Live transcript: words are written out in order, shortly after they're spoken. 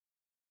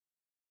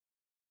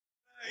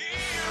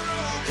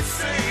can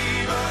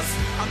save us.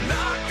 I'm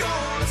not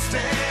gonna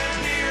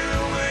stand here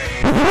and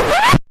wait.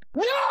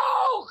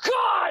 No,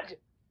 God!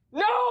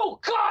 No,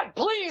 God,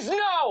 please, no!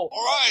 All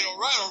right.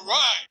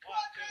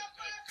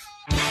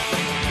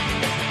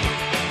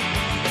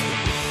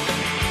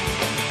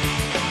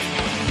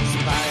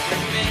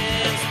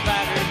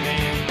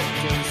 Spider-Man,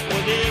 just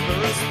whatever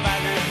a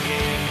spider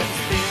can.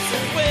 Spins a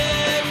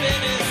web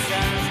in his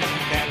eyes,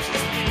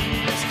 catches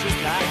thieves just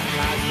like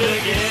flies.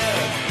 Look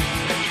out,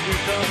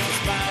 here comes the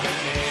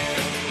Spider-Man.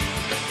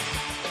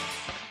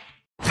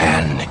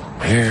 And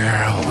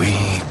here we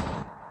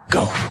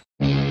go.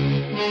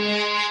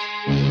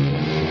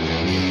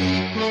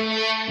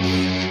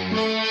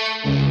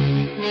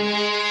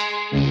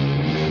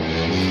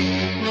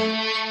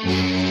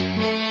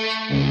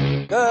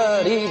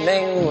 Good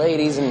evening,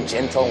 ladies and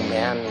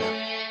gentlemen.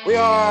 We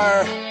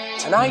are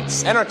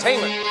tonight's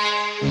entertainment.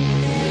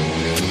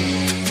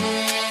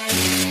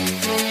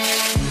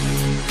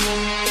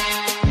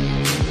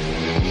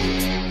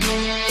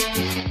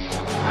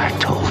 I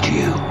told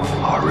you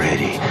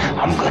already,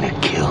 I'm gonna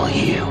kill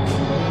you.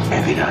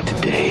 Maybe not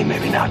today,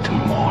 maybe not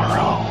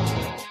tomorrow.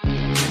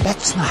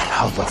 That's not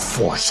how the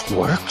Force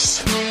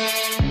works.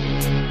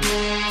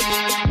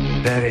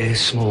 Very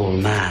small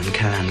man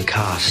can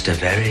cast a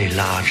very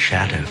large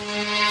shadow.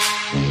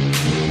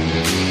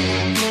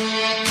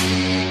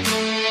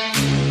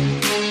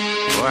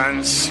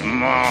 Once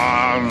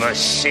more, the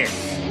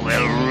Sith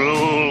will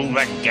rule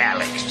the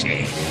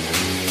galaxy.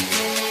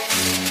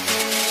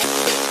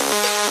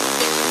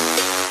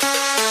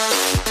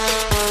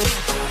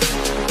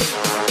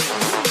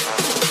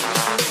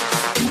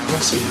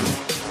 Impressive.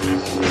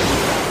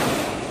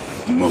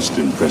 Most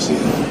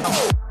impressive.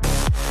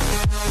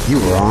 You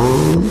were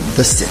on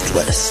the Sith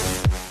list.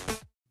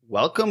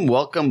 Welcome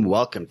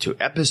to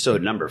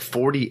episode number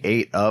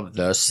 48 of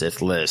the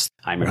Sith List.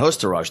 I'm your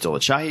host, Raj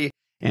Dolachahi,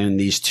 and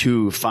these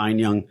two fine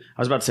young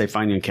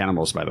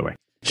cannibals, by the way.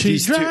 She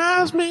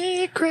drives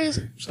me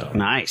crazy. So.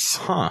 Nice.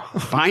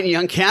 Fine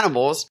young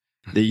cannibals.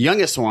 The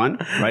youngest one,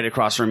 right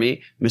across from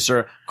me,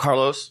 Mr.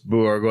 Carlos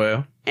Boo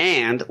Arguello.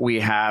 And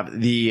we have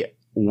the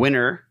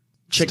winner,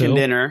 chicken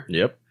dinner.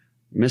 Yep.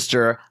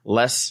 Mr.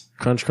 Les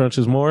Crunch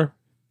is more.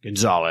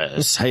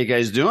 Gonzalez. How you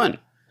guys doing?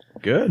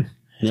 Good.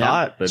 Yeah.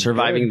 Hot, but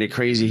surviving good. the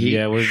crazy heat.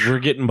 Yeah, we're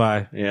getting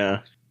by.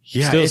 Yeah.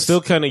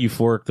 Still kind of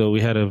euphoric though. We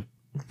had a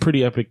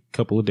pretty epic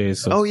couple of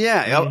days. So. Oh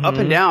yeah, up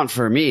and down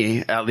for me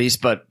at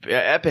least, but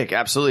epic,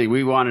 absolutely.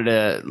 We wanted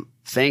to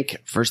thank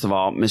first of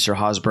all Mr.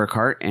 Haas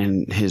Burkhart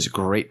and his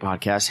great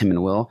podcast. Him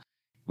and Will.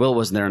 Will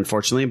wasn't there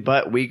unfortunately,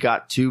 but we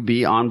got to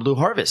be on Blue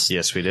Harvest.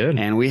 Yes, we did,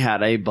 and we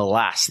had a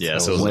blast.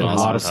 Yes, it was a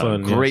lot of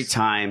fun. Great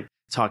time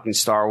talking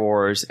Star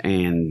Wars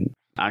and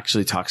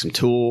actually talk some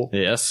Tool.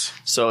 Yes.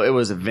 So it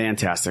was a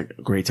fantastic,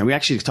 great time. We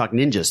actually talked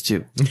ninjas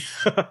too.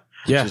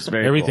 Yeah,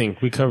 everything.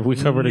 Cool. We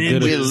covered a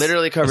good. We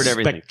literally covered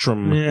everything.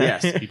 Spectrum.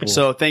 Yeah. Yes.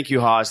 So thank you,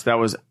 Haas. That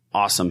was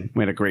awesome.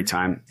 We had a great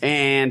time.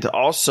 And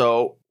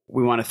also,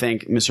 we want to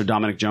thank Mr.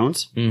 Dominic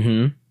Jones,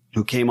 who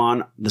came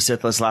on the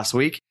Sith List last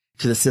week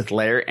to the Sith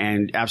Lair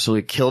and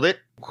absolutely killed it.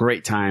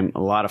 Great time.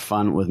 A lot of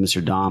fun with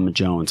Mr. Dom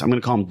Jones. I'm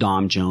going to call him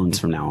Dom Jones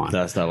from now on.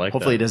 That's not like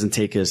Hopefully he doesn't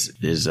take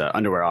his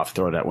underwear off,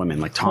 throw it at women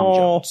like Tom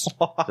Jones.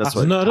 That's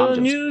what not Tom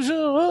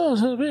unusual.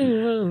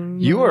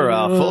 Jones. You are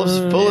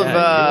full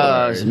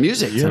of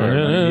music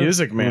tonight.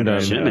 Music man.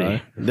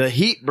 Jiminy. The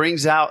heat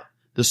brings out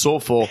the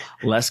soulful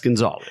Les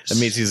Gonzalez. That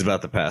means he's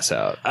about to pass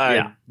out.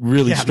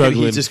 Really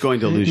struggling. He's just going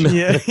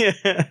delusional.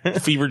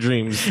 Fever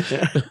dreams.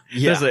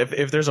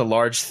 If there's a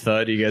large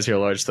thud, you guys hear a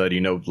large thud,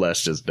 you know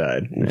Les just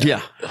died.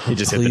 Yeah. He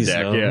just hit the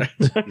deck. No. Yeah.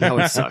 That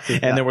would suck.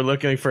 And then we're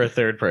looking for a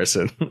third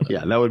person.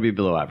 Yeah, that would be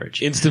below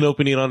average. Instant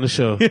opening on the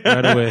show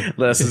right away.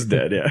 Les is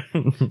dead, yeah.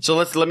 So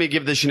let me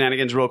give the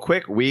shenanigans real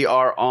quick. We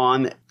are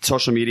on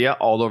social media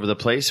all over the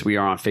place. We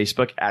are on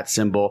Facebook at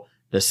symbol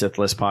The Sith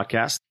List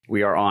Podcast.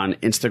 We are on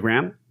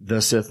Instagram,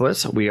 The Sith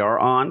List. We are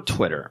on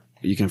Twitter.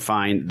 You can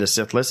find The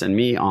Sith List and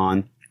me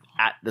on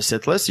at The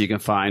Sith List. You can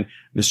find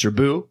Mr.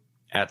 Boo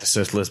at The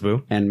Sith List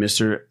Boo and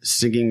Mr.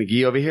 Singing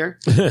McGee over here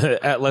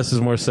at Less is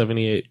More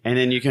 78. And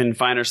then you can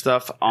find our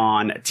stuff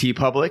on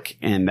TeePublic,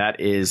 and that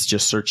is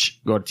just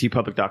go to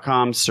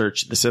teepublic.com,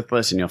 search The Sith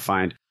List, and you'll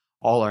find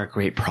all our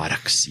great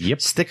products. Yep.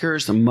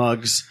 Stickers,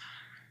 mugs,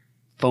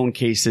 phone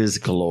cases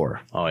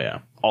galore. Oh yeah.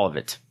 All of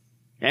it.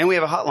 And we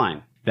have a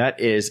hotline.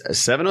 That is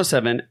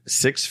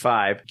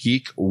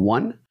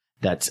 707-65-GEEK1.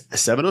 That's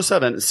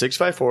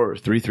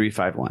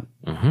 707-654-3351.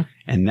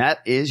 And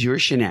that is your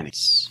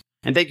shenanigans.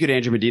 And thank you to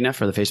Andrew Medina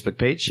for the Facebook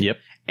page. Yep.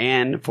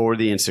 And for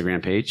the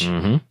Instagram page.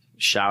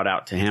 Shout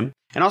out to him.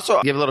 And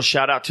also give a little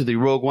shout out to the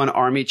Rogue One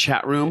Army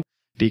chat room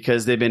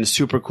because they've been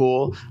super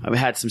cool. I've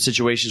had some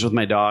situations with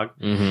my dog.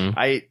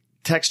 I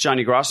text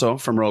Johnny Grosso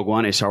from Rogue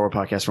One, a Star Wars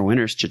podcast for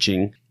winners,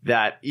 cha-ching,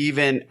 that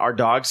even our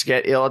dogs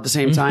get ill at the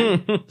same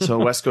time. So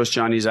West Coast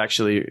Johnny's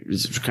actually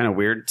is kind of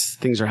weird.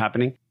 Things are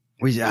happening.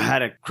 We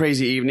had a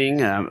crazy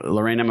evening.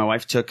 Lorena, my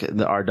wife, took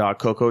our dog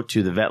Coco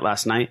to the vet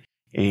last night,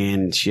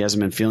 and she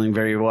hasn't been feeling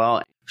very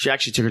well. She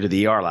actually took her to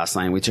the ER last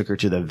night. We took her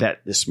to the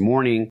vet this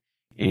morning,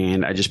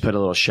 And I just put a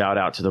little shout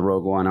out to the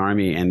Rogue One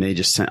Army, and they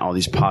just sent all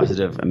these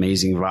positive,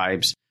 amazing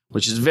vibes,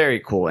 which is very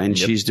cool. And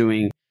she's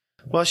doing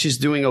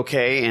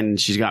okay, and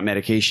she's got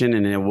medication,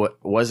 and it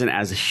wasn't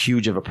as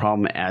huge of a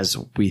problem as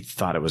we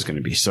thought it was going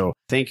to be. So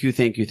thank you.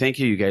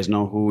 You guys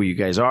know who you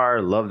guys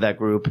are. Love that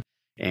group,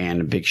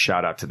 and a big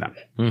shout out to them.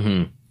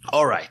 Mm-hmm.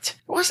 All right.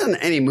 There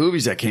wasn't any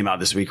movies that came out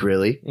this week,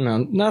 really. No,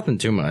 nothing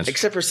too much.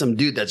 Except for some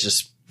dude that's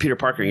just Peter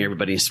Parkering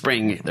everybody,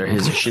 spraying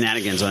his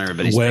shenanigans on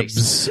everybody's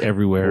Webs face.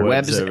 everywhere.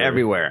 Webs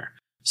everywhere.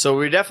 So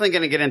we're definitely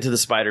going to get into the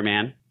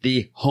Spider-Man,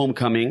 the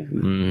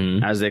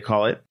Homecoming, as they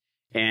call it.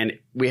 And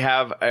we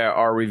have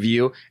our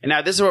review. And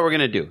now this is what we're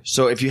going to do.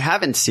 So if you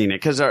haven't seen it,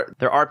 because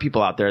there are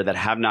people out there that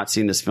have not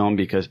seen this film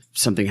because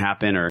something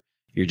happened or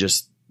you're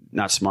just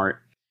not smart.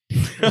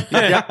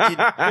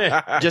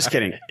 Just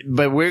kidding.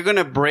 But we're going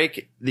to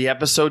break the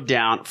episode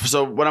down.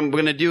 So what I'm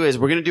going to do is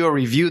we're going to do a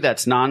review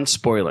that's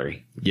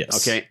non-spoilery.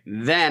 Yes. Okay.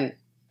 Then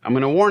I'm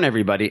going to warn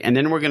everybody, and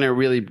then we're going to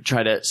really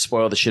try to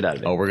spoil the shit out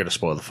of it. Oh, we're going to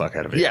spoil the fuck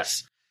out of it.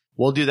 Yes.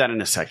 We'll do that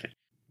in a second.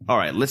 All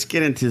right. Let's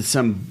get into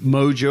some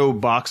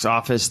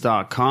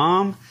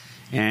mojoboxoffice.com.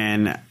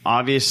 And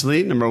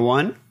obviously, number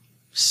one,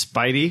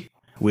 Spidey.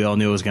 We all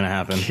knew it was going to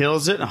happen.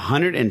 Kills it.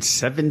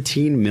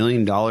 $117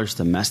 million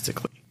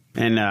domestically.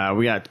 And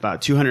we got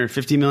about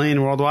 $250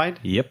 million worldwide.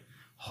 Yep.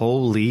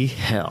 Holy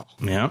hell.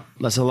 Yep.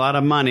 That's a lot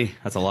of money.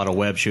 That's a lot of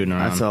web shooting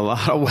around. That's a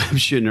lot of web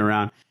shooting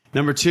around.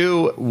 Number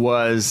two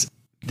was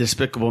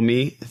Despicable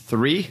Me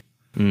 3.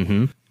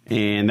 Mm-hmm.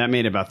 And that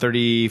made about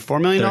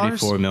 $34 million.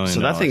 $34 million. So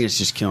that thing is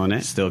just killing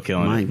it. Still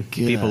killing My it. God.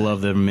 People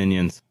love their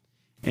minions.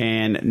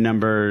 And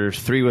number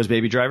 3 was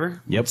Baby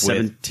Driver. Yep.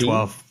 17.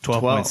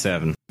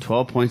 12.7.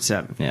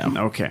 12.7.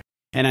 Yeah. Okay.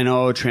 And I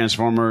know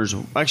Transformers,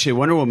 actually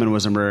Wonder Woman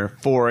was number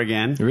 4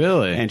 again.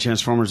 Really? And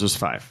Transformers was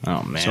 5.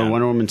 Oh, man. So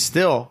Wonder Woman's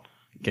still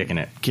kicking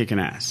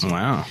ass.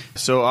 Wow.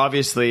 So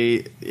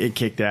obviously it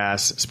kicked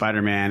ass.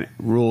 Spider-Man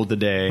ruled the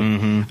day.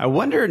 Mm-hmm. I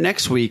wonder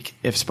next week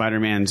if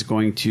Spider-Man's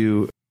going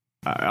to,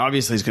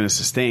 obviously he's going to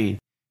sustain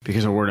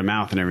because of word of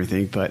mouth and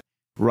everything, but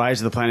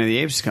Rise of the Planet of the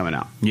Apes is coming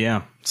out.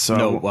 Yeah.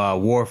 So no,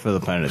 War for the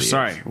Planet of the Apes.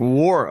 Sorry,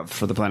 War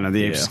for the Planet of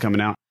the Apes is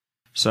coming out.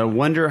 So I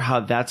wonder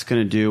how that's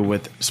going to do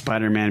with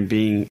Spider-Man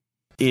being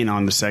in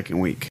on the second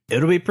week.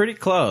 It'll be pretty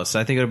close.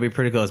 I think it'll be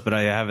pretty close, but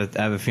I have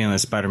a feeling that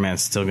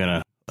Spider-Man's still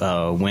going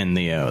to win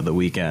the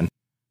weekend.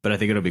 But I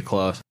think it'll be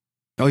close.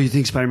 Oh, you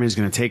think Spider-Man's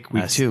going to take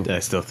week 2? I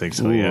still think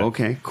so, Ooh, yeah.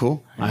 Okay,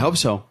 cool. I hope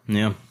so.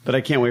 Yeah. But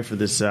I can't wait for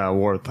this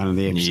War of the Planet of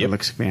the Apes. Yep. It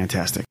looks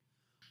fantastic.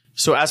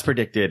 So as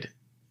predicted,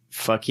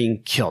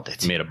 fucking killed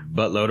it. Made a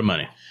buttload of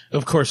money.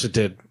 Of course it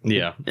did.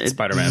 Yeah.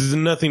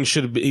 Spider-Man. Nothing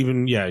should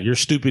even, you're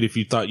stupid if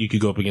you thought you could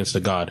go up against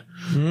a god.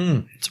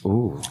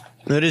 Ooh.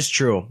 That is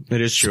true. It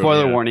is true.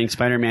 Spoiler yeah. warning,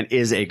 Spider-Man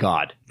is a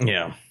god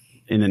Yeah.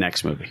 in the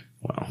next movie.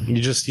 Wow.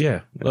 You just,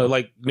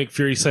 like Nick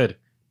Fury said,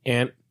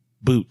 and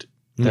boot.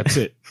 That's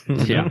it.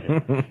 Yeah.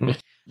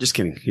 Just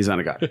kidding. He's not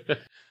a god.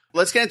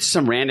 Let's get into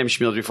some random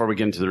schmeals before we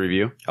get into the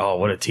review. Oh,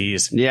 what a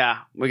tease. Yeah,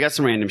 we got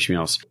some random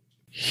schmeals.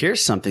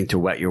 Here's something to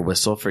wet your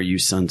whistle for you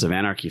Sons of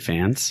Anarchy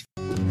fans.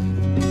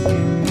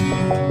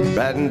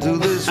 Right into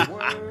this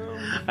I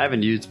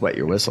haven't used wet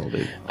your whistle,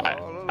 dude.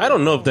 I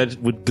don't know if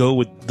that would go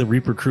with the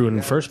Reaper crew in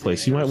the first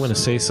place. You might want to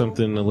say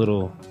something a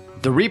little...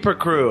 The Reaper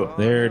Crew.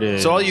 There it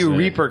is. So all you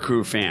Reaper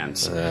Crew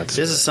fans, That's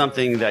this is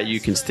something that you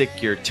can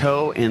stick your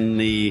toe in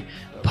the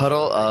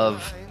puddle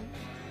of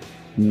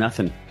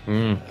nothing.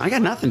 I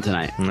got nothing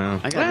tonight. No.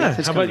 I got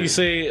nothing. How about you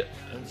say,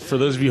 for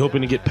those of you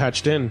hoping to get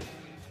patched in,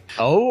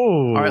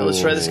 Oh. All right,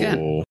 let's try this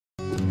again.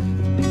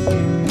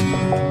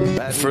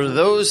 For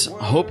those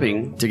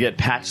hoping to get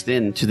patched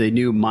in to the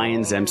new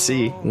Mayans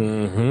MC,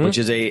 which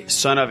is a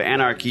Son of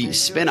Anarchy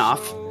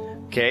spin-off,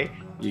 okay,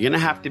 you're going to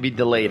have to be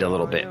delayed a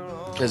little bit.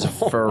 Because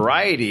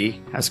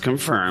Variety has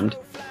confirmed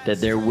that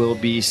there will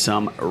be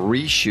some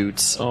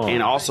reshoots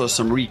and also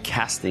some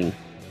recasting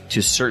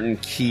to certain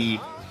key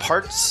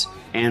parts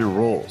and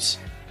roles.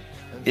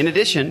 In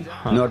addition,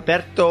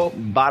 Norberto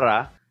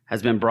Barra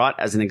has been brought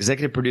as an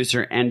executive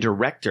producer and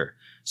director.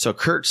 So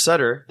Kurt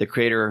Sutter, the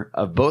creator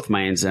of both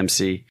Mayans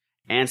MC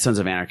and Sons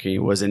of Anarchy,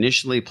 was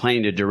initially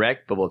planning to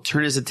direct, but will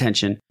turn his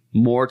attention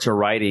more to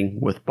writing,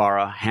 with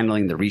Barra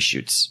handling the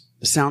reshoots.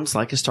 It sounds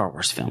like a Star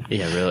Wars film.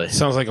 Yeah, really.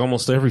 sounds like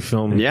almost every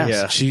film. Yes.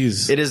 Yeah.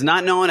 Jeez. It is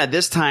not known at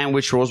this time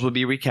which roles will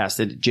be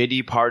recasted.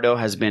 J.D. Pardo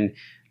has been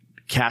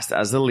cast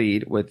as the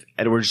lead, with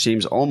Edward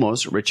James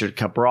Olmos, Richard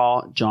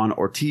Cabral, John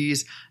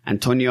Ortiz,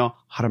 Antonio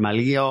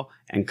Jaramillo,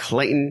 and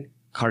Clayton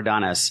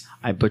Cardenas.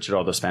 I butchered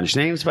all those Spanish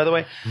names, by the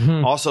way.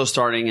 Also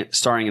starring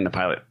in the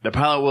pilot. The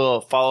pilot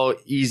will follow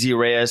Easy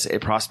Reyes, a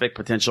prospect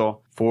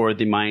potential for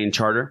the Mayan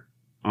Charter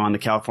on the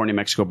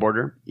California-Mexico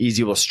border.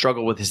 Easy will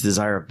struggle with his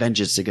desire of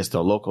vengeance against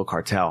the local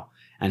cartel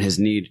and his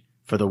need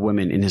for the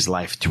women in his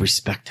life to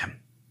respect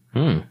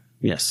him.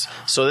 Yes.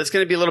 So it's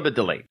going to be a little bit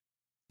delayed.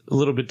 A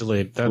little bit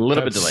delayed. A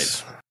little bit delayed.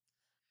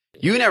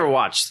 You never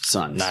watched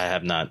Sons. No, I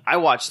have not. I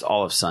watched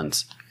all of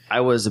Sons. I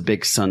was a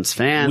big Sons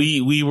fan.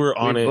 We were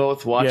on We it.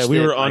 both watched Yeah, we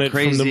it were on like it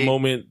from the crazy.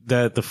 moment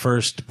that the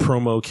first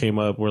promo came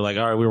up. We're like,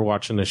 all right, we were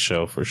watching this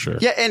show for sure.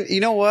 Yeah, and you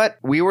know what?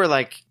 We were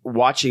like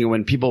watching it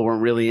when people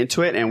weren't really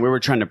into it, and we were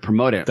trying to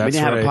promote it. That's we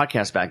didn't have a right.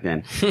 podcast back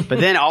then. But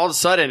then all of a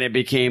sudden it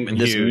became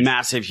this Huge.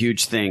 massive,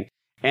 huge thing.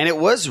 And it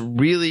was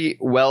really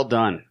well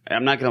done.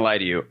 I'm not going to lie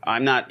to you.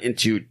 I'm not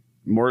into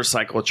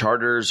motorcycle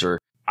charters, or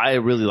I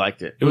really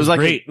liked it. It was like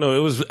great. No,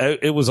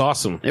 it was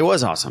awesome. It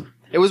was awesome.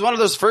 It was one of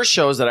those first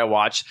shows that I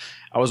watched.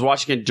 I was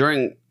watching it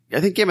during, I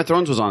think Game of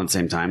Thrones was on at the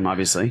same time,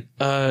 obviously,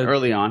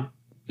 early on.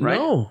 Right?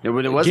 No, It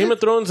wasn't? Game of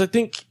Thrones. I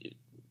think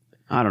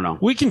I don't know.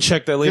 we can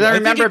check that later. Because I I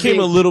think remember it came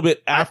being- a little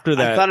bit after I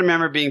that. thought I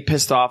remember being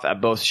pissed off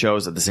at both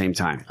shows at the same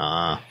time.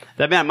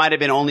 That might have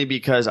been only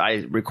because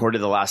I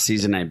recorded the last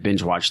season and I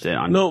binge watched it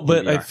on No,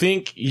 but I DVR.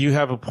 think you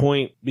have a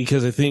point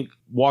because I think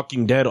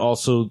Walking Dead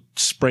also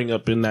sprang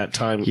up in that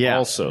time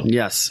also.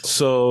 Yes.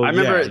 So I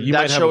remember yeah, you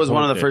might that have show a was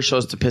one point of the there. first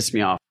shows to piss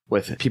me off,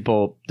 with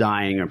people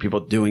dying or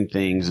people doing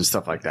things and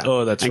stuff like that.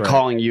 Oh, that's and right.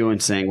 calling you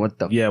and saying, what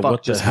the Yeah, fuck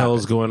what the just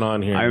hell's happened? going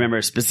on here? I remember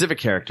a specific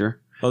character.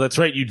 Oh, that's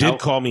right. You did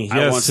call me. I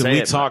won't Yes, and say we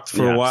it, talked but-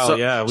 for a while. So,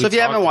 yeah. So if you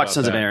haven't watched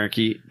Sons of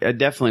Anarchy, Anarchy,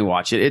 definitely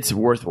watch it. It's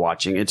worth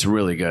watching. It's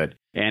really good.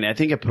 And I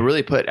think it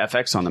really put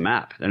FX on the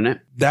map, didn't it?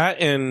 that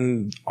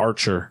and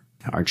Archer.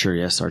 Archer,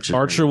 yes.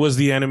 Archer was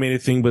the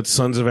animated thing, but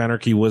Sons of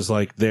Anarchy was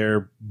like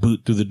their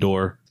boot through the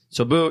door.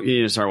 So, Boo, you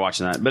need to start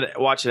watching that. But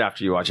watch it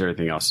after you watch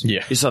everything else.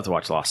 Yeah. You still have to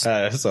watch Lost.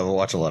 So I'll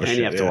watch a lot of and shit.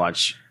 you have to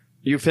watch.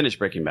 You finished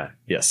Breaking Bad.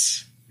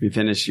 Yes. You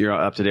finished. You're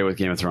up to date with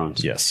Game of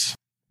Thrones. Yes.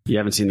 You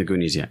haven't seen The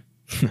Goonies yet.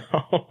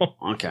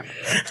 Okay.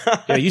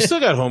 Yeah, you still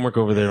got homework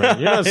over there. Right?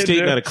 You're not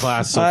skating out of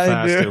class so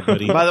fast, there,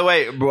 buddy. By the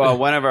way,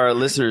 one of our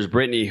listeners,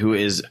 Brittany, who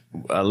is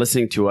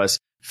listening to us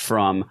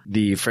from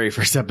the very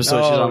first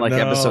episode, she's Oh, on like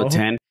no. episode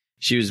 10.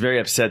 She was very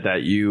upset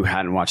that you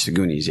hadn't watched The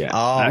Goonies yet.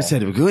 Oh. And I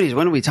said, The Goonies,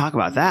 when did we talk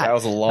about that? That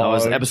was a long That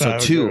was episode time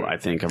 2, ago. I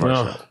think, of our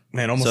Oh. show.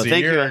 Man, almost So a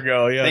thank year you.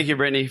 ago. Yeah. Thank you,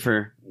 Brittany,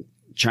 for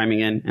chiming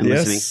in and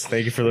Yes. listening.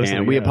 Thank you for listening.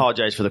 And we yeah.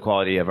 apologize for the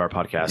quality of our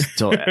podcast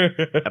till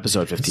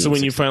episode 15. So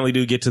when you 16. finally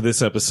do get to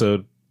this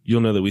episode,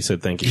 you'll know that we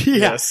said thank you.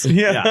 Yes.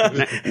 Yeah.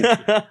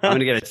 I'm going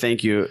to get a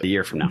thank you a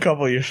year from now. A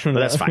couple years from But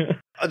now. that's fine.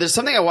 There's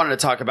something I wanted to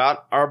talk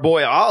about. Our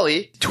boy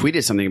Ollie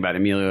tweeted something about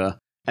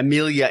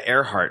Amelia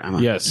Earhart.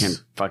 Yes. I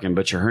can't fucking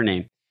butcher her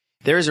name.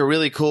 There's a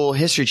really cool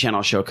History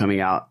Channel show coming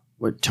out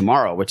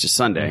tomorrow, which is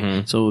Sunday.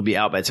 Mhm. So it will be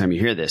out by the time you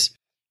hear this.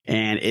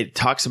 And it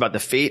talks about the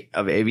fate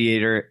of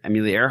aviator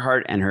Amelia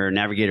Earhart and her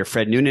navigator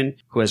Fred Noonan,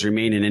 who has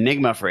remained an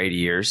enigma for 80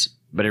 years.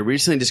 But a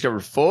recently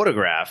discovered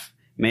photograph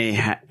may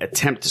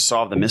attempt to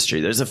solve the mystery.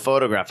 There's a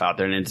photograph out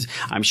there, and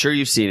I'm sure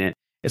you've seen it.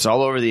 It's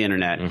all over the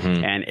internet,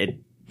 and it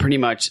pretty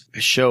much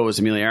shows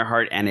Amelia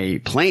Earhart and a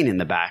plane in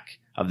the back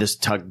of this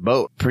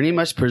tugboat. Pretty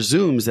much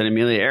presumes that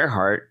Amelia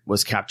Earhart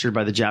was captured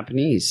by the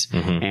Japanese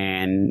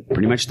and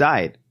pretty much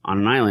died on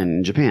an island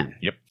in Japan.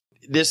 Yep.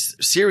 This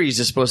series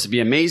is supposed to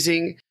be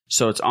amazing.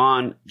 So it's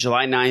on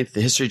July 9th,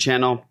 the History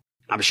Channel.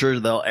 I'm sure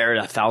they'll air it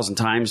 1,000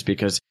 times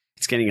because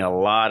it's getting a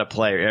lot of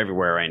play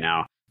everywhere right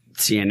now.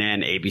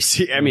 CNN,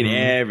 ABC, I mean,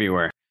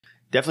 everywhere.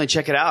 Definitely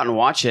check it out and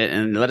watch it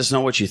and let us know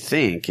what you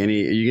think. Are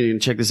you going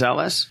to check this out,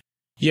 Les?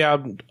 Yeah,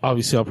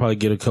 obviously I'll probably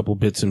get a couple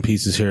bits and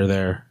pieces here or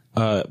there.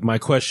 My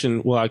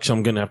question, well, actually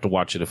I'm going to have to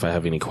watch it if I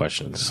have any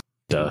questions.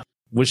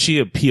 Was she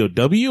a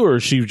POW or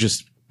she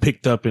just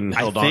picked up and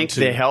held I on think to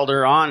they held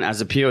her on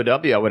as a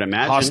POW, I would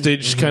imagine.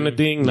 hostage kind of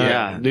thing? Not-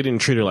 Yeah. They didn't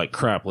treat her like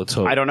crap. Let's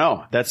hope. I don't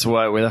know. That's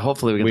why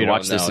hopefully we get We to don't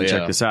watch this know, and yeah.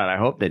 check this out. I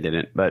hope they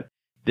didn't. But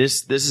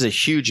this is a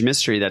huge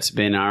mystery that's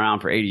been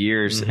around for 80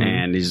 years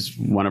and is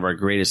one of our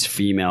greatest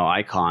female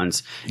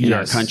icons in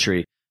our Yes.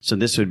 country. So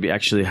this would be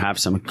actually have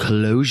some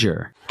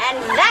closure. And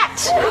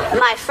that,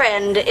 my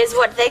friend, is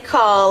what they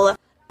call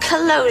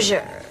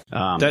closure.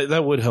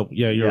 That would help.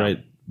 Yeah, you're Yeah. right.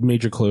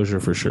 Major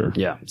closure for sure.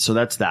 Yeah, so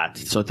that's that.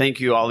 So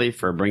thank you, Ollie,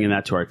 for bringing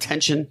that to our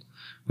attention.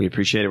 We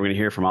appreciate it. We're going to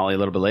hear from Ollie a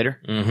little bit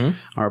later.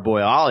 Mm-hmm. Our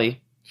boy,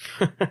 Ollie.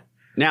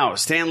 Now,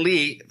 Stan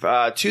Lee,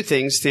 two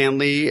things. Stan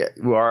Lee,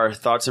 our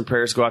thoughts and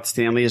prayers go out to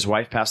Stan Lee. His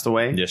wife passed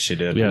away. Yes, she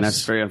did. Yes. And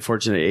that's very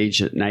unfortunate,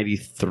 age at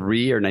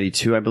 93 or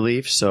 92, I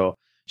believe. So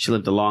she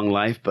lived a long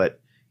life, but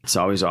it's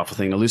always an awful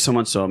thing to lose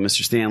someone. So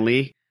Mr. Stan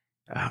Lee,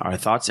 our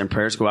thoughts and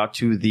prayers go out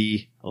to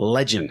the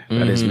legend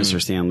that is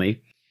Mr. Stan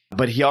Lee.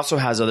 But he also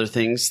has other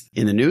things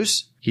in the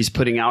news. He's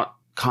putting out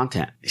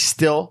content. He's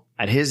still,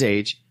 at his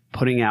age,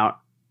 putting out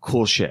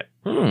cool shit.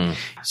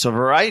 So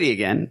Variety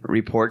again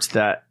reports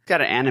that he's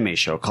got an anime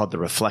show called The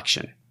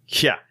Reflection.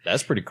 Yeah.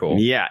 That's pretty cool.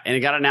 Yeah, and it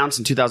got announced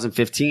in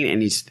 2015,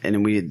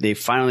 and they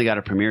finally got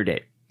a premiere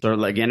date.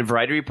 So again,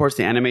 Variety reports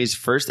the anime's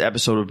first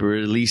episode will be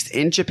released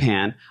in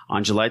Japan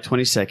on July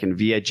 22nd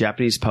via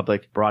Japanese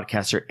public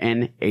broadcaster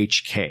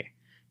NHK.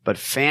 But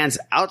fans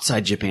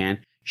outside Japan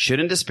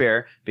shouldn't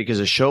despair because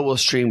the show will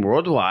stream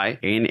worldwide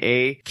in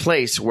a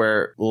place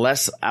where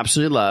Les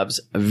absolutely loves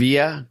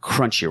via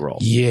Crunchyroll.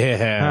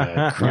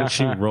 Yeah.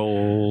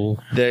 Crunchyroll.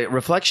 The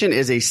Reflection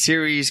is a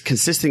series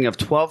consisting of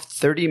 12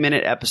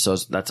 30-minute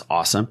episodes. That's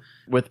awesome.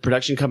 With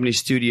production company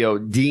studio,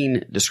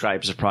 Dean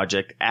describes the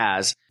project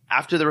as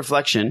After the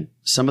reflection,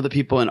 some of the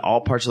people in all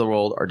parts of the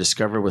world are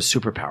discovered with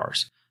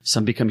superpowers.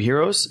 Some become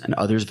heroes and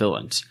others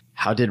villains.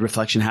 How did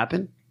reflection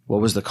happen? What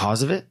was the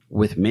cause of it?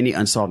 With many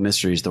unsolved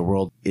mysteries, the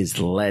world is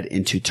led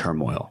into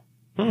turmoil.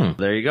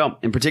 There you go.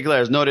 In particular,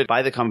 as noted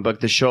by the comic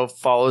book, the show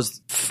follows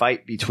the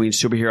fight between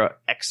superhero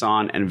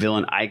Exxon and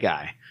villain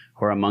Eye-Guy,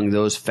 who are among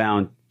those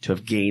found to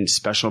have gained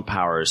special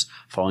powers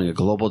following a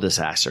global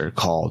disaster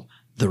called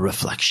The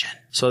Reflection.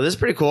 So this is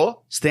pretty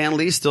cool. Stan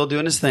Lee's still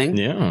doing his thing.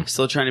 Yeah.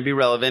 Still trying to be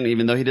relevant,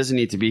 even though he doesn't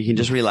need to be. He can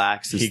just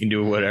relax. He can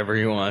do whatever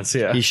he wants.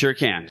 Yeah. He sure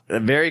can.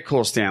 Very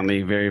cool, Stan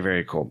Lee. Very,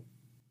 very cool.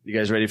 You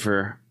guys ready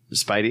for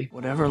Spidey?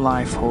 Whatever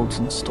life holds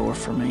in store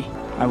for me,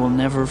 I will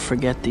never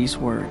forget these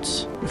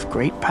words. With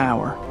great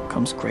power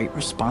comes great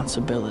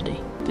responsibility.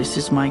 This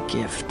is my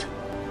gift,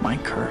 my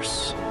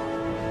curse.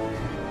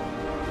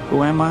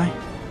 Who am I?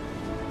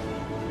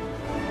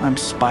 I'm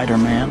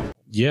Spider-Man.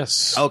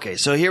 Yes. Okay,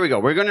 so here we go.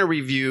 We're going to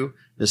review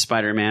the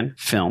Spider-Man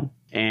film,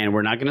 and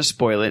we're not going to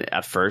spoil it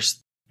at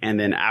first. And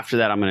then after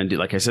that, I'm going to do,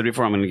 like I said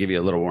before, I'm going to give you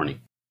a little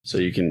warning so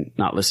you can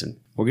not listen.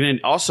 We're going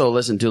to also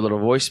listen to a little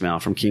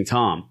voicemail from King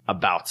Tom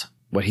about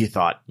what he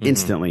thought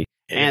instantly.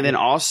 And then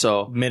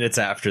also minutes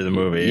after the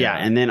movie. Yeah.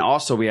 And then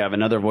also we have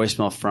another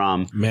voicemail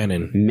from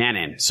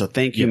Manon. So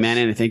thank you,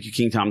 Manon. And thank you,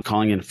 King Tom,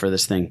 calling in for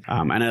this thing.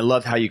 And I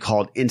loved how you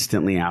called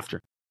instantly after.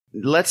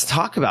 Let's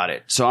talk about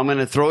it. So I'm going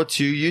to throw it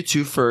to you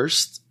two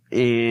first.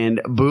 And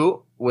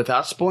Boo,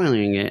 without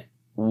spoiling it,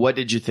 what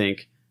did you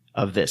think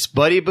of this?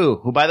 Buddy Boo,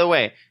 who, by the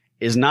way,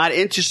 is not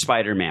into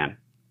Spider-Man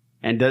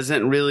and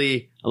doesn't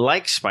really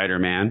like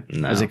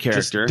Spider-Man as a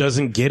character. Just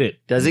doesn't get it.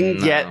 Doesn't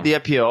get the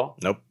appeal.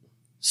 Nope.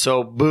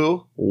 So,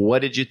 Boo, what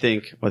did you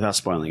think without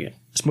spoiling it?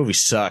 This movie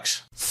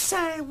sucks.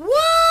 Say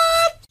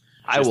what?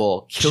 I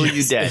will kill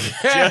you dead.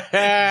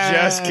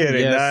 Just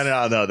kidding.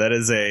 Yes. No. That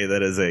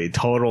is a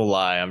total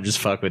lie. I'm just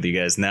fucking with you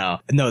guys now.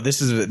 No,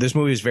 this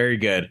movie is very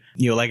good.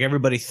 You know, like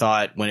everybody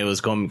thought when it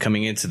was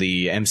coming into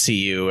the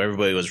MCU,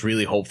 everybody was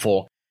really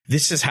hopeful.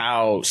 This is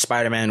how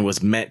Spider-Man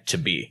was meant to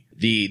be.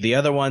 The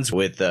other ones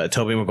with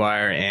Tobey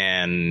Maguire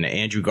and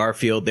Andrew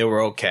Garfield, they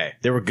were okay.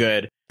 They were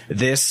good.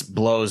 This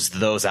blows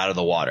those out of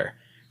the water.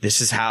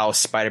 This is how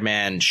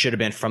Spider-Man should have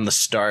been from the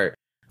start.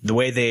 The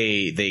way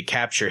they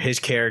capture his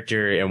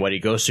character and what he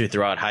goes through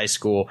throughout high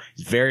school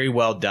is very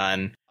well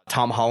done.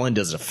 Tom Holland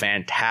does a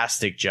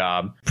fantastic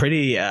job.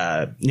 Pretty,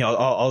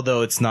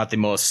 although it's not the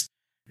most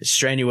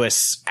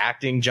strenuous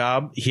acting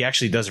job, he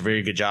actually does a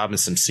very good job in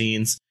some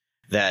scenes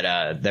that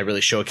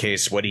really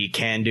showcase what he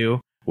can do,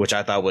 which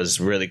I thought was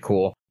really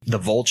cool. The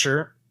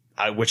Vulture,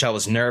 which I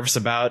was nervous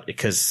about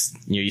because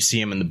you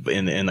see him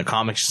in the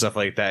comics and stuff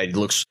like that. He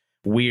looks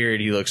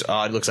weird. He looks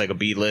odd. Looks like a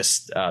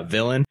B-list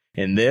villain.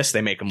 In this,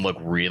 they make him look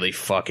really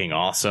fucking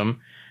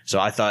awesome. So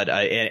I thought,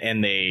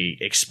 and they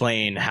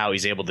explain how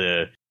he's able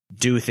to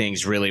do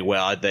things really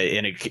well. And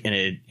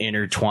it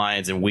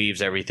intertwines and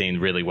weaves everything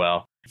really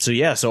well. So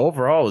yeah, so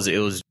overall it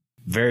was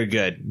very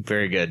good,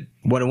 very good.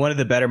 One of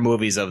the better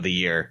movies of the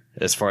year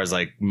as far as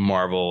like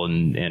Marvel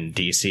and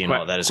DC and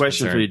all that is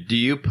Question concerned. for you: do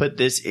you put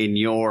this in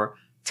your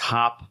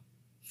top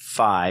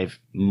 5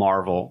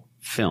 Marvel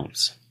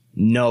films?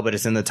 No, but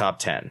it's in the top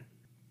 10.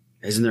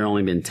 Isn't there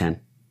only been 10?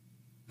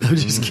 I'm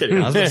just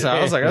kidding. I was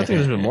like, I think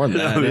there's been more than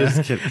that. I'm Yeah.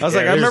 just kidding. I was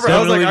like, Yeah,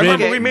 I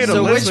remember we made a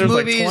So list. which There's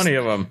like movies- 20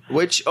 of them.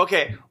 Which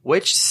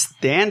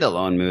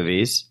standalone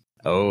movies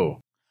Oh,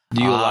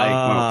 do you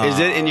Ah. like? Is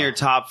it in your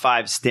top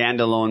 5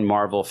 standalone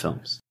Marvel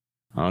films?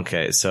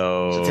 okay.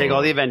 So So take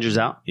all the Avengers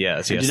out.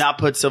 yes. Do not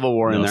put Civil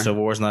War in No, there.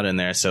 Civil War's not in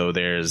there. So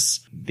there's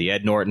the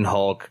Ed Norton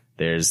Hulk.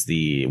 There's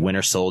the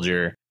Winter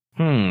Soldier.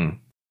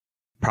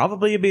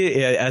 Probably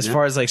be as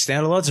far as like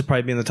standalones, it'd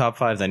probably be in the top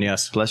 5. Then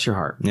yes. Bless your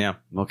heart. Yeah.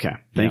 Okay.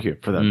 Thank you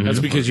for that. Mhm. That's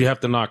because you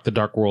have to knock the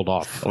Dark World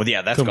off. Well,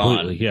 yeah, that's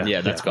Completely, gone.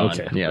 yeah. that's Yeah, gone.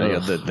 okay. Yeah,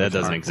 Ugh. that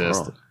doesn't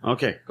exist.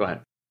 Okay, go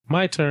ahead.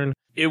 My turn.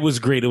 It was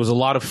great. It was a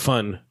lot of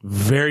fun.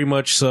 Very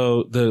much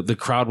so. The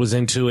crowd was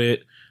into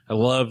it. I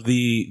love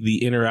the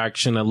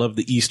interaction. I love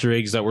the Easter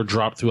eggs that were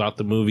dropped throughout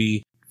the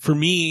movie. For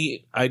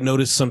me, I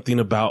noticed something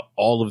about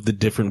all of the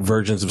different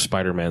versions of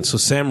Spider-Man. So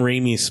Sam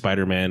Raimi's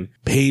Spider-Man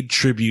paid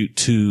tribute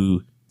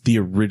to the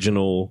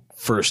original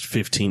first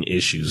 15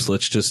 issues.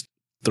 Let's just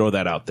throw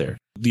that out there.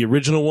 The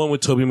original one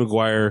with Tobey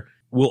Maguire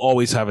will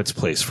always have its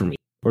place for me.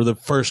 Or the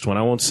first one.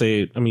 I won't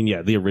say,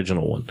 the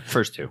original one.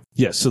 First 2.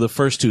 Yes, so the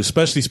first 2,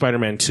 especially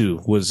Spider-Man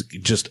 2, was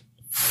just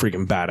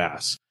freaking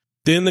badass.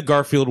 Then the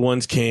Garfield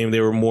ones came.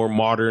 They were more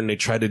modern. They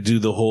tried to do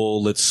the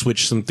whole, let's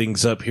switch some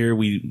things up here.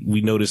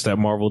 We noticed that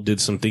Marvel did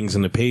some things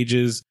in the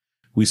pages.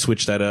 We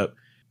switched that up.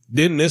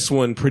 Then this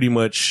one pretty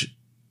much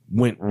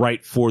went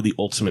right for the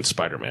Ultimate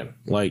Spider-Man.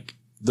 Like,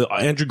 the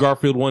Andrew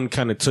Garfield one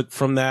kind of took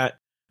from that,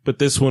 but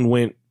this one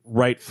went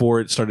right for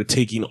it, started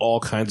taking all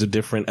kinds of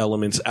different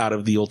elements out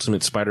of the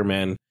Ultimate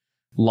Spider-Man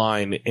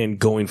line and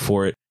going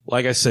for it.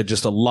 Like I said,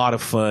 just a lot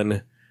of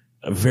fun,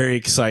 very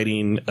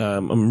exciting.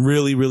 I'm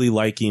really, really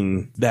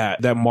liking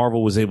that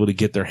Marvel was able to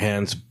get their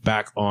hands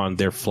back on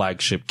their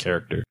flagship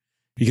character,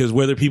 because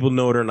whether people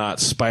know it or not,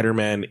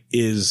 Spider-Man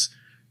is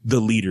the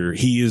leader.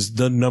 He is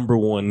the number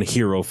one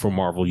hero for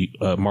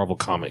Marvel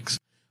Comics.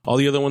 All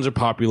the other ones are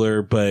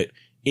popular, but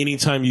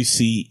anytime you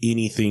see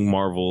anything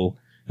Marvel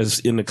as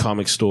in the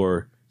comic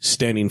store,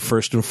 standing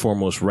first and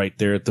foremost right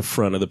there at the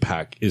front of the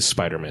pack is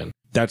Spider-Man.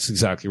 That's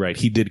exactly right.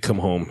 He did come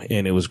home,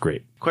 and it was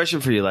great.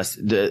 Question for you, Les.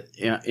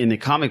 In the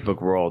comic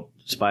book world,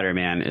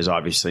 Spider-Man is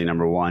obviously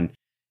number one.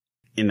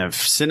 In the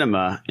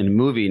cinema, in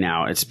movie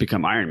now, it's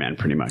become Iron Man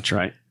pretty much,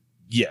 right?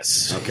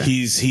 Yes. Okay.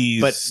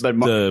 He's but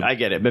I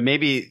get it. But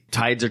maybe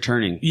tides are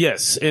turning.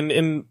 Yes.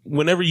 And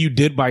whenever you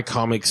did buy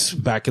comics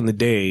back in the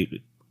day,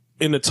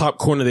 in the top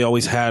corner they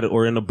always had,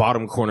 or in the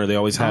bottom corner they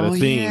always had a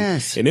thing.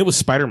 Yes. And it was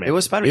Spider-Man. It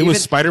was Spider-Man. It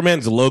was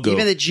Spider-Man's logo.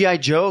 Even the G.I.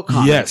 Joe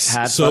comics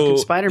had fucking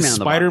Spider-Man on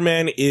the bottom.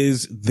 Spider-Man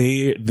is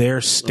their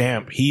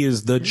stamp. He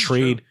is the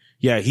trade. True.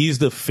 Yeah, he's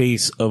the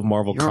face of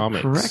Marvel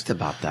Comics. You're correct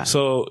about that.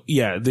 So,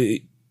 yeah,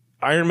 the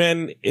Iron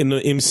Man in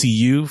the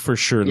MCU, for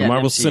sure. The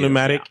Marvel MCU,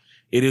 Cinematic,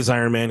 it is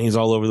Iron Man. He's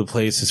all over the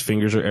place. His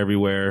fingers are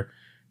everywhere.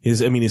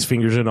 His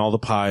fingers in all the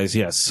pies.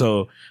 Yes.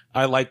 So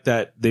I like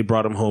that they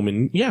brought him home,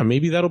 and yeah,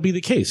 maybe that'll be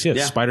the case. Yes.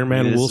 Yeah.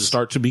 Spider-Man will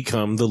start to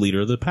become the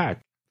leader of the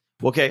pack.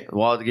 Okay.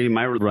 Well, I'll give you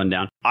my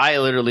rundown. I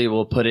literally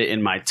will put it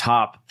in my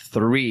top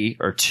 3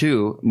 or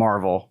 2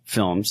 Marvel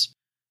films.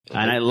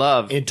 And I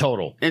love in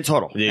total.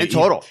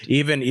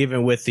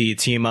 Even with the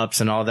team ups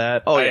and all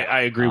that. Oh yeah,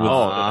 I agree with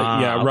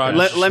yeah, Rod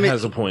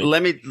has a point.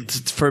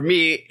 For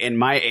me, in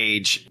my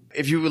age,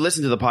 if you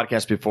listen to the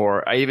podcast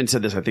before, I even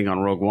said this, I think,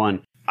 on Rogue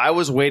One. I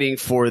was waiting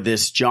for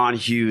this John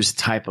Hughes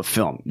type of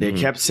film. They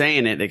kept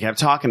saying it, they kept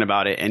talking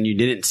about it, and you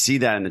didn't see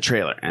that in the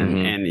trailer.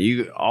 And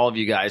you, all of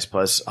you guys,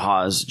 plus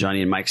Haas,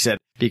 Johnny, and Mike said,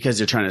 because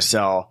they're trying to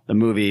sell the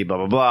movie, blah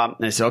blah blah.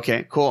 And I said,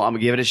 okay, cool, I'm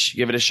gonna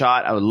give it a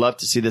shot. I would love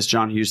to see this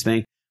John Hughes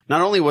thing.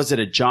 Not only was it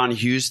a John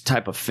Hughes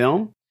type of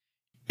film,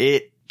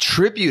 it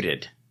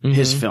tributed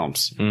his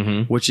films,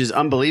 which is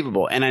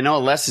unbelievable. And I know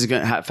Les is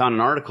going to found an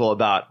article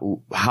about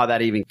how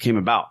that even came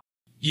about.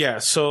 Yeah.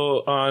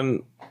 So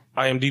on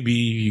IMDb,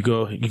 you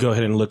go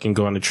ahead and look and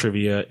go on the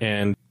trivia.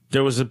 And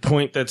there was a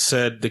point that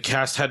said the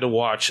cast had to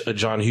watch a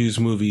John Hughes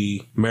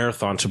movie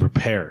marathon to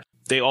prepare.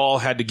 They all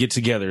had to get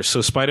together.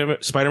 So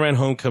Spider-Man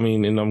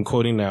Homecoming, and I'm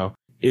quoting now,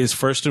 is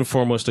first and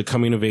foremost a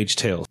coming of age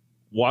tale.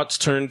 Watts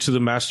turned to the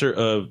master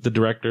of the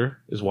director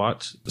is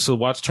Watts. So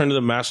Watts turned to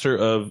the master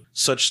of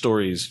such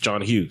stories,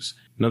 John Hughes.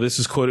 Now this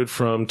is quoted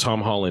from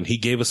Tom Holland. He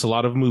gave us a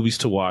lot of movies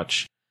to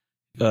watch.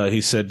 He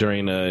said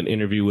during an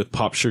interview with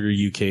Pop Sugar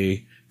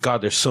UK,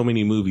 God, there's so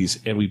many movies.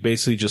 And we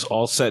basically just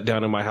all sat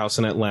down in my house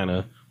in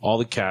Atlanta, all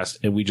the cast,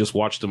 and we just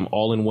watched them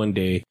all in one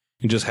day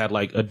and just had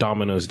like a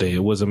Domino's day.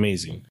 It was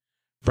amazing.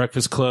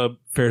 Breakfast Club,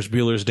 Ferris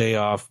Bueller's Day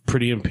Off,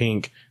 Pretty in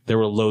Pink. There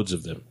were loads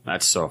of them.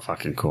 That's so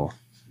fucking cool.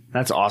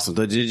 That's awesome.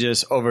 Did you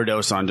just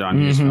overdose on John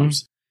Hughes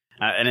films?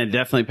 And it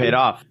definitely paid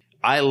off.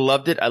 I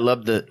loved it. I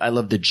loved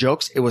the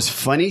jokes. It was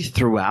funny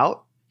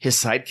throughout. His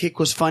sidekick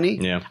was funny.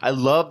 Yeah. I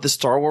love the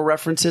Star Wars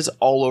references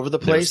all over the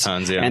place. There's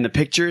tons, yeah. And the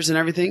pictures and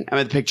everything. I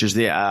mean, the pictures,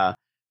 the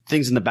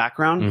things in the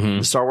background,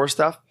 the Star Wars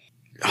stuff.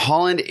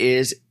 Holland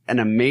is an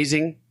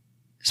amazing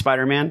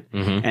Spider-Man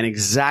and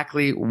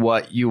exactly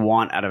what you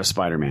want out of a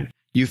Spider-Man.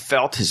 You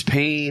felt his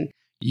pain.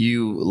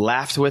 You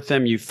laughed with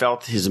him. You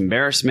felt his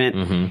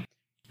embarrassment.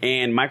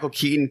 And Michael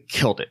Keaton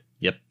killed it.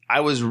 Yep.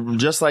 I was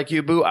just like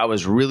you, Boo. I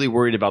was really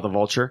worried about the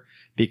Vulture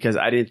because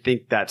I didn't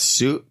think that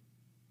suit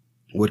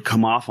would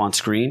come off on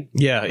screen.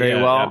 Very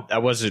well. I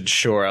wasn't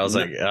sure. I was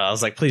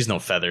like, please no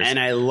feathers. And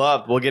I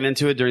loved, we'll get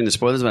into it during the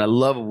spoilers, but I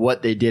love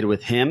what they did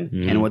with him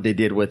and what they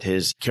did with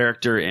his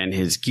character and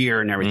his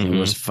gear and everything. It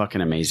was fucking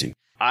amazing.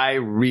 I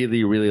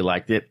really, really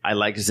liked it. I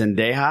liked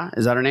Zendaya.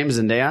 Is that her name?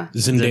 Zendaya.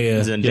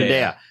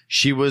 Zendaya.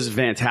 She was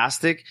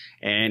fantastic,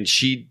 and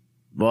we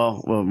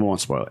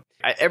won't spoil it.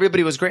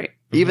 Everybody was great.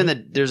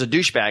 Even there's a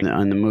douchebag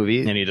in the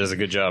movie, and he does a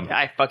good job.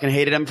 I fucking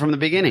hated him from the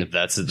beginning.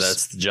 That's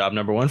the job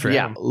number one for him.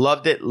 Yeah,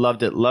 loved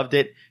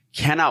it.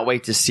 Cannot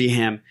wait to see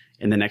him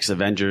in the next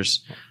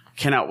Avengers.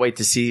 Cannot wait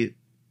to see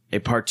a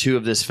part 2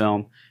 of this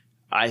film.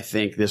 I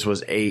think this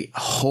was a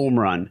home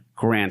run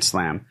grand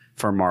slam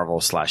for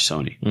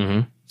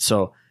Marvel/Sony.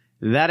 So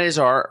that is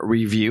our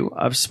review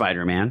of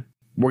Spider-Man.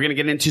 We're going to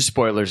get into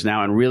spoilers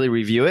now and really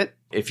review it.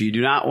 If you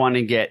do not want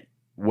to get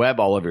web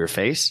all over your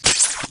face,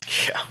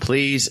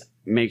 please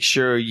make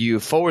sure you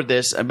forward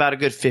this about a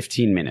good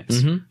 15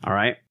 minutes. All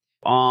right.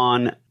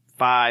 On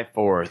 5,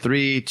 4,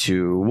 3,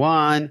 2,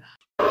 1.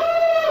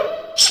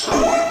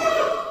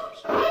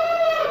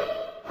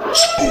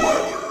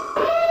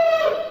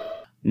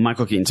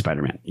 Michael Keaton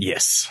Spider-Man.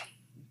 Yes.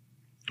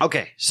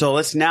 Okay. So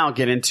let's now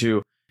get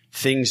into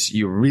things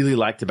you really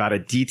liked about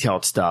it,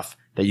 detailed stuff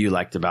that you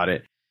liked about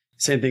it.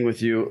 Same thing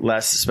with you,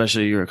 Les,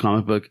 especially you're a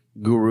comic book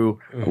guru.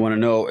 I want to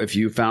know if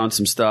you found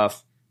some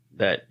stuff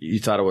that you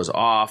thought it was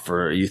off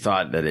or you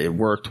thought that it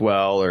worked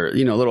well or,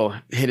 little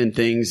hidden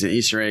things and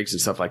Easter eggs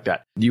and stuff like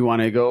that. Do you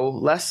want to go,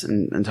 Les,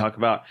 and talk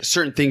about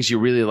certain things you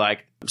really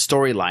like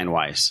storyline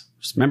wise?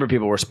 Remember,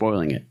 people were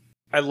spoiling it.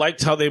 I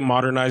liked how they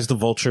modernized the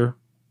Vulture.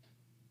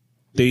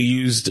 They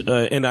used,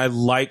 and I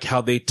like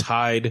how they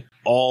tied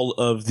all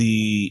of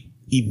the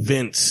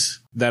events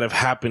that have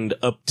happened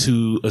up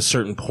to a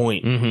certain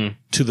point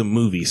to the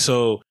movie.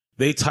 So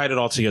They tied it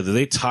all together.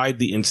 They tied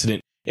the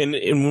incident. And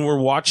when we're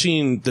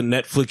watching the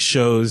Netflix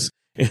shows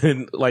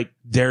and like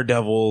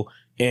Daredevil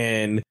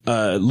and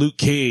Luke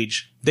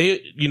Cage,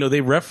 they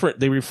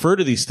refer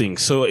to these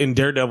things. So in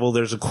Daredevil,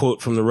 there's a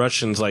quote from the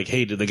Russians like,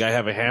 "Hey, did the guy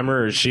have a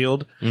hammer or a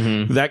shield?"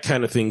 That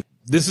kind of thing.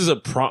 This is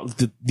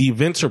the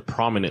events are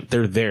prominent.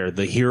 They're there.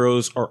 The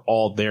heroes are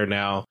all there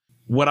now.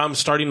 What I'm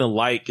starting to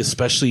like,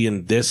 especially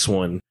in this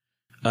one,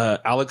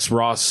 Alex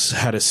Ross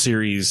had a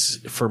series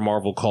for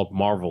Marvel called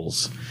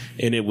Marvels,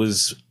 and it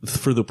was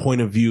for the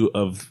point of view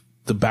of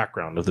the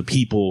background of the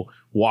people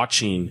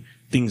watching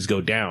things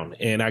go down.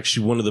 And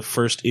actually one of the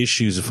first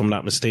issues, if I'm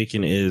not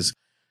mistaken, is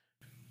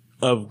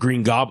of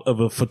of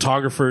a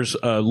photographer's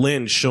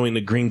lens showing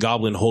the Green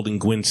Goblin holding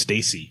Gwen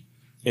Stacy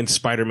and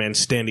Spider-Man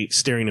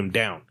staring him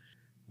down.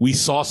 We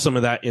saw some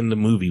of that in the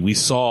movie. We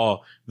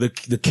saw the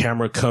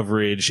camera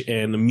coverage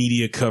and the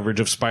media coverage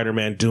of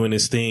Spider-Man doing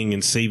his thing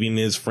and saving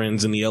his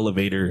friends in the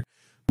elevator.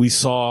 We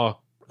saw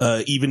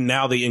even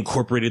now they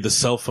incorporated the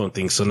cell phone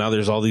thing. So now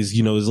there's all these,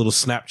 his little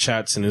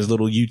Snapchats and his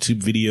little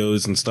YouTube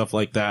videos and stuff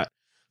like that.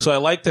 So I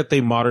like that they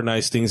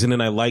modernized things. And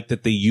then I like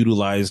that they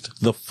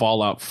utilized the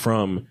fallout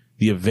from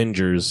the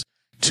Avengers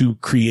to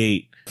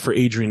create for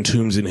Adrian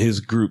Toomes and his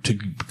group to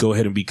go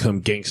ahead and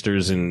become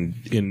gangsters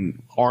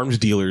and arms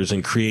dealers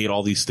and create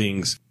all these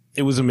things.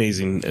 It was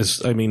amazing.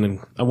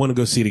 I want to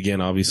go see it again,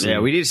 obviously. Yeah,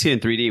 we did see it in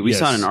 3D. We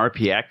saw it in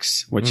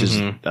RPX, which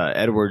is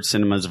Edward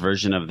Cinema's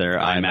version of their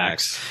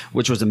IMAX,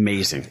 which was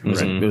amazing.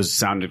 It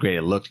sounded great.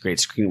 It looked great.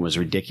 Screen was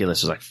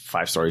ridiculous. It was like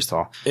 5 stories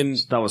tall. And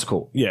that was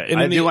cool. Yeah. And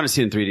I do want to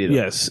see it in 3D, though.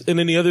 Yes. And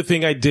then the other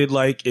thing I did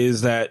like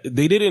is that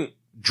they didn't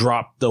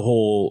drop the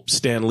whole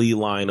Stan Lee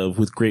line of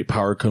with great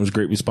power comes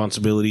great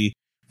responsibility.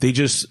 They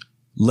just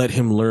let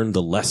him learn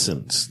the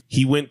lessons.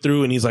 He went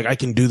through and he's like, I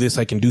can do this.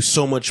 I can do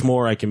so much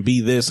more. I can be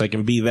this. I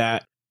can be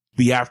that.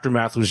 The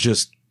aftermath was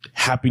just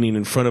happening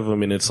in front of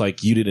him. And it's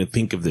like, you didn't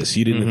think of this.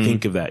 You didn't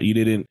think of that. You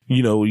didn't,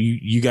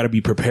 you got to be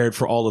prepared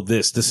for all of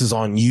this. This is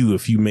on you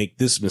if you make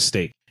this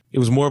mistake. It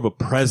was more of a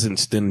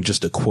presence than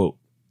just a quote.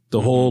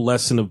 The whole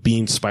lesson of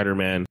being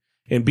Spider-Man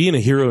and being a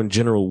hero in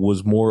general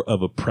was more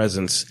of a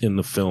presence in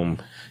the film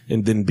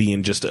and than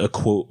being just a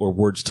quote or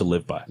words to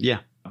live by.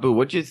 Yeah. But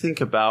what do you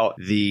think about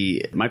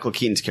the Michael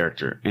Keaton's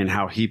character and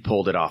how he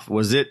pulled it off?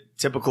 Was it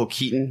typical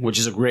Keaton, which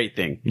is a great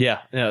thing? Yeah.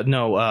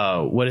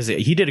 What is it?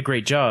 He did a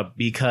great job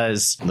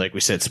because, like we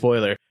said,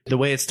 spoiler, the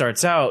way it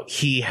starts out,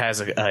 he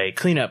has a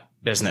cleanup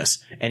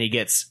business and he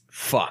gets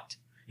fucked.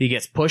 He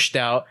gets pushed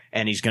out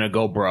and he's going to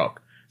go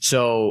broke.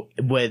 So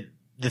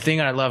the thing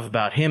I love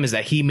about him is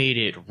that he made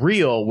it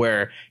real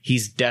where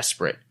he's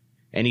desperate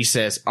and he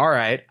says, all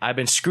right, I've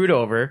been screwed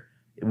over.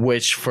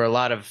 Which for a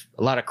lot of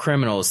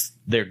criminals,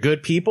 they're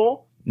good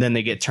people, then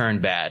they get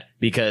turned bad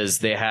because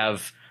they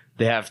have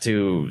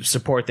to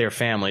support their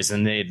families,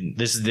 and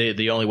this is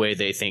the only way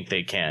they think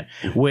they can.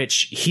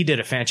 Which he did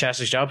a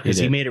fantastic job because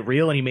he made it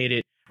real and he made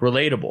it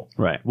relatable.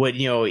 Right. What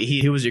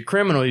he was a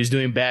criminal, he was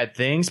doing bad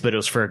things, but it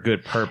was for a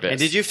good purpose. And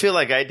did you feel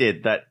like I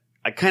did that?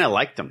 I kind of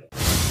liked him.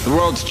 The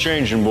world's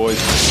changing, boys.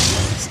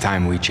 It's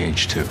time we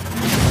change too.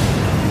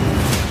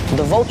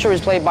 The Vulture is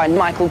played by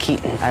Michael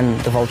Keaton, and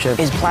the Vulture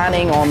is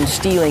planning on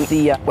stealing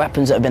the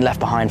weapons that have been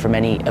left behind from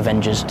any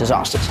Avengers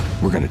disasters.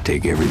 We're going to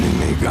take everything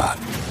they got.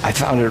 I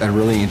found it a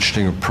really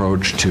interesting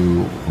approach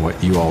to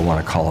what you all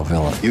want to call a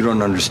villain. You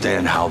don't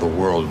understand how the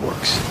world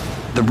works.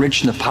 The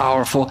rich and the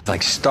powerful,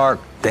 like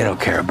Stark, they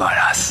don't care about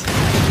us.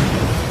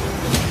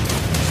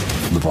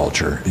 The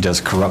Vulture does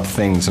corrupt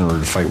things in order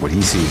to fight what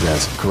he sees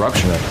as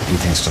corruption. He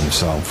thinks to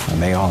himself,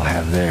 and they all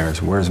have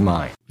theirs. Where's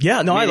mine?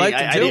 Yeah, no, I liked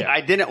it too.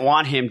 I didn't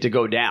want him to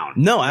go down.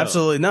 No,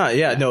 absolutely not.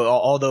 Yeah, no.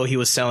 Although he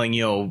was selling,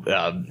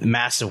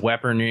 massive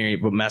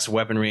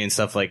weaponry and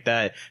stuff like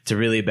that to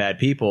really bad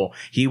people,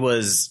 he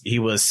was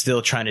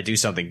still trying to do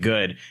something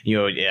good.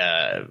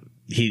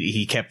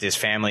 He kept his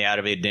family out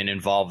of it, didn't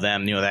involve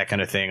them, that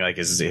kind of thing. Like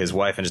his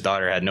wife and his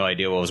daughter had no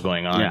idea what was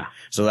going on. Yeah.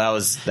 So that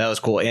was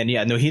cool. And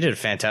he did a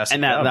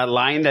fantastic job. And that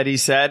line that he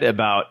said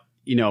about,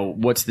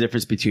 what's the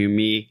difference between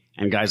me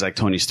and guys like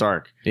Tony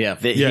Stark? Yeah.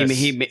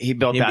 He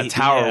built that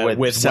tower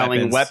with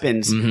selling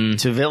weapons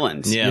to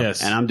villains. Yeah.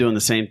 Yes. And I'm doing the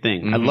same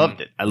thing. I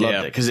loved it.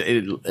 it because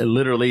it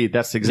literally,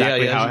 that's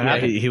exactly how it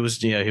happened. He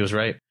was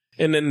right.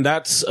 And then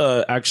that's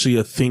actually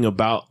a thing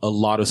about a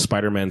lot of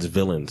Spider-Man's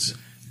villains.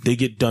 They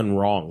get done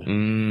wrong,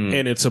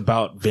 and it's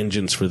about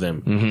vengeance for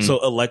them.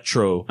 So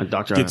Electro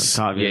gets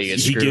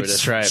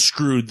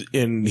screwed,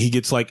 and he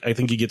gets I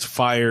think he gets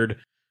fired.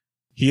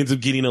 He ends up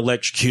getting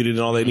electrocuted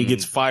and all that, and he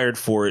gets fired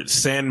for it.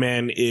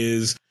 Sandman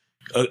is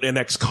an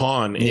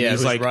ex-con, and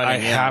he's like, I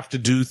have to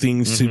do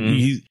things to.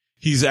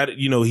 He's at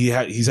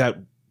he's at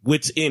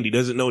wit's end. He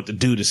doesn't know what to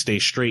do to stay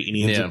straight, and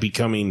he ends up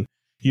becoming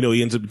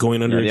he ends up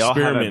going under they all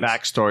experiments. have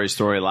a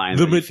storyline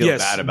that you feel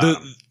bad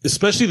about.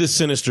 Especially the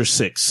Sinister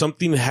Six.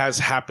 Something has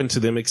happened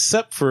to them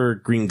except for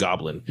Green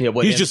Goblin. Yeah,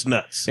 he's just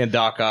nuts. And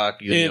Doc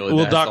Ock.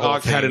 Doc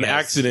Ock had an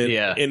accident,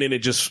 and then it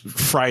just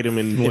fried him.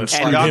 And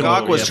Doc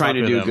Ock was trying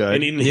to do good.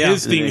 And in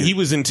his thing, he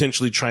was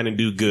intentionally trying to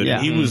do good. Yeah.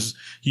 And he was,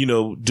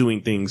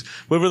 doing things.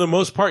 But for the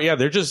most part,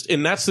 they're just,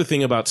 and that's the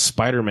thing about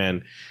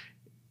Spider-Man.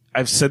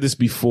 I've said this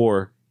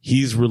before.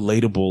 He's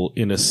relatable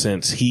in a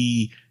sense.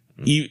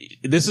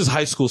 This is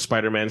high school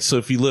Spider-Man. So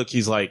if you look,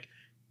 he's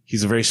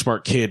a very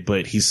smart kid,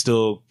 but he's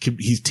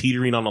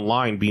teetering on the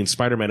line being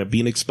Spider-Man and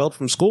being expelled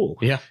from school.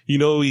 Yeah.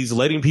 He's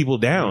letting people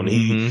down.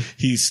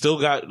 He's still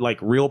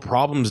got real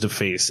problems to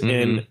face.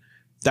 And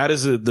that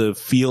is the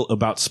feel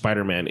about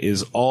Spider-Man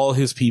is all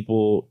his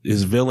people,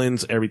 his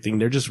villains, everything.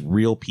 They're just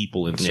real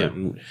people in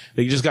certain,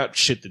 they just got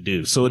shit to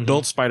do. So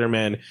adult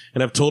Spider-Man,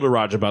 and I've told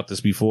Raj about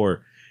this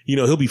before,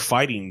 he'll be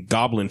fighting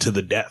Goblin to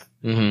the death.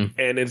 And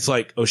it's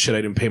like, oh shit,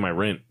 I didn't pay my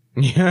rent.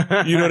 You know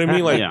what I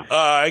mean?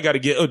 I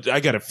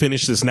gotta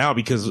finish this now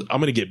because I'm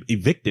gonna get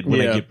evicted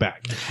when I get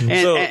back.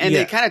 And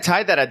they kind of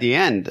tied that at the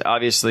end,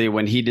 obviously,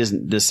 when he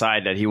doesn't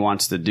decide that he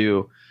wants to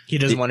do. He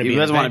doesn't want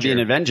to be an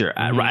Avenger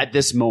at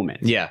this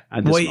moment. Yeah.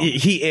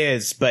 He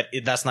is, but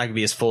that's not going to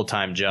be his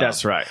full-time job.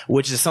 That's right.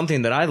 Which is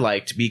something that I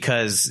liked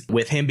because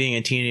with him being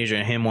a teenager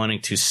and him wanting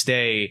to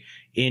stay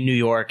in New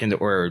York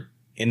or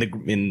in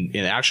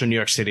the actual New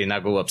York City and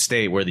not go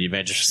upstate where the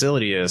Avengers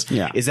facility is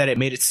that it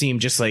made it seem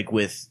just like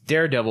with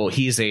Daredevil,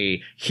 he's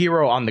a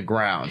hero on the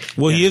ground.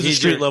 Well, he is a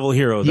street level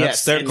hero.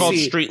 They're called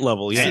street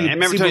level. Yeah. And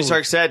remember Tony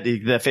Stark said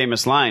the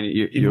famous line,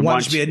 you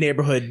want to be a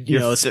neighborhood,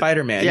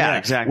 Spider-Man. Yeah,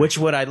 exactly. Which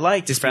what I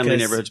liked is friendly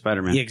neighborhood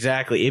Spider-Man.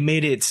 Exactly. He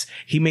made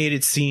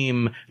it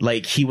seem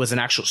like he was an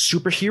actual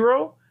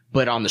superhero,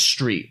 but on the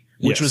street.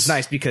 Which was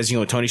nice because,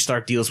 Tony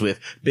Stark deals with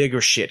bigger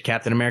shit.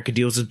 Captain America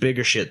deals with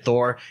bigger shit.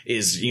 Thor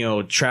is,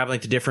 traveling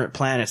to different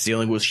planets,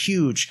 dealing with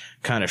huge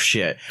kind of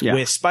shit. Yeah.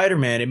 With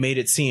Spider-Man, it made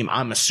it seem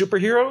I'm a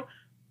superhero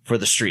for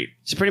the street.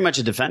 He's pretty much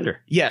a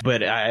defender. Yeah,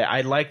 but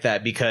I like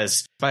that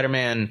because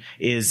Spider-Man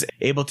is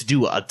able to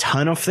do a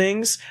ton of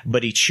things,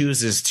 but he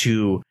chooses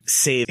to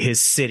save his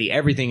city,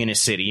 everything in his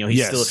city.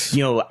 He's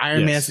still,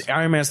 Iron Man's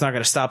not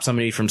going to stop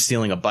somebody from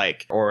stealing a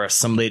bike or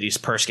some lady's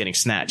purse getting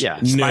snatched. Yeah,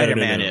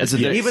 Spider-Man is.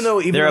 Even though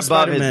they're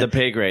above the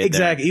pay grade.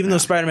 Exactly. Even though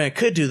Spider-Man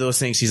could do those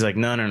things, he's like,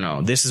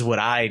 no. This is what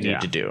I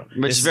need to do.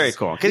 Which is very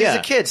cool. Because he's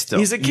a kid still.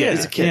 He's a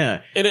kid.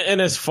 Yeah.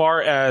 And as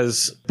far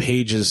as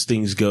Page's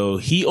things go,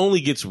 he only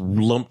gets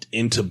lumped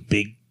into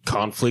big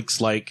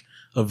conflicts like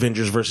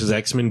Avengers versus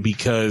X-Men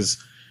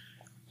because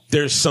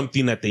there's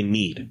something that they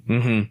need.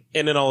 And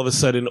then all of a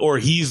sudden, or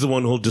he's the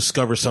one who'll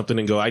discover something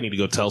and go, I need to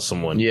go tell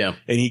someone. Yeah.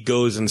 And he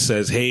goes and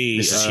says, hey,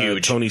 this is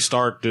huge. Tony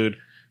Stark, dude.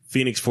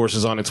 Phoenix Force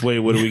is on its way.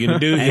 What are we going to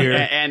do here?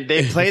 and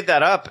they played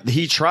that up.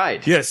 He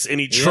tried. Yes, and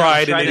he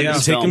tried and they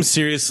didn't take him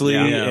seriously.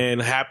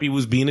 And Happy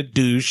was being a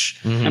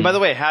douche. And by the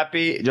way,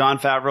 Happy, Jon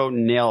Favreau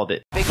nailed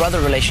it. Big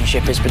brother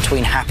relationship is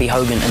between Happy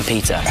Hogan and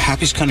Peter.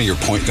 Happy's kind of your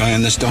point guy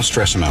on this. Don't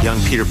stress him out. Young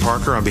Peter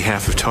Parker on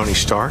behalf of Tony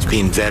Stark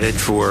being vetted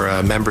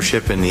for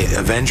membership in the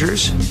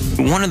Avengers.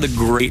 One of the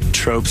great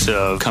tropes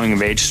of coming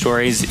of age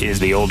stories is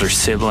the older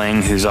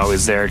sibling who's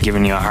always there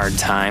giving you a hard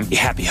time.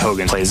 Happy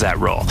Hogan plays that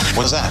role.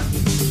 What's that?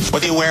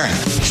 What are you wearing?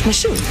 It's my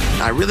suit.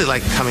 I really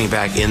like coming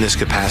back in this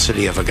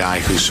capacity of a guy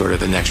who's sort of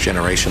the next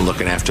generation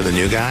looking after the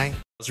new guy. I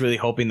was really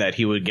hoping that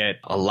he would get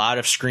a lot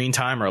of screen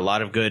time or a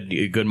lot of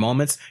good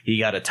moments. He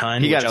got a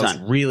ton, which I was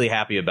really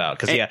happy about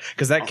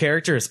because that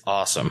character is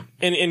awesome.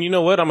 And you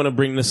know what? I'm going to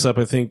bring this up.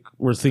 I think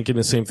we're thinking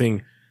the same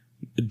thing.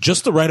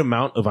 Just the right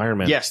amount of Iron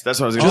Man. Yes, that's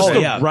what I was going to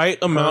say. Just the right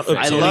amount of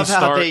Tony I love how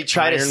Stark, they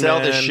try to sell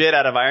the shit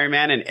out of Iron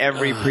Man in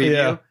every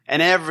preview.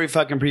 And every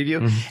fucking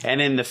preview. And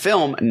in the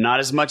film, not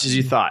as much as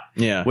you thought.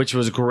 Yeah. Which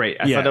was great.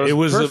 I thought that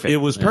was perfect. It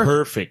was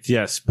perfect.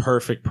 Yes,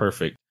 perfect.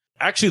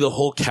 Actually, the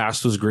whole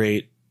cast was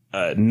great.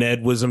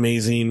 Ned was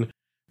amazing.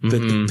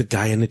 The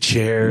guy in the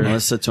chair.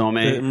 Marissa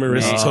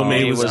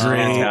Tomei. Was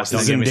great.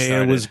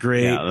 Zendaya was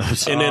great.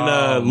 And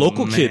then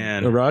local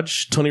kid,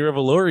 Raj, Tony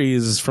Revolori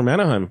is from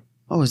Anaheim.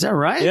 Oh, is that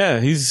right? Yeah,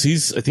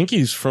 he's. I think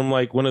he's from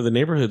like one of the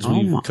neighborhoods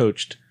we've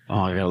coached. Oh,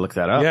 I gotta look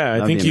that up. Yeah,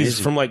 I think he's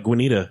from like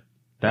Guanita.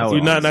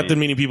 Not that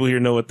many people here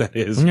know what that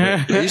is.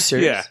 Are you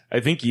serious? Yeah, I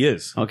think he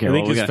is. Okay, I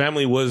think his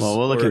family was. Well,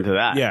 we'll look into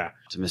that. Yeah,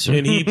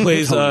 and he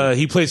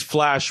plays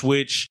Flash,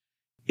 which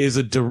is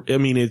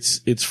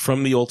it's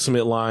from the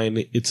Ultimate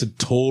line. It's a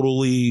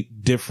totally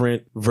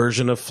different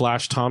version of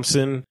Flash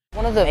Thompson.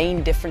 One of the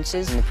main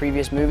differences in the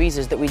previous movies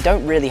is that we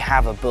don't really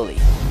have a bully.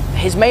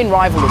 His main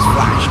rival is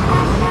Flash.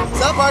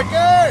 What's up,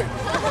 Parker?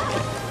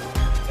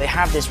 They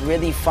have this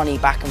really funny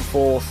back and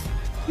forth.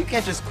 You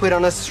can't just quit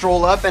on us,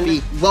 stroll up, and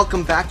be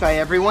welcomed back by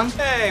everyone.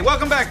 Hey,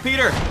 welcome back,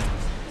 Peter.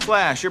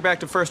 Flash, you're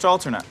back to first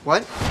alternate.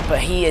 What? But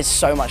he is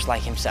so much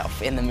like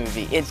himself in the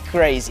movie. It's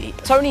crazy.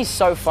 Tony's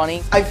so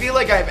funny. I feel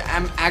like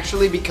I'm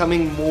actually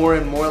becoming more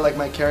and more like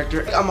my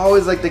character. I'm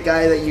always like the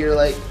guy that you're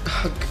like,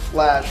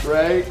 Flash,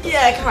 right?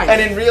 Yeah, kind of.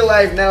 And in real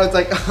life now it's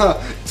like,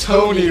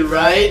 Tony,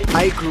 right?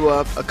 I grew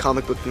up a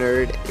comic book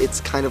nerd.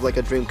 It's kind of like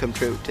a dream come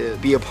true to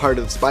be a part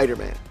of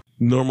Spider-Man.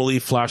 Normally,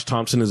 Flash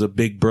Thompson is a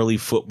big burly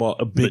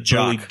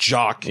burly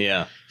jock.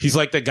 Yeah. He's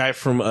like that guy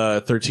from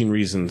 13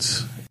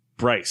 Reasons.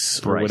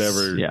 Bryce or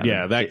whatever.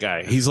 Yeah, that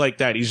guy. He's like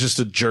that. He's just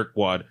a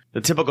jerkwad.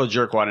 The typical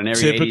jerkwad in every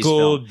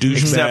Typical 80s film.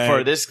 douchebag. Except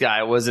for this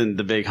guy wasn't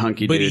the big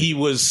hunky But dude. he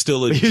was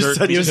still a jerk.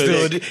 He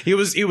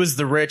was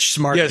the rich,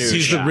 smart dude. Yes,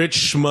 he's the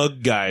rich,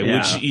 smug guy,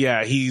 which,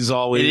 he's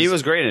always... And he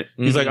was great at it.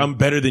 He's like, I'm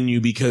better than you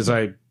because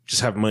I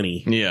just have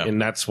money. Yeah.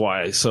 And that's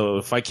why. So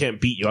if I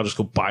can't beat you, I'll just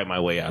go buy my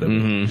way out of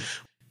it.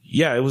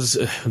 Yeah, it was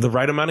the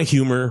right amount of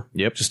humor.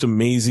 Yep. Just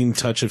amazing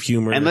touch of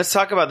humor. And let's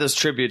talk about those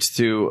tributes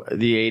to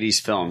the 80s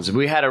films.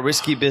 We had a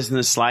Risky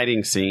Business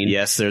sliding scene.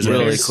 Yes, there's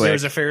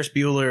a Ferris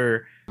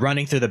Bueller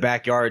running through the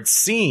backyard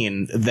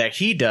scene that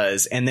he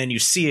does, and then you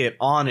see it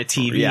on a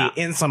TV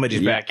in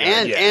somebody's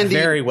backyard. And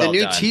very the well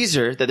new done.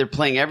 teaser that they're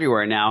playing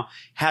everywhere now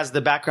has the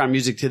background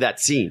music to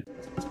that scene.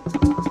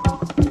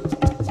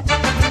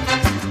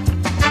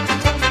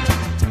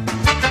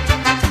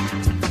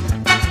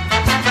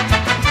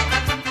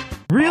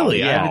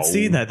 Really? I haven't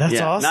seen that. That's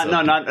awesome.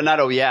 Not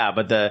oh yeah,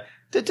 but the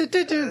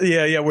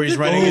where he's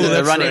running into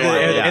the running one,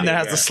 and that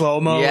has the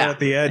slow-mo at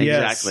the end.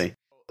 Exactly.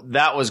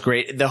 That was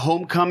great. The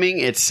Homecoming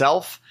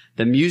itself,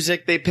 the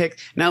music they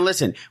picked. Now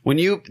listen, when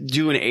you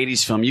do an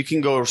 80s film, you can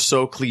go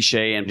so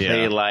cliche and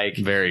play like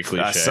very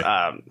cliche.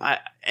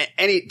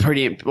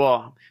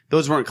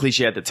 Those weren't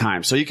cliche at the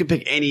time. So you can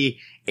pick any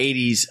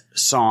 80s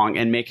song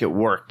and make it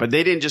work. But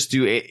they didn't just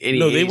do any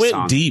 80s they went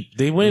song. deep.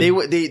 They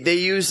went they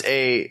used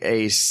they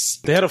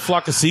had a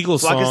Flock of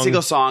Seagulls song. Flock of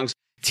Seagulls songs,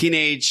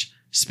 Teenage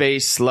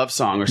Space Love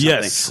Song or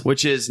something. Yes.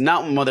 Which is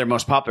not one of their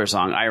most popular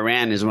songs.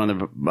 Iran is one of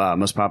the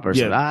most popular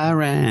songs.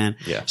 Iran.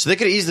 Yeah. So they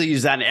could easily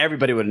use that and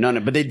everybody would have known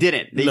it, but they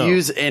didn't. They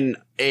used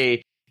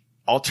a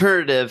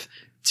alternative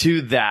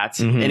to that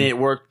and it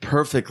worked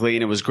perfectly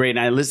and it was great. And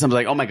I listened, I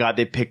was like, oh my God,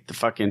 they picked the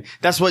fucking,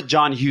 that's what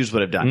John Hughes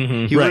would have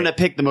done. He wouldn't have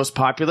picked the most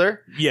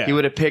popular. Yeah. He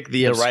would have picked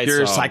the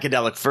obscure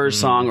psychedelic Furs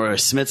song or a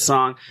Smith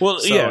song. Well,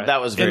 so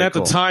that was very And at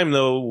cool. the time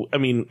though,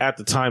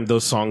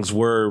 those songs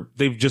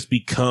they've just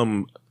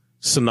become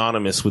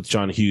synonymous with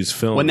John Hughes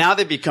films. Well, now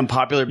they become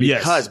popular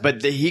because,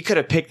 he could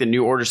have picked the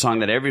New Order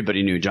song that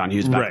everybody knew, John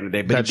Hughes, back in the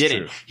day, but he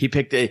didn't. True. He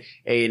picked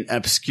an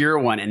obscure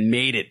one and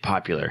made it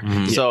popular.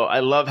 So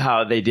I love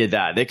how they did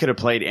that. They could have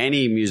played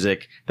any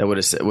music that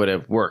would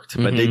have worked,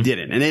 but they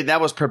didn't. And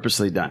that was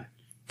purposely done.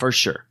 For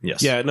sure.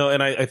 Yes. Yeah, no,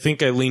 and I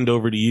think I leaned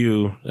over to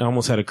you. I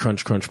almost had a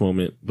crunch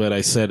moment, but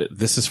I said,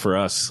 this is for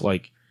us.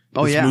 Like,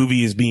 this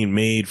movie is being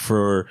made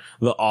for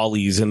the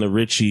Ollies and the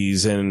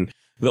Richies and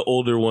the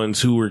older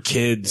ones who were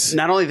kids.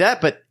 Not only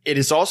that, but it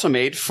is also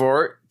made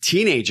for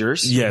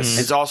teenagers. Yes.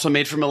 It's also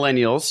made for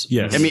millennials.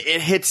 Yes. I mean, it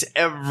hits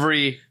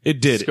every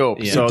scope.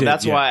 Yeah. So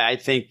that's why I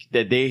think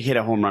that they hit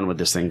a home run with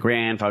this thing.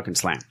 Grand fucking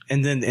slam.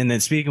 And then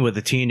speaking with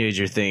the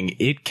teenager thing,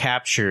 it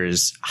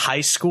captures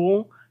high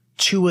school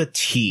to a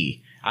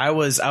T. I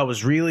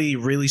was really,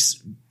 really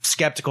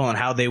skeptical on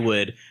how they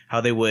would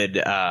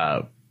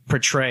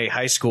portray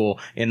high school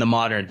in the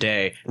modern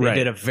day. They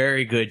did a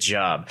very good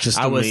job. Just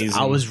amazing.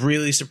 I was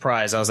really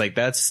surprised. I was like,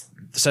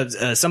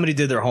 somebody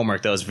did their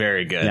homework. That was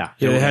very good. Yeah.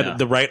 It had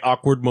the right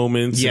awkward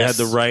moments. Yes. It had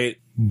the right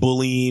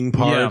bullying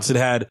parts.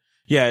 Yeah.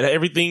 It had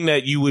everything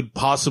that you would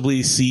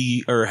possibly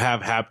see or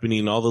have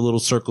happening, all the little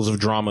circles of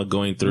drama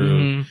going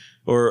through,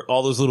 or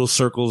all those little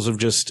circles of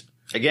just,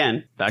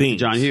 again, back to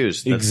John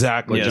Hughes. That's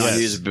exactly. what John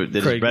Hughes'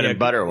 bread and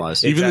butter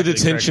was. Even the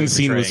detention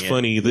scene was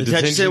funny. The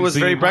detention scene was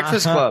very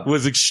Breakfast Club.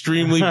 Was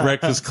extremely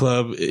Breakfast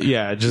Club.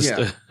 Yeah,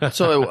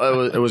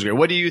 So it was great.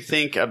 What do you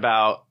think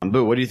about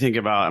Boo? What do you think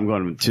about? I'm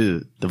going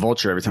to the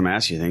Vulture every time I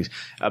ask you things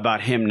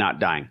about him not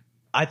dying.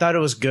 I thought it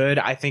was good.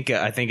 I think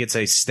it's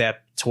a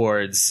step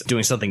towards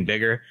doing something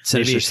bigger.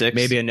 Sinister Six,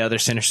 maybe another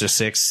Sinister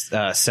Six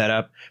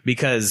setup.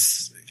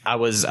 Because I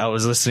was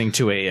listening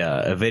to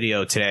a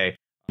video today.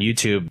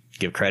 YouTube,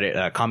 give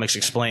credit, Comics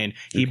Explained.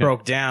 He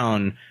broke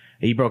down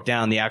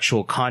the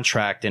actual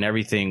contract and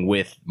everything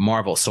with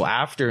Marvel. So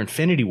after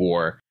Infinity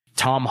War,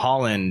 Tom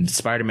Holland,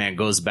 Spider-Man,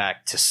 goes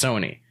back to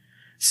Sony.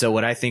 So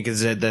what I think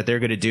is that they're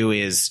going to do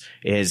is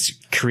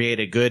create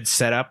a good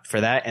setup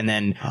for that, and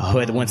then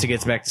once it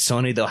gets back to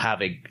Sony, they'll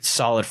have a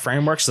solid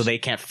framework so they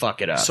can't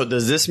fuck it up. So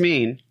does this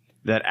mean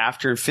that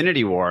after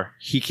Infinity War,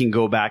 he can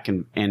go back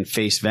and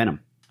face Venom?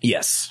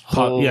 Yes.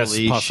 Yes,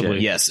 possibly.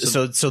 Shit. Yes.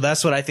 So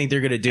that's what I think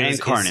they're going to do. And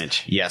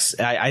Carnage. Yes.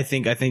 I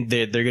think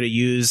they're going to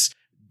use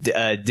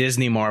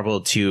Disney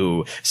Marvel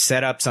to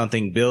set up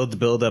something,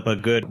 build up a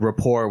good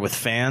rapport with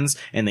fans,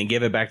 and then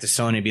give it back to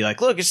Sony and be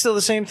like, look, it's still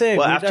the same thing.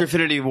 Well, after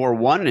Infinity War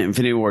 1 and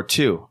Infinity War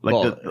 2,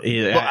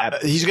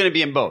 he's going to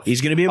be in both.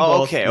 He's going to be in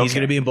both. Okay. He's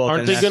going to be in both.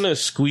 Aren't they going to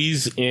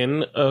squeeze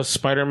in a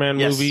Spider-Man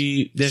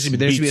movie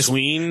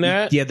between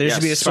that? Yeah, there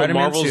should be a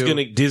Spider-Man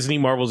 2. Disney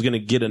Marvel's going to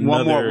get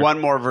another one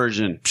more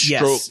version.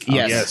 Yes.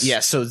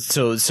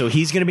 So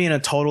he's going to be in a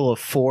total of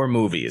 4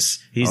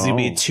 movies. He's going to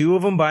be 2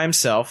 of them by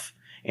himself.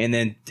 and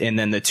then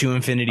the 2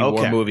 Infinity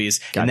War movies,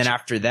 and then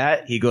after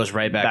that he goes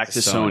right back to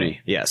Sony.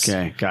 Yes.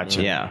 Okay,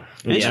 gotcha. Yeah.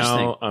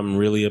 Now I'm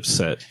really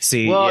upset.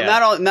 See, well,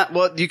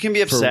 not you can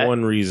be upset for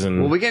one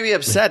reason. Well, we can be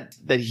upset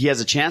that he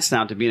has a chance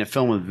now to be in a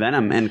film with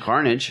Venom and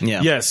Carnage.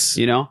 Yeah. Yes.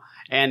 You know,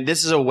 and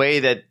this is a way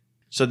that.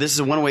 So this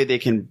is one way they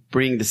can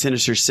bring the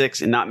Sinister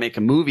Six and not make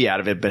a movie out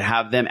of it, but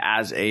have them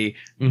as a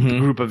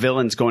group of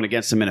villains going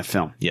against them in a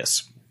film.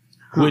 Yes.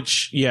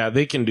 Which, yeah,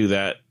 they can do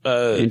that.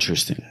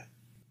 Interesting.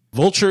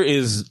 Vulture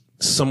is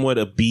somewhat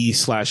a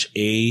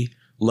B/A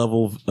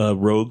level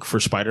rogue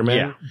for Spider-Man.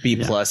 Yeah. B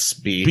plus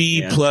B.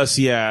 B plus,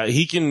 yeah.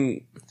 He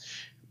can.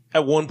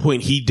 At one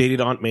point, he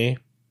dated Aunt May.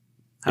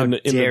 In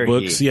the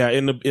books, he? yeah,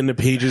 in the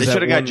pages. They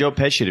should have got Joe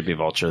Pesci to be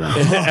Vulture then.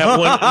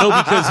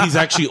 No, because he's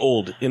actually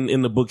old.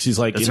 In the books, he's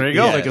like, there you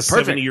go. Like a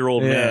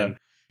 70-year-old man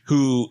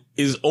who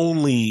is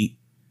only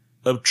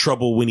of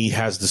trouble when he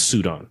has the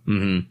suit on.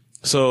 Mm-hmm.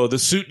 So the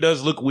suit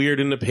does look weird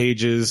in the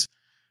pages.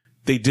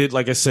 They did,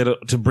 like I said,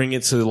 to bring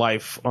it to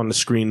life on the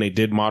screen, they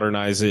did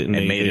modernize it and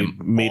they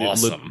made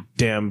awesome. it look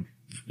damn,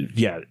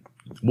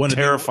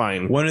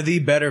 terrifying. One of the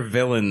better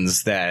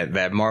villains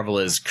that Marvel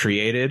has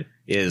created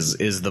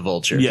is the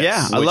Vulture.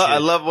 Yes. Yeah, I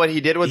love what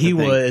he did with he the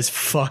thing. was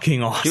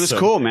fucking awesome. He was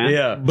cool, man.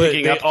 Yeah, but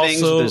picking up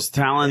things with his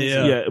talents.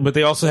 Yeah, but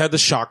they also had the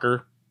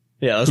Shocker.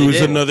 Yeah,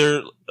 who's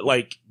another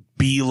like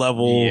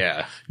B-level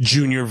Yeah.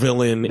 junior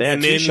villain. They had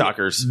and two then,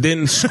 Shockers.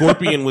 Then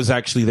Scorpion was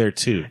actually there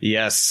too.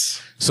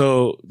 Yes.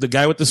 So the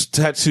guy with the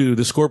tattoo,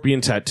 the Scorpion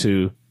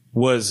tattoo,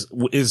 is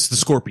the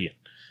Scorpion.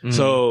 Mhm.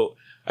 So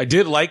I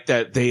did like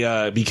that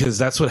they because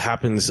that's what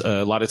happens.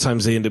 A lot of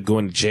times they end up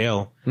going to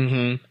jail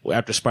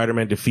after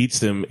Spider-Man defeats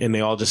them, and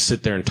they all just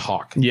sit there and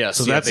talk. Yes,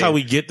 so yeah, that's how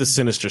we get the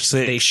Sinister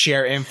Six. They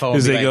share info.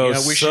 Because and they be go,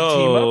 like, we should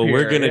team up here.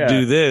 we're gonna Yeah.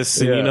 do this,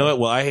 and Yeah. you know what?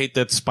 Well, I hate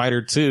that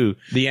Spider too.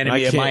 The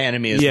enemy of my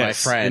enemy is my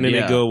friend. And then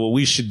Yeah. they go, well,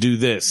 we should do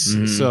this.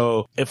 Mhm.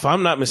 So if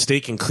I'm not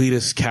mistaken,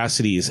 Cletus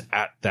Cassidy is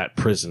at that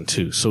prison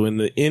too. So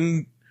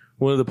in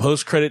one of the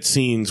post-credit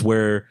scenes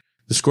where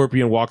the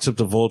Scorpion walks up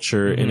to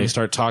Vulture and they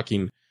start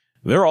talking,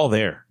 they're all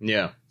there.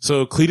 Yeah.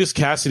 So Cletus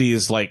Cassidy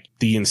is like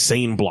the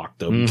insane block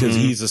though, because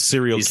he's a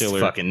serial He's killer.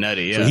 fucking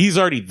nutty. So Yeah. he's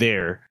already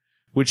there,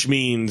 which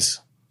means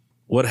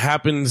what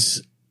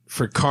happens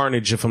for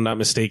Carnage, if I'm not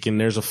mistaken,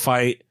 there's a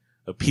fight,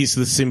 a piece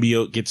of the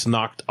symbiote gets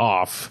knocked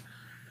off,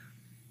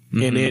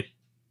 and it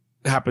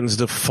happens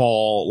to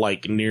fall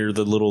like near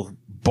the little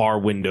bar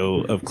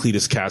window of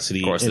Cletus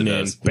Cassidy. Of course and it then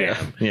does.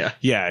 bam. Yeah.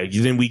 Yeah.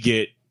 Then we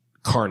get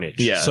Carnage.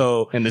 Yeah.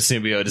 So and the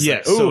symbiote is yeah,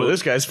 like, oh, so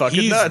this guy's fucking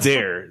he's nuts.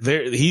 there.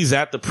 He's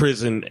at the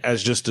prison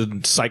as just a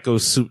psycho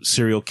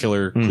serial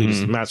killer,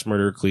 Cletus, mass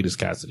murderer Cletus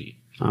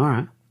Cassidy. All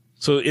right.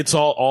 So it's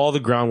all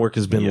the groundwork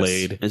has been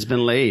laid. It's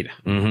been laid.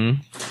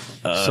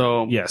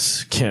 So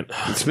yes, Kent.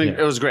 It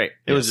was great.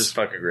 It was just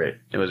fucking great.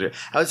 It was great.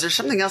 Was there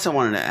something else I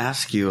wanted to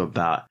ask you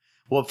about?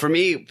 Well, for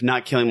me,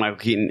 not killing Michael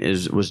Keaton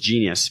was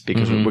genius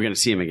because we're going to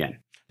see him again.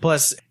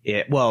 Plus,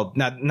 not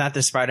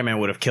that Spider-Man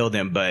would have killed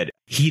him, but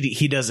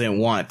he doesn't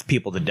want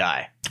people to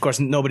die. Of course,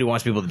 nobody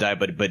wants people to die,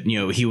 but you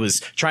know, he was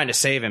trying to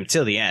save him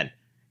till the end.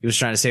 He was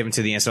trying to save him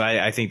to the end. So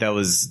I think that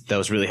was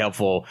really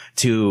helpful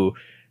to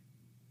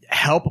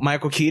help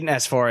Michael Keaton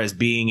as far as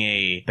being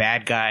a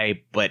bad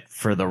guy, but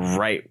for the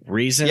right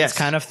reasons,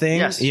 kind of thing.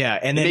 Yes. Yeah.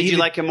 And then made you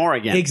like him more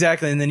again.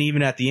 Exactly. And then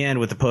even at the end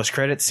with the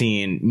post-credit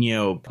scene, you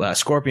know,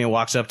 Scorpion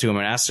walks up to him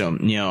and asks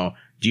him, you know,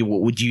 do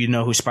you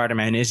know who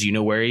Spider-Man is? Do you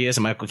know where he is?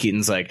 And Michael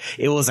Keaton's like,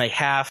 it was a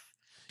half.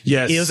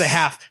 Yes. It was a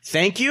half.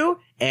 Thank you.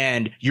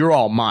 And you're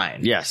all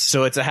mine. Yes.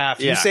 So it's a half.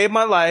 Yeah. You saved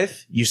my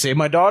life. You saved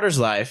my daughter's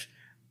life.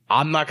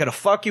 I'm not going to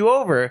fuck you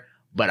over,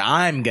 but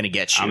I'm going to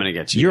get you. I'm going to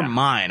get you. You're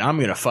mine. I'm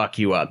going to fuck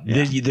you up.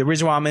 Yeah. The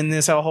reason why I'm in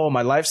this hellhole,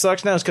 my life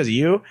sucks now is because of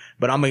you,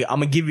 but I'm going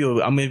to give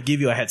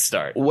you a head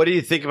start. What do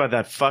you think about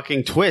that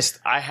fucking twist?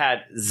 I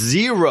had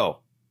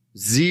zero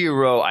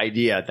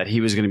idea that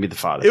he was going to be the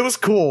father. It was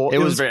cool. It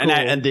was very, cool.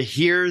 and to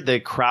hear the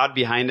crowd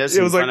behind us, It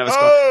in was front like, of us,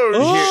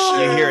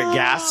 oh, you hear it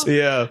gasp.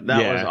 Yeah.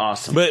 That was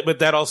awesome. But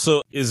that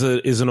also is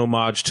an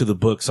homage to the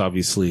books.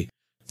 Obviously,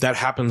 that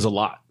happens a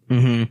lot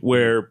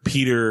where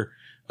Peter.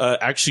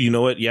 Actually, you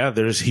know what? Yeah,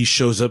 he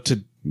shows up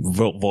to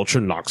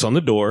Vulture, knocks on the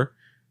door.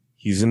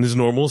 He's in his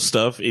normal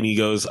stuff, and he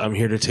goes, "I'm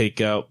here to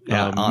take out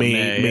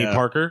May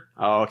Parker."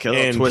 Oh, okay. A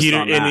little And twist Peter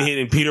on that.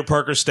 and Peter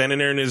Parker's standing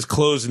there in his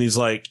clothes, and he's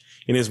like,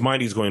 in his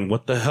mind, he's going,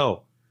 "What the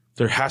hell?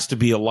 There has to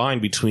be a line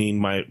between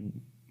my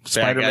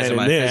Spider-Man and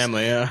my this."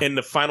 family, yeah. And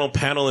the final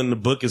panel in the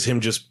book is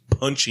him just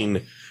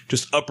punching,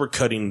 just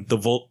uppercutting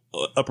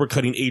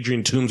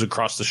Adrian Toomes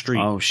across the street.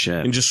 Oh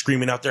shit! And just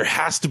screaming out, "There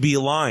has to be a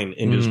line!"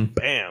 And just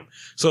bam.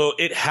 So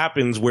it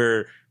happens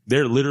where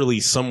they're literally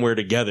somewhere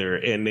together,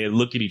 and they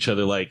look at each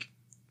other like,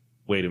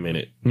 "Wait a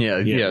minute."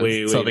 Yeah.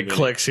 Wait Something a minute.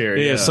 clicks here.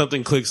 Yeah,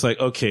 something clicks. Like,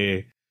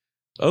 okay,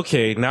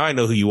 now I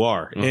know who you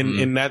are.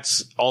 And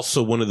that's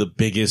also one of the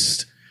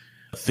biggest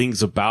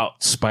things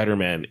about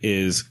Spider-Man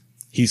is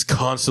he's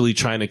constantly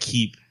trying to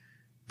keep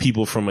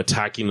people from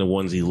attacking the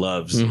ones he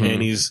loves,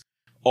 and he's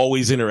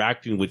always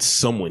interacting with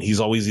someone. He's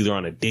always either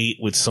on a date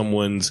with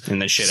someone's and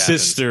then shit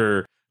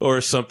sister or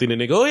something,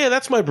 and they go, "Oh yeah,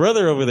 that's my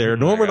brother over there.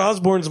 Norman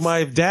Osborn's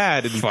my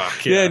dad." And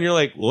Fuck yeah, and you're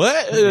like,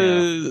 "What?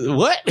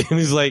 What?" And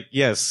he's like,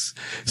 "Yes."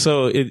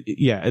 So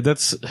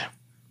that's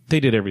they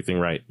did everything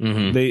right.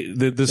 Mm-hmm.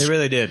 They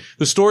really did.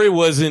 The story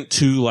wasn't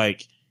too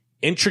like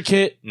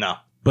intricate. No.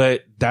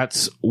 But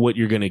that's what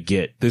you're gonna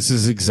get. This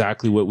is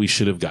exactly what we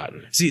should have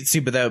gotten.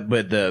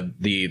 But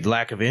the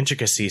lack of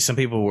intricacy, some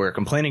people were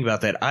complaining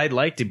about that. I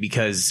liked it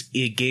because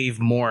it gave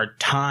more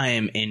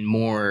time and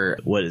more,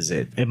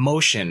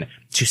 emotion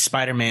to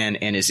Spider-Man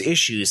and his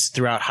issues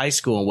throughout high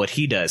school and what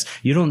he does.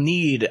 You don't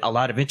need a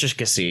lot of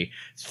intricacy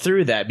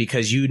through that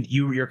because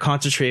you're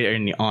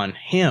concentrating on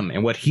him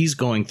and what he's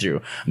going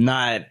through,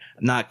 not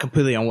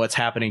completely on what's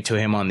happening to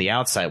him on the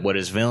outside, what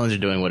his villains are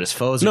doing, what his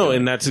foes are doing. No,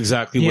 and that's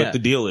exactly what the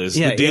deal is.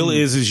 The deal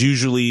is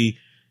usually,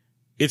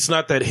 it's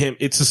not that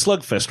it's a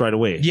slugfest right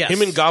away. Yes.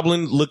 Him and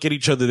Goblin look at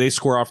each other, they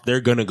square off,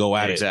 they're gonna go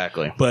at it.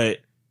 Exactly. But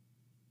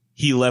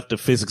he left a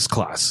physics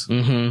class.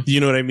 Mm-hmm. You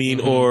know what I mean?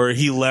 Mm-hmm. Or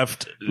he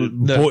left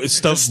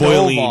stuff the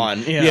boiling.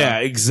 on. Yeah,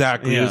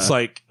 exactly. Yeah. It's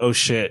like, oh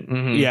shit.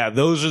 Mm-hmm. Yeah,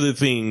 those are the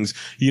things,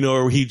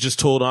 or he just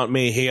told Aunt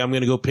May, hey, I'm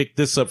going to go pick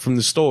this up from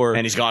the store.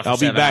 And he's gone for I'll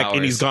be 7 back. hours.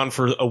 And he's gone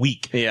for a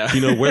week. Yeah.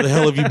 Where the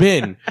hell have you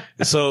been?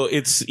 So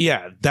it's,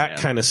 that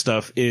kind of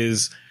stuff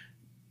is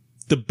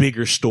the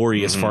bigger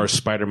story as far as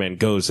Spider-Man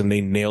goes. And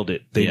they nailed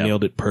it. They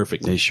nailed it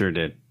perfectly. They sure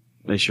did.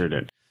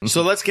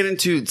 So let's get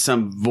into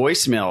some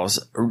voicemails,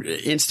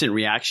 instant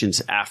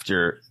reactions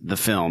after the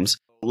films.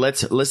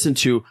 Let's listen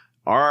to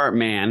our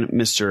man,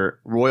 Mr.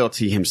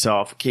 Royalty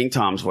himself, King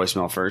Tom's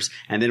voicemail first,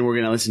 and then we're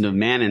going to listen to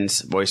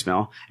Mannon's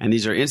voicemail. And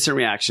these are instant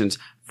reactions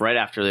right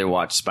after they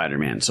watch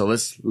Spider-Man. So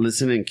let's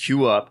listen and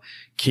cue up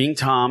King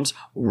Tom's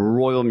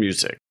royal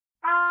music.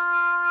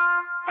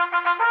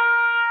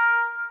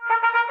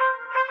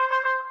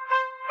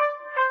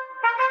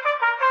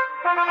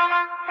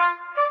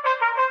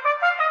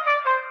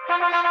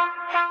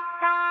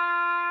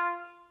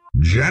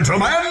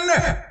 Gentlemen,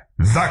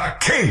 the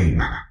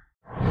King.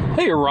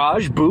 Hey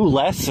Raj, Boo,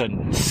 Les,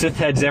 and Sith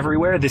heads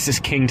everywhere, this is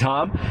King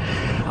Tom.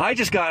 I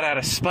just got out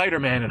of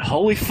Spider-Man and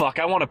holy fuck,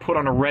 I want to put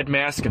on a red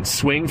mask and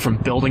swing from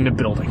building to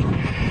building.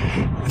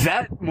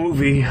 That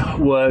movie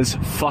was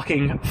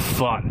fucking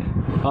fun.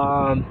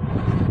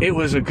 It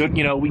was a good,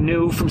 we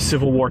knew from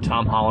Civil War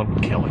Tom Holland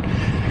would kill it.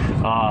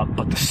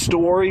 But the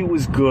story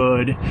was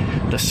good.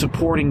 The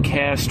supporting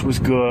cast was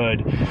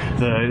good.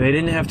 They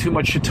didn't have too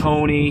much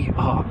Tony.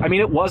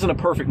 It wasn't a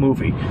perfect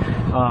movie.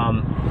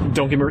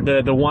 Don't get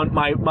me the one.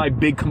 My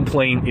big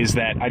complaint is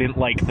that I didn't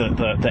like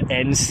the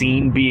end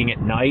scene being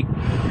at night.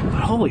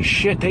 But holy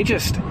shit, they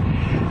just.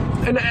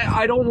 And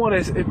I don't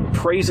want to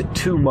praise it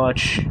too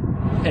much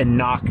and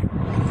knock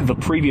the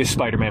previous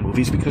Spider-Man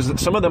movies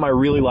because some of them I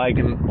really liked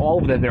and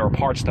all of them there are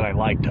parts that I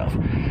liked of.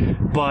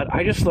 But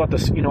I just thought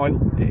this, I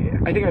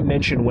think I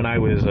mentioned when I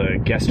was a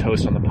guest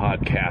host on the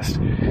podcast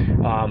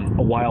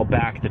a while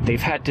back that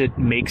they've had to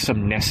make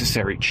some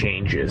necessary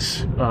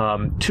changes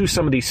to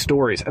some of these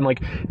stories. And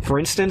for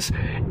instance,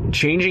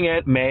 changing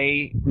Aunt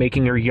May,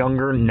 making her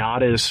younger,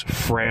 not as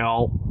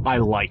frail, I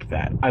like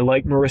that. I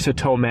like Marissa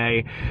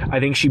Tomei. I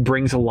think she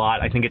brings a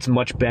lot. I think it's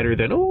much better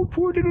than, oh,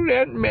 poor little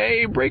Aunt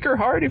May, break her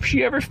heart if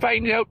she ever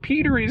finds out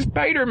Peter is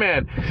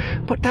Spider-Man.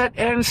 But that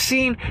end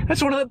scene,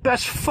 that's one of the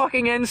best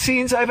fucking end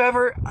scenes I've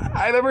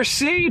ever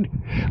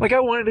seen. I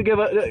wanted to give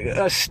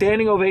a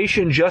standing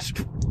ovation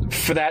just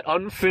for that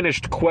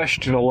unfinished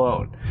question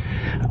alone.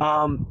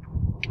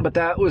 But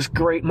that was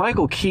great.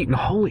 Michael Keaton,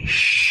 holy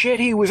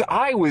shit,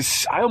 I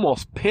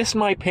almost pissed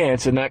my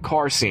pants in that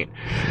car scene.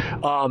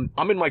 I'm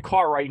in my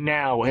car right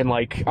now and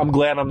I'm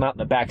glad I'm not in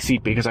the back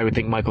seat because I would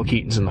think Michael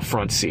Keaton's in the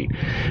front seat.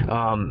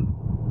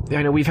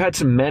 I know we've had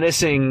some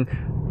menacing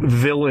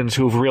villains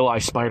who've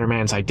realized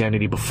Spider-Man's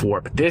identity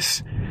before, but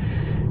this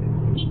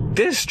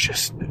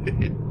just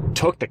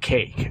took the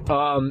cake.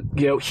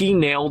 He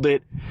nailed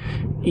it.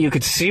 You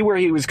could see where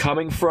he was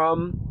coming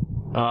from.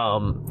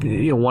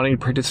 Wanting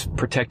to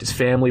protect his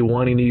family,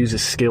 wanting to use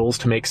his skills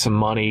to make some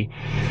money.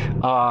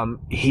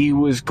 He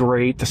was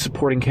great. The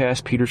supporting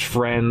cast, Peter's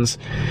friends.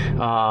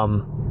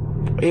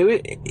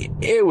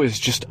 It was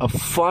just a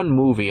fun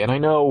movie. And I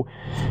know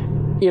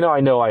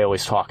I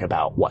always talk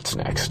about what's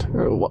next.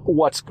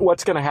 What's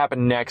going to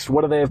happen next?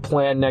 What do they have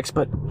planned next?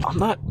 But I'm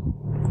not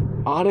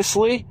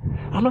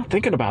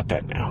thinking about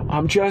that now.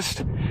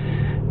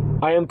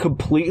 I am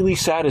completely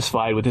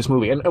satisfied with this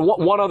movie. And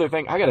one other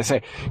thing, I gotta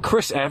say,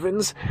 Chris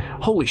Evans,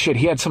 holy shit,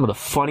 he had some of the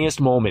funniest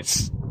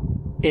moments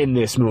in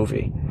this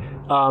movie.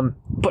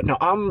 But no,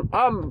 I'm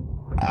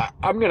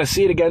gonna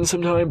see it again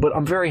sometime, but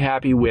I'm very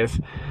happy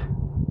with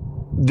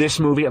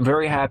this movie. I'm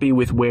very happy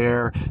with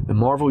where the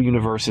Marvel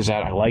Universe is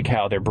at. I like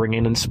how they're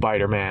bringing in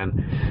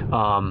Spider-Man.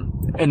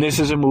 And this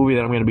is a movie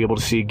that I'm going to be able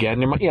to see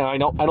again. I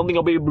don't think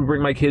I'll be able to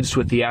bring my kids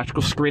to a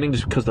theatrical screening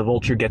just because the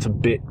Vulture gets a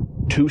bit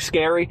too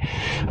scary.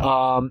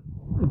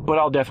 But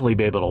I'll definitely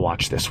be able to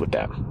watch this with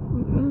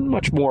them.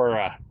 Much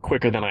more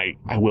quicker than I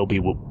will be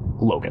with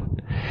Logan.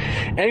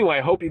 Anyway,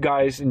 I hope you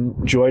guys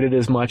enjoyed it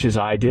as much as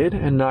I did,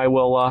 and I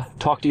will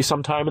talk to you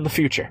sometime in the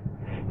future.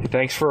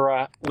 Thanks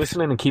for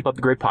listening and keep up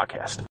the great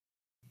podcast.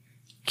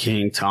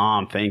 King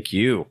Tom, thank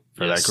you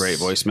for that great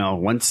voicemail.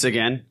 Once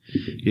again,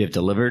 you have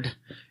delivered.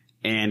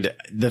 And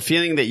the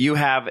feeling that you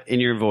have in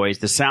your voice,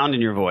 the sound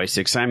in your voice,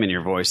 the excitement in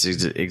your voice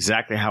is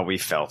exactly how we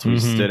felt. We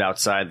stood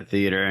outside the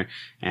theater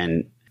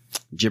and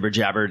jibber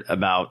jabbered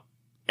about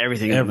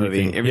everything in the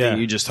movie, everything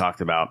you just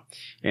talked about,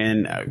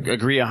 and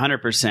agree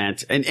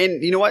 100%.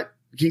 And you know what,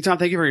 King Tom,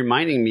 thank you for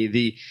reminding me.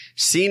 The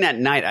scene at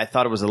night, I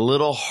thought it was a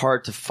little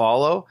hard to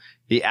follow.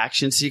 The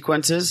action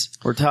sequences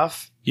were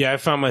tough. Yeah, I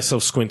found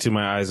myself squinting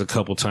my eyes a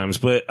couple times,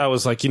 but I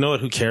was like, you know what?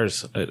 Who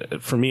cares?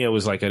 For me, it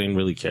was like I didn't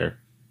really care.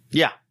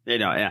 Yeah,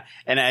 yeah.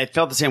 And I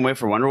felt the same way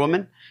for Wonder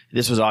Woman.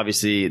 This was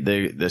obviously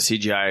the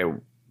CGI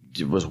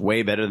was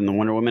way better than the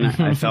Wonder Woman.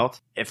 I felt,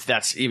 if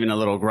that's even a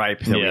little gripe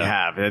that we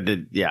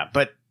have.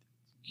 But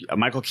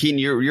Michael Keaton,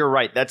 you're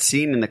right. That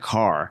scene in the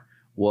car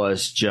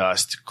was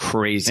just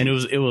crazy, and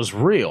it was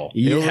real.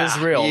 Yeah, it was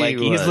real. Like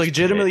he's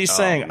legitimately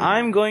saying,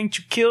 "I'm going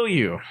to kill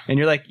you," and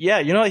you're like, "Yeah,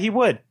 you know what? He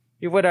would."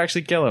 He would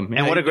actually kill him.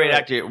 And what a great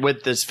actor.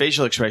 With this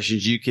facial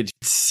expressions, you could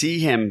see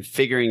him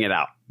figuring it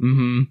out.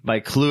 By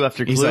clue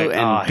after clue, like,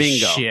 and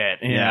bingo. Shit.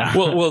 Yeah.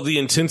 Well, the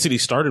intensity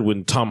started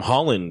when Tom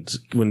Holland,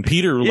 when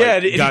Peter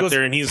got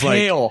there, and he's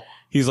pale.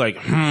 like,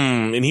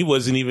 and he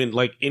wasn't even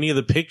like any of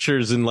the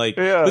pictures, and like,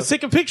 let's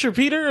take a picture,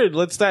 Peter, and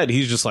let's that.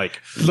 He's just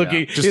like,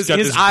 looking, his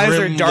eyes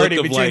are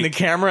darting between the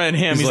camera and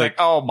him. He's like,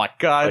 oh my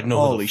God,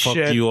 holy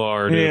shit. Fuck you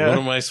are, dude. What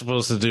am I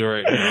supposed to do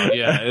right now?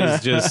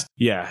 It's just,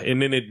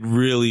 and then it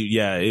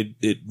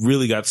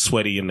really got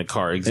sweaty in the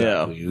car.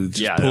 Exactly. It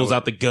just pulls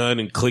out the gun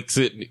and clicks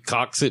it and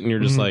cocks it, and you're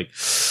just like,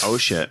 oh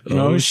shit.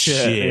 Oh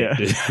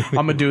shit. I'm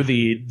gonna do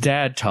the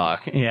dad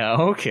talk. Yeah,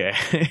 okay.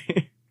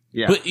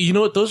 Yeah. But you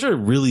know what? Those are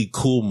really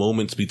cool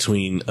moments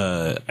between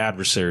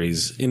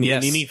adversaries in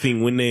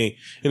anything when they,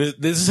 and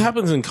this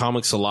happens in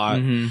comics a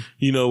lot,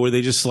 you know, where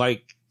they just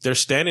like, they're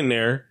standing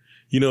there,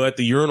 you know, at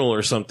the urinal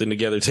or something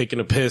together, taking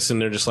a piss,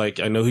 and they're just like,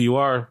 I know who you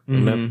are,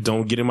 and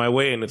don't get in my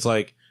way. And it's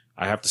like,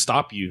 I have to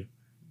stop you.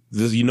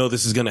 You know,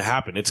 this is going to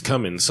happen. It's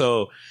coming.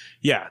 So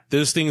yeah,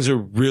 those things are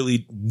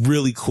really,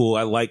 really cool.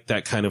 I like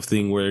that kind of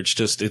thing where it's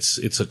just,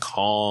 it's a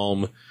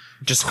calm,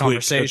 just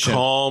conversation, a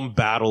calm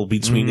battle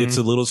between. It's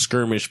a little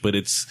skirmish, but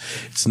it's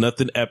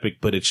nothing epic,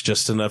 but it's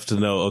just enough to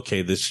know,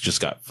 okay, this just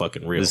got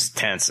fucking real. This is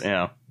tense.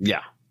 Yeah,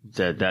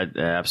 that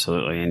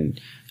absolutely. And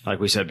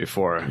like we said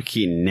before,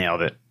 Keaton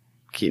nailed it.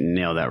 Keaton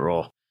nailed that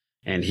role,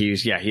 and he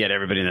had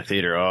everybody in the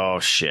theater. Oh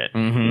shit!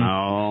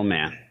 Oh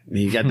man,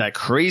 he got that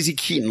crazy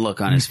Keaton look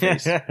on his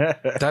face.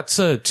 That's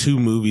 2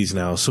 movies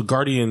now. So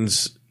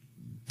Guardians,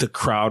 the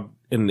crowd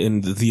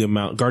and the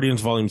amount.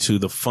 Guardians Volume 2,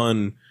 the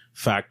fun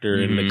factor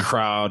and the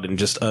crowd and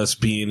just us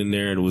being in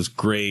there, and it was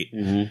great.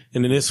 And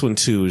then this one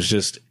too is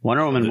just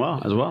Wonder Woman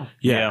as well.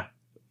 Yeah.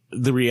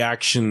 The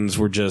reactions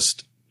were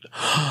just,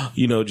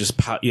 you know,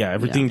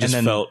 everything just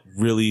felt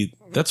really.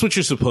 That's what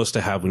you're supposed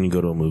to have when you go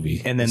to a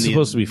movie. And then it's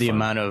supposed to be the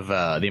fun.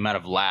 amount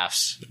of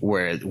laughs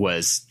where it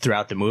was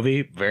throughout the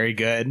movie, very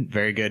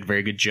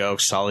good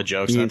jokes, solid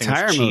jokes. The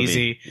entire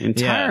cheesy.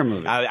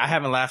 movie. I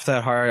haven't laughed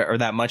that hard or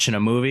that much in a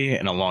movie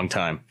in a long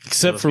time.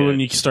 Except for when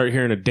you start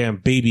hearing a damn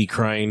baby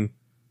crying.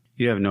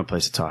 You have no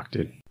place to talk,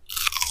 dude.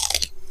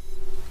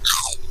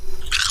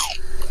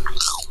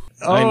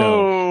 I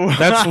know.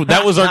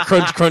 That was our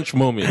crunch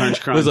moment.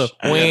 Crunch. It was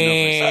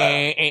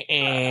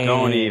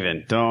Don't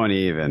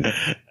even.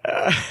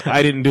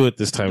 I didn't do it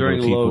this time.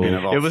 During Logan,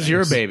 of all it was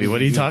your baby.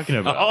 What are you talking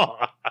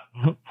about?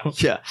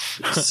 Yeah.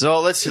 So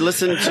let's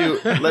listen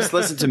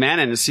to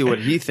Manon and see what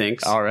he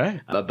thinks. All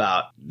right.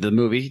 About the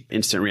movie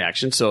Instant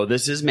Reaction. So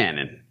this is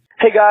Manon.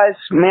 Hey guys,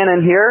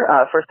 Manon here,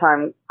 first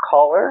time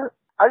caller.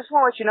 I just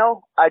want to let you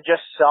know, I just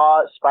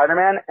saw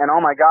Spider-Man, and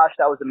oh my gosh,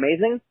 that was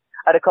amazing.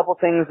 I had a couple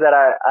things that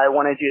I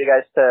wanted you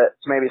guys to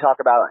maybe talk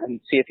about and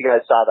see if you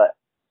guys saw that.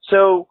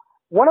 So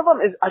one of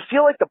them is, I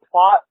feel like the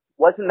plot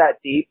wasn't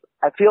that deep.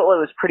 I feel it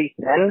was pretty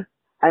thin.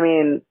 I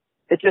mean,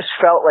 it just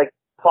felt like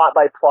plot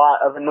by plot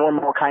of a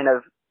normal kind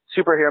of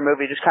superhero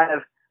movie. Just kind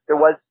of,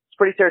 it's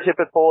pretty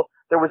stereotypical.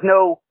 There was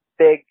no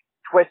big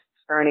twists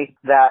or anything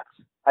that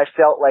I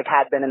felt like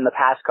had been in the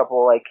past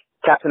couple, like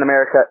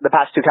the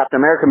past 2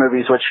 Captain America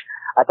movies, which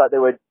I thought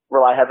they would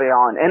rely heavily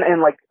on,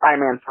 and like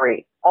Iron Man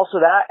 3. Also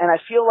that, and I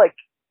feel like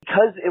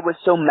because it was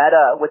so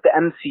meta with the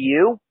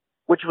MCU,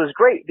 which was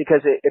great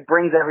because it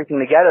brings everything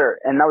together,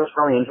 and that was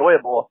really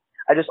enjoyable.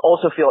 I just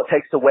also feel it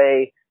takes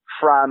away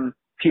from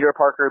Peter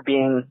Parker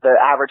being the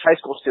average high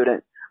school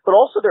student. But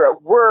also there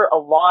were a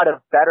lot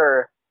of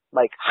better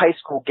like high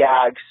school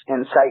gags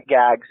and sight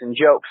gags and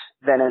jokes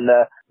than in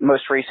the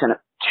most recent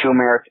 2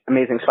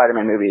 Amazing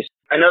Spider-Man movies.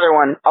 Another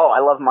one, I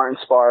love Martin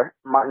Starr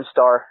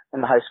in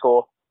the high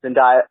school.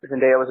 Zendaya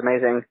was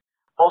amazing.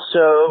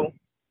 Also,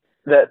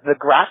 the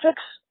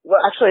graphics,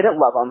 well, actually I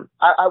didn't love them.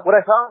 What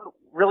I found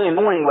really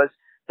annoying was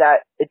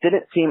that it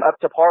didn't seem up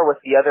to par with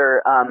the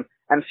other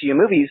MCU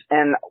movies,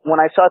 and when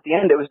I saw at the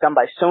end, it was done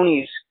by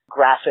Sony's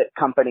graphic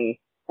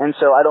company, and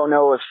so I don't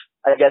know if,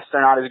 I guess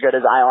they're not as good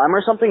as ILM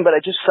or something, but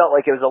I just felt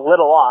like it was a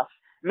little off.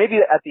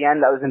 Maybe at the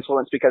end that was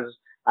influenced because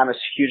I'm a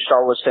huge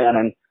Star Wars fan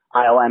and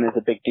ILM is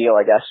a big deal,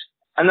 I guess.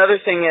 Another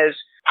thing is,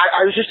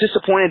 I was just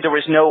disappointed there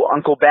was no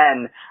Uncle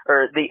Ben,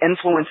 or the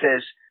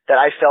influences that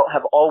I felt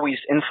have always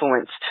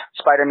influenced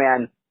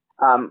Spider-Man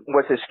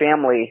with his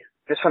family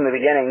just from the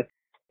beginning.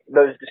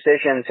 Those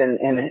decisions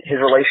and his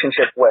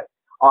relationship with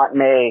Aunt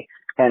May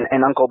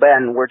and Uncle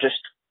Ben were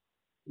just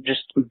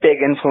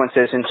big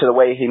influences into the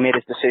way he made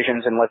his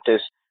decisions and lived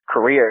his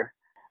career.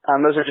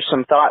 Those are just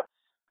some thoughts.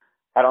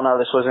 I don't know.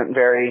 This wasn't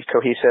very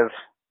cohesive.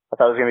 I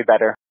thought it was going to be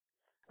better.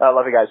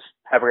 Love you guys.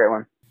 Have a great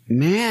one.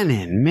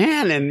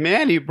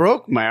 Man, you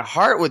broke my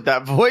heart with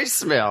that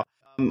voicemail.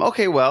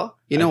 Okay, well,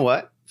 you know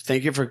what?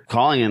 Thank you for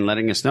calling and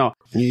letting us know.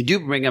 You do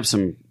bring up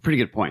some pretty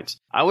good points.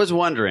 I was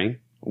wondering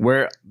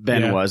where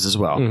Ben was as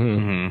well.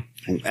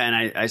 Mm-hmm.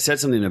 And I said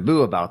something to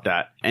Boo about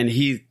that, and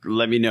he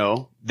let me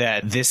know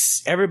that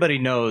everybody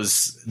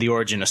knows the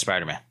origin of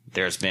Spider-Man.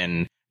 There's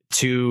been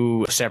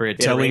 2 separate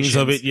tellings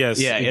of it.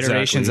 Yes, yeah, exactly.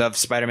 Iterations of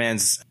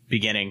Spider-Man's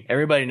beginning.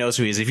 Everybody knows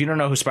who he is. If you don't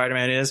know who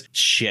Spider-Man is,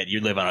 shit, you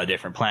live on a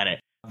different planet.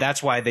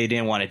 That's why they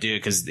didn't want to do it,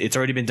 because it's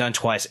already been done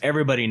twice.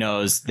 Everybody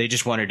knows. They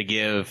just wanted to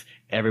give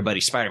everybody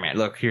Spider-Man.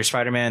 Look, here's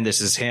Spider-Man.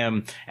 This is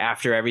him.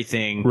 After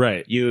everything,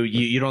 right?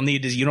 You don't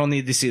need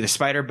to see the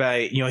spider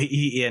bite. You know,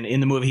 he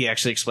in the movie he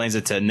actually explains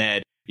it to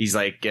Ned. He's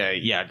like,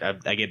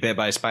 I get bit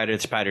by a spider.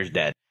 The spider's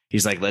dead.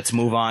 He's like, let's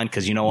move on,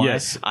 because you know what?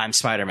 Yes. I'm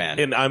Spider-Man.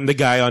 And I'm the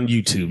guy on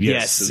YouTube.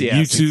 Yes.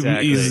 YouTube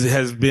exactly.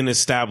 has been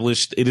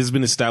established. It has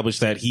been established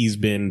that he's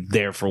been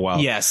there for a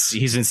while. Yes,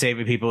 he's been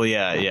saving people.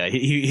 Yeah.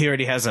 He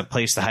already has a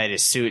place to hide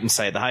his suit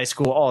inside the high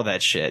school, all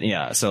that shit.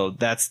 Yeah, so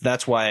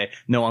that's why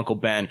no Uncle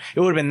Ben.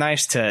 It would have been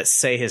nice to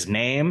say his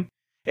name.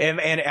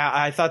 And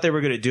I thought they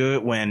were going to do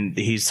it when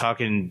he's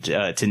talking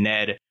to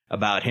Ned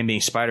about him being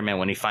Spider-Man,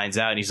 when he finds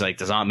out, and he's like,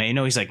 does Aunt May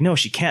know? He's like, no,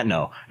 she can't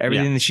know.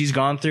 Everything that she's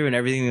gone through and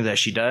everything that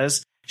she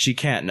does, she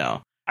can't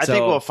know. I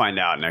think we'll find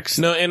out next.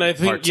 No, and I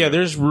think,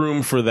 there's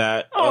room for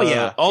that. Oh,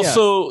 yeah.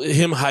 Also,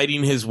 him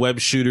hiding his web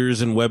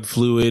shooters and web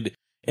fluid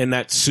and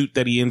that suit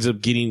that he ends up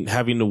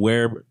having to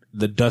wear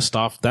the dust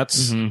off.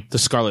 That's the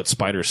Scarlet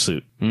Spider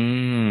suit.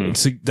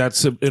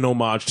 That's an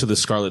homage to the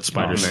Scarlet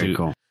Spider suit. Very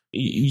cool.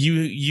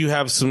 You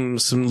have some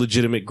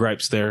legitimate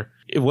gripes there.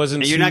 It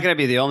wasn't. And you're not going to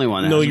be the only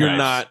one. No, you're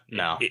not.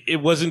 No, it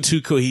wasn't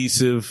too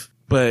cohesive.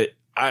 But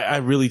I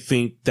really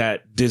think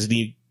that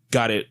Disney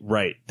got it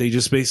right. They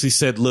just basically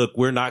said, look,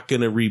 we're not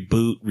going to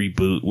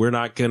reboot. We're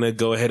not going to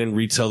go ahead and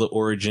retell the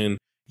origin.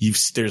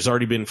 There's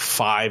already been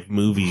 5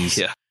 movies.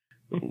 Yeah.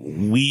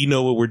 We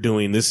know what we're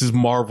doing. This is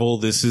Marvel.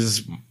 This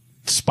is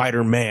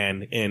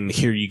Spider-Man. And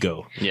here you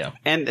go. Yeah.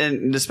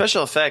 And the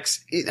special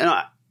effects,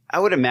 I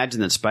would imagine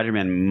that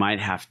Spider-Man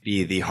might have to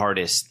be the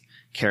hardest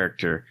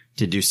character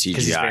to do CGI.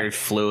 Because he's very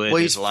fluid.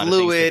 Well, he's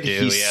fluid.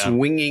 He's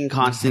swinging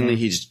constantly.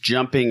 He's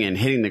jumping and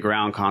hitting the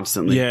ground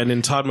constantly. Yeah, and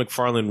then Todd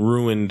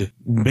McFarlane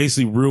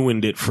basically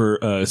ruined it for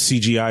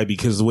CGI,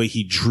 because the way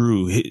he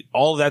drew,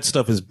 all that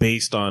stuff is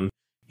based on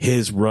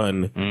his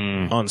run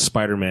on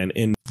Spider-Man,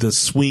 and the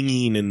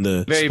swinging and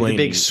the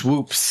big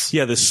swoops.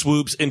 Yeah, the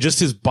swoops, and just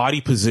his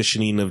body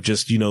positioning of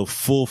just,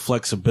 full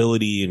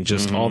flexibility and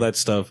just all that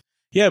stuff.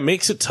 Yeah, it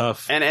makes it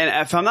tough. And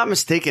if I'm not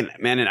mistaken,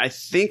 man, and I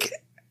think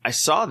I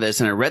saw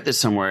this and I read this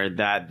somewhere,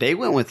 that they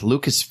went with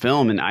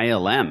Lucasfilm and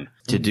ILM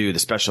to do the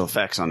special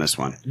effects on this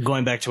one.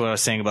 Going back to what I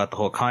was saying about the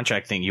whole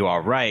contract thing, you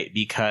are right,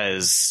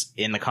 because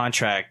in the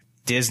contract,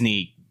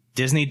 Disney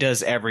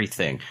does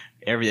everything.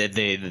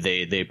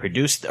 They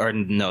produce, or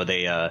no,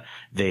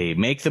 they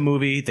make the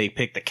movie, they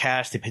pick the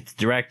cast, they pick the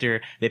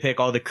director, they pick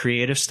all the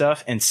creative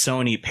stuff, and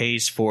Sony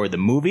pays for the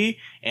movie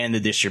and the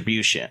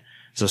distribution.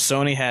 So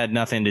Sony had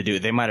nothing to do.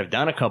 They might have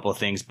done a couple of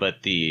things,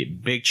 but the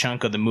big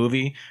chunk of the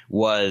movie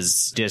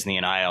was Disney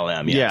and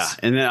ILM. Yes.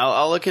 Yeah, and then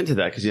I'll look into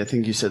that, because I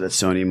think you said that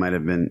Sony might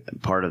have been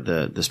part of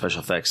the special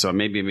effects. So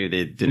maybe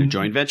they did a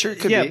joint venture.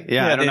 Could be.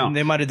 Yeah, I don't know.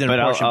 They might have done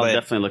a portion, I'll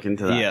definitely look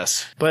into that.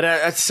 Yes, but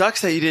it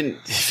sucks that you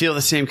didn't feel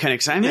the same kind of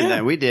excitement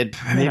that we did.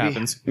 Maybe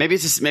happens. Maybe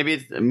it's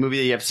a movie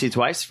that you have to see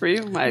twice for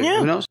you.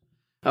 Who knows?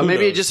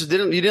 Maybe you just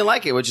didn't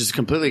like it, which is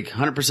completely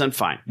 100%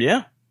 fine.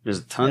 Yeah,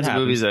 there's tons of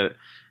movies that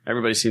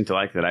everybody seemed to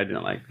like that I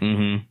didn't like.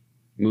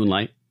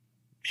 Moonlight.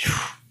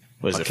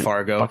 Was it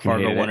Fargo?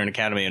 Fargo won an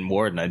Academy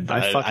Award, and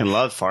I fucking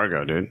love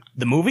Fargo, dude.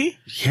 The movie?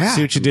 Yeah.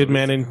 See what you did,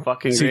 man. And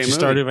fucking see what you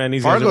started, man.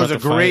 These guys are Fargo's about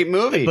a to great fight.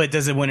 movie. But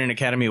does it win an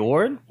Academy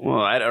Award?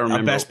 Well, I don't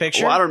remember. Best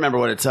Picture? Well, I don't remember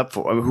what it's up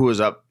for. I mean, who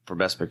was up for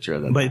Best Picture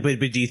of that? But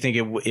do you think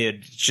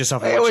it just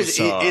off of what it you was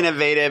saw?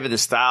 innovative, and the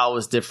style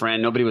was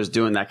different. Nobody was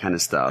doing that kind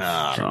of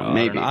stuff.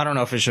 Maybe. I don't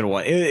know if it should have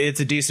won.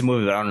 It's a decent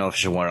movie, but I don't know if it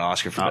should have won an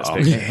Oscar for Best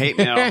Picture. Hate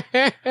mail.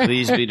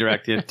 Please be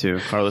directed to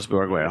Carlos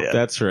Borguello. Yeah.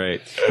 That's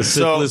right. The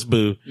syphilis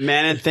boo.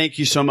 Man, thank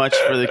you so much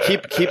for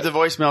keep the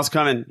voicemails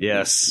coming.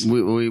 Yes.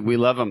 We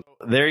love them.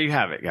 There you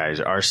have it, guys.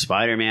 Our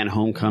Spider-Man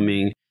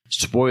Homecoming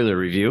spoiler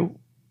review.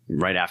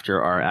 Right after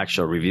our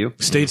actual review.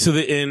 Stay to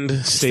the end.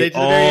 Stay to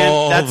the very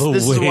end.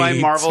 This is way why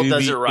Marvel to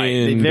does the it right.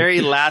 end. The very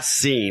last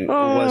scene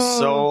was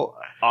so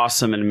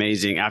awesome and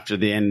amazing after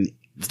the end.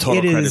 the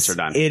total credits are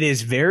done. It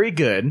is very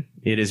good.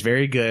 It is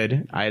very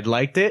good. I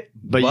liked it,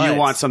 but you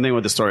want something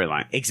with the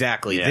storyline.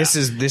 Exactly. Yeah. This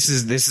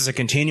is a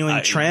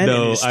continuing trend.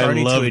 No, and it's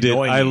starting I loved to it.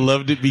 annoy me. I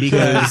loved it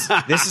because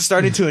this is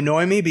starting to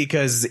annoy me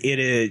because it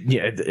is.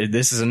 Yeah,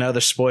 this is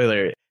another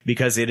spoiler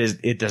because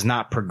it does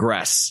not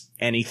progress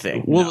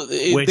anything. Well,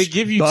 which they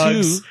give you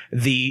bugs two.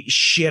 the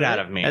shit out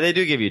of me. And they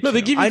do give you two. No,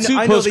 they give you two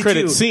I know post they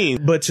credit do, scenes.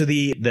 but to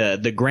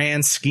the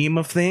grand scheme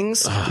of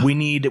things, we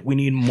need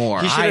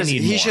more.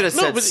 He should have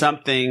said but-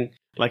 something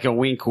like a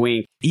wink,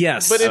 wink.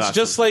 Yes, But it's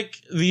just like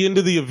the end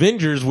of the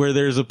Avengers where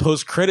there's a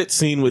post credit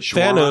scene with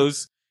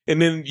Thanos,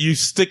 and then you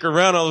stick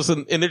around all of a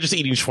sudden, and they're just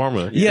eating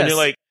shawarma. Yes. And you're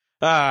like,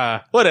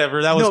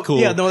 whatever, that was cool.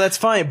 Yeah, no, that's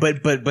fine.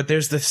 But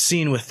there's the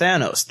scene with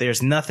Thanos.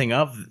 There's nothing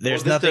of.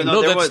 There's nothing.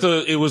 No,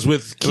 it was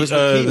with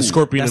the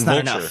Scorpion That's and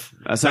not Vulture. enough.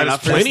 That's not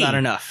enough. That's not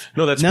enough.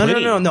 No, that's no,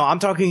 plenty. no. I'm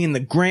talking in the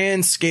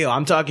grand scale.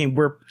 I'm talking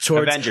we're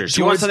towards Avengers.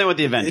 You want something with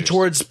the Avengers.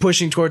 Towards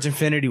pushing towards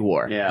Infinity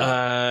War.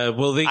 Yeah.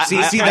 Well, they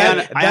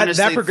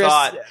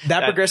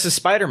that progresses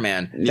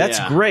Spider-Man. That's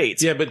Yeah.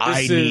 great. Yeah, but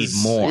I need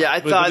more. Yeah, I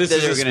thought this that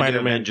is they were a going to do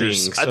Spider-Man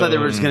Avengers. thing, I thought there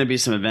so- was going to be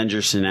some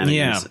Avengers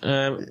shenanigans.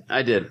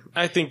 I did.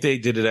 I think they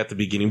did it at the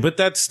beginning, but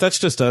that's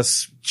just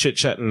us chit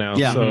chatting now.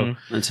 Yeah, So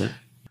that's it.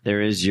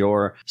 There is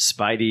your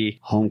Spidey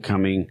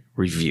Homecoming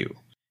review.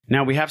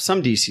 Now we have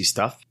some DC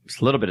stuff.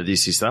 It's a little bit of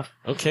DC stuff.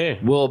 Okay.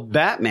 Will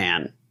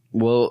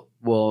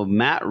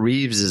Matt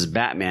Reeves'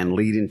 Batman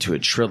lead into a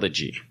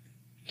trilogy?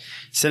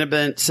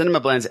 Cinema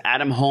Blend's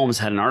Adam Holmes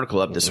had an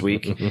article up this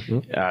week.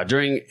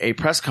 During a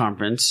press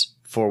conference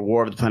for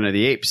War of the Planet of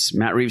the Apes,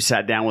 Matt Reeves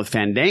sat down with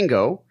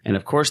Fandango, and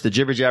of course the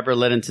jibber jabber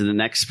led into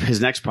his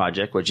next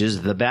project, which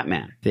is The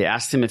Batman. They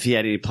asked him if he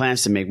had any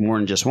plans to make more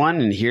than just one,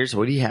 and here's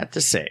what he had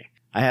to say.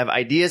 I have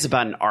ideas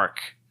about an arc,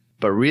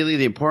 but really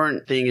the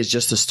important thing is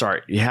just to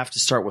start. You have to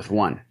start with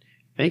one.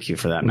 Thank you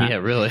for that, Matt. Yeah,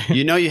 really.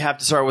 You know you have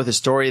to start with a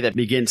story that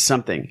begins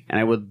something. And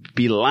I would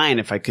be lying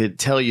if I could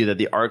tell you that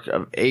the arc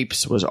of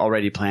Apes was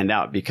already planned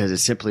out, because it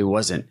simply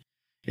wasn't.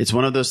 It's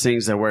one of those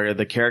things that where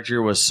the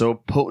character was so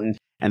potent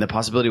and the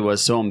possibility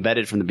was so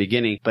embedded from the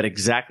beginning, but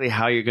exactly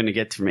how you're going to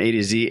get from A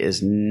to Z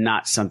is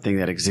not something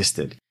that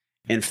existed.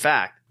 In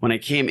fact, when I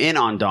came in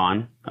on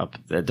Dawn of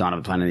the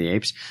Planet of the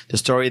Apes, the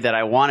story that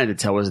I wanted to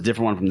tell was a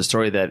different one from the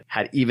story that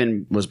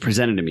was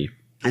presented to me.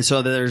 And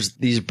so there's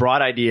these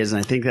broad ideas, and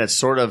I think that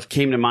sort of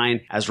came to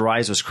mind as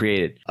Rise was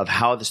created, of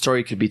how the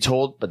story could be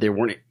told, but they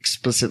weren't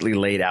explicitly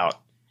laid out.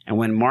 And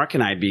when Mark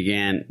and I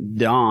began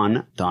Dawn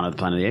of the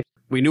Planet of the Apes,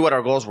 we knew what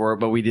our goals were,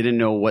 but we didn't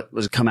know what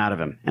was come out of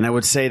him. And I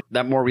would say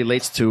that more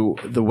relates to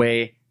the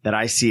way that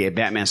I see a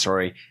Batman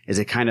story is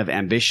a kind of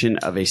ambition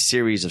of a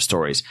series of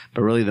stories.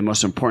 But really the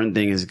most important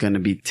thing is going to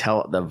be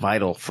tell the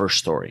vital first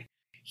story.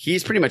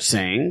 He's pretty much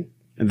saying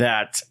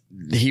that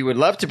he would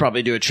love to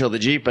probably do a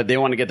trilogy, but they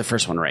want to get the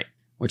first one right,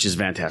 which is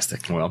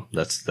fantastic. Well,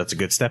 that's a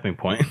good stepping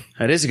point.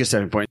 That is a good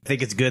stepping point. I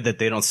think it's good that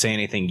they don't say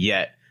anything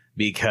yet,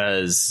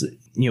 because,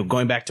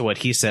 going back to what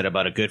he said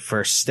about a good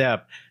first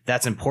step,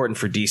 that's important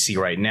for DC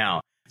right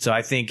now. So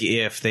I think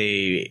if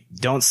they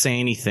don't say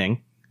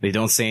anything,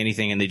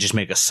 and they just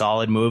make a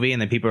solid movie, and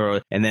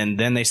then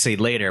then they say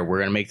later, we're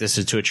going to make this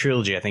into a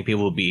trilogy. I think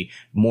people will be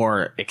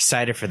more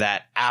excited for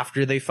that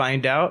after they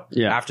find out.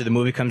 Yeah. After the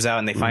movie comes out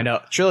and they find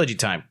out trilogy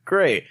time.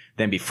 Great.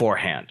 Than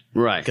beforehand.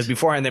 Right. Because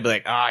beforehand they'd be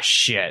like,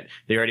 shit,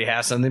 they already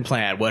have something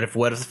planned. What if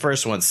the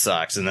first one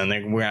sucks? And then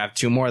we're going to have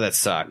two more that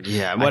suck.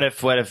 Yeah. What if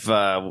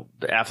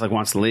Affleck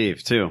wants to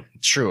leave too?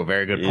 True.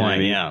 Very good You know what point. I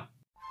mean? Yeah.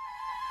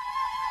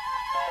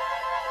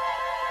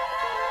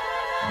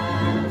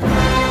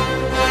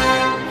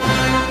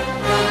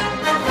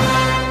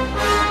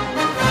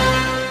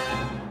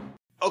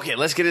 Okay,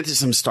 let's get into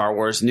some Star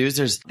Wars news.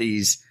 There's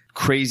these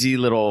crazy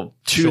little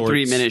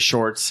 2-3 minute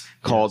shorts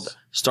called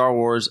Star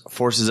Wars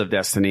Forces of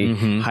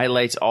Destiny.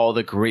 Highlights all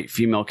the great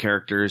female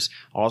characters.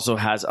 Also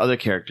has other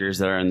characters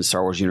that are in the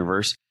Star Wars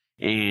universe.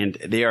 And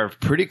they are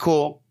pretty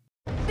cool.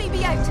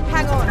 BB-8,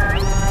 hang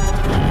on.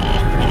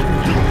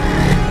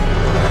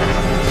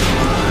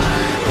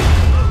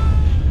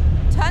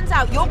 Turns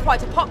out you're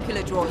quite a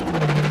popular droid.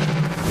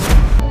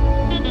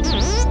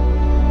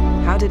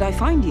 How did I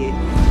find you?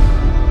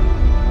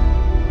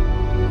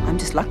 I'm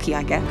just lucky,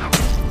 I guess.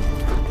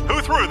 Who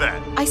threw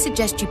that? I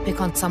suggest you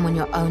pick on someone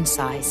your own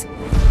size.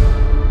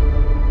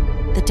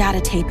 The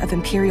data tape of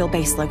Imperial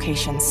base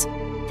locations.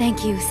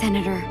 Thank you,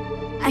 Senator.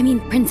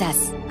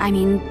 Princess.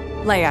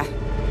 Leia.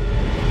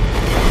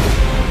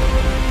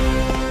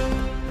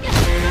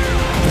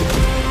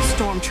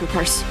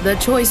 Stormtroopers. The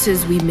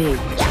choices we make.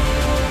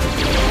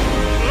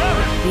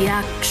 The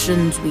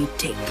actions we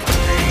take.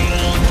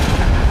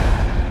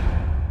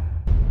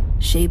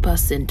 Shape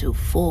us into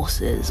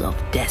forces of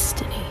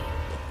destiny.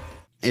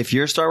 If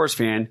you're a Star Wars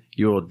fan,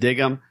 you will dig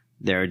them.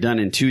 They're done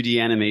in 2D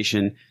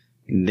animation.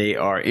 They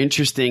are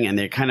interesting, and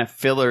they're kind of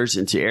fillers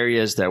into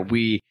areas that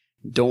we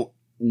don't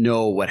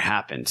know what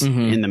happens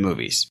in the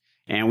movies.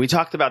 And we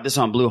talked about this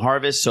on Blue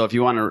Harvest. So if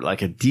you want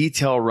a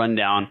detailed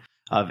rundown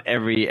of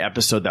every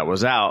episode that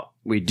was out,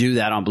 we do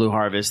that on Blue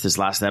Harvest, this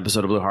last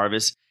episode of Blue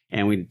Harvest.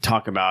 And we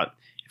talk about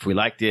if we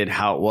liked it,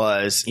 how it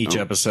was. Each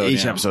episode.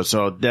 Each episode.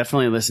 So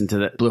definitely listen to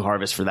the Blue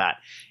Harvest for that.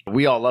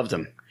 We all loved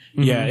them.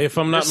 Yeah, if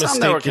I'm not There's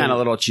mistaken, some that were kind of a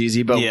little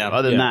cheesy, but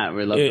other than that,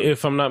 we loved them.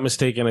 If I'm not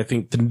mistaken, I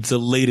think the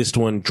latest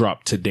one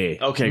dropped today.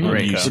 Okay,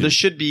 great. So there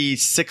should be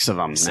 6 of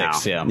them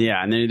now.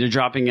 Yeah, and they're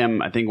dropping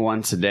them, I think,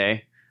 once a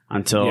day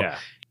until... Yeah.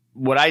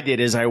 What I did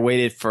is I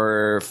waited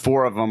for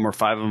 4 of them or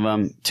 5 of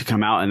them to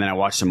come out, and then I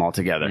watched them all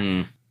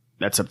together.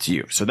 That's up to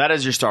you. So that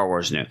is your Star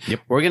Wars news.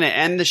 Yep. We're going to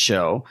end the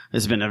show.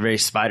 This has been a very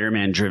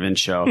Spider-Man driven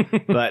show,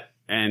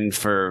 and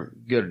for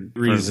good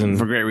reason,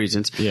 for great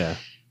reasons. Yeah.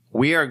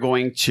 We are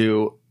going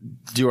to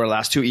do our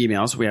last 2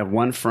 emails. We have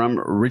one from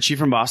Richie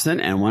from Boston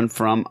and one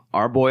from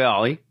our boy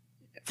Ollie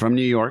from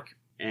New York.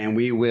 And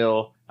we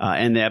will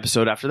end the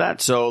episode after that.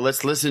 So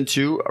let's listen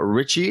to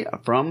Richie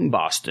from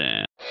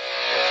Boston.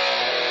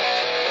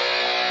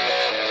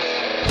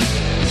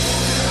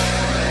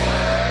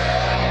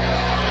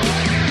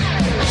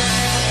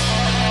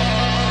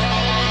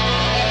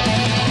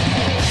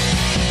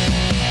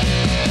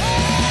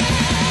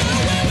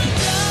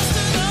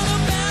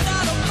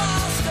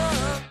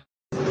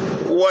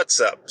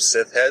 What's up,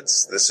 Sith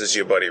heads? This is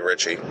your buddy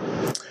Richie.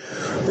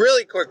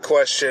 Really quick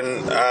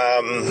question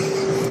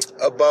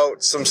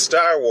about some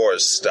Star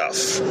Wars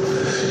stuff.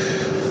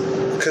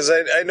 Because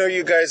I know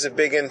you guys are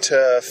big into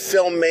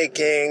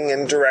filmmaking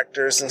and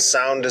directors and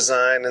sound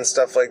design and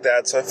stuff like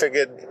that, so I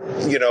figured,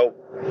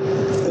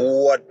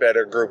 what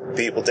better group of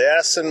people to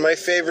ask than my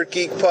favorite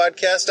geek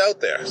podcast out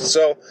there.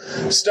 So,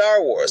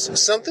 Star Wars.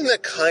 Something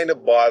that kind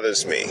of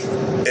bothers me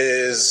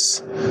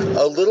is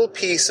a little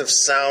piece of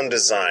sound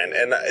design,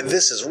 and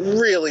this is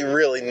really,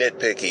 really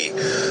nitpicky,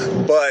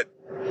 but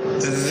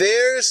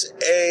there's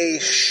a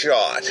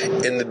shot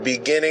in the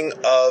beginning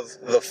of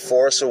The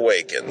Force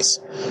Awakens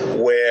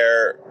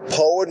where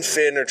Poe and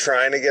Finn are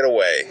trying to get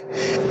away,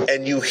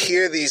 and you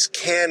hear these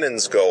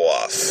cannons go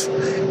off.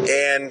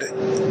 And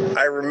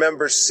I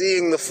remember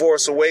seeing The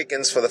Force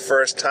Awakens for the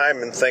first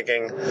time and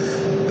thinking,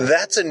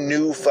 that's a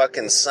new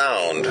fucking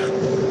sound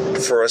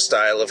for a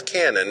style of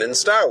cannon in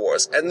Star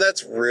Wars, and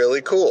that's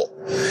really cool.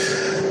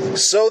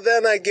 So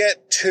then I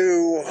get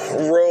to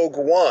Rogue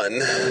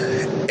One,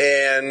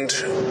 and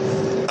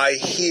I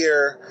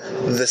hear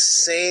the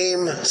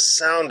same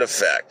sound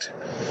effect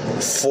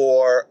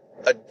for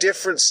a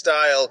different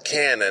style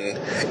cannon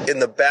in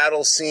the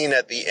battle scene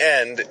at the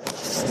end,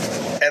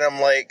 and I'm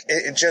like,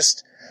 it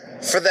just,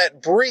 for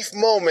that brief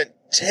moment,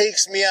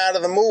 takes me out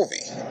of the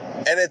movie.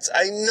 And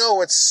I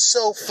know it's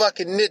so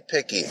fucking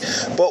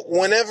nitpicky, but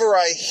whenever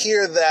I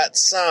hear that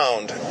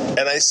sound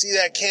and I see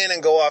that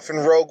cannon go off in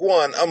Rogue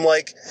One, I'm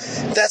like,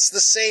 that's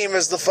the same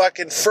as the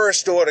fucking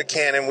First Order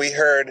cannon we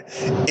heard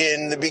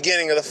in the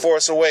beginning of The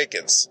Force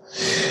Awakens.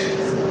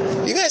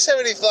 You guys have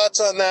any thoughts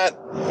on that?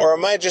 Or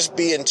am I just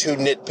being too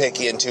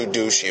nitpicky and too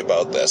douchey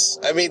about this?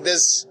 I mean,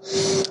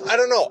 I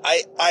don't know.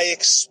 I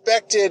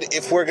expected,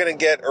 if we're going to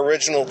get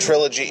original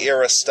trilogy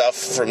era stuff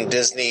from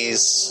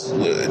Disney's,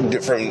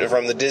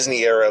 from the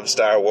Disney era of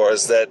Star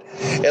Wars, that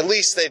at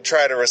least they'd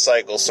try to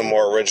recycle some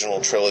more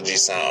original trilogy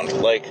sound.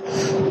 Like,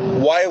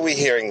 why are we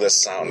hearing this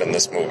sound in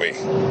this movie?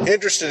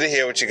 Interested to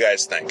hear what you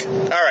guys think.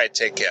 All right,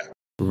 take care.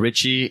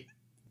 Richie,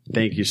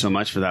 thank you so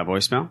much for that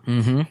voicemail.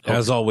 Mm-hmm.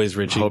 As always,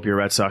 Richie. Hope your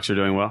Red Sox are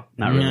doing well.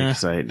 Not really,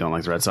 because I don't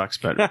like the Red Sox,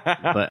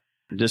 but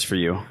just for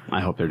you, I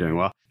hope they're doing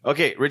well.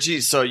 Okay,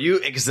 Richie, so you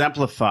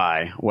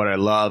exemplify what I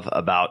love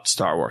about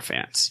Star Wars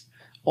fans.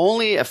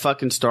 Only a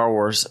fucking Star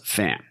Wars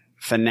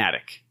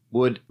fanatic,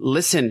 would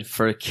listen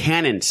for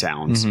cannon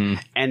sounds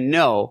and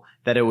know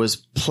that it was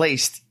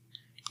placed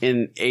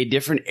in a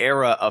different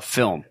era of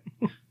film.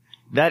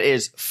 That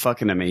is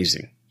fucking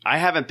amazing. I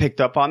haven't picked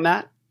up on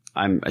that.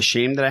 I'm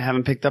ashamed that I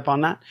haven't picked up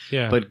on that.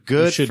 Yeah, but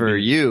good for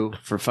you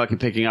for fucking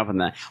picking up on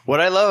that.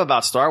 What I love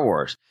about Star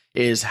Wars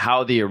is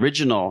how the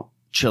original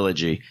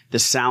trilogy, the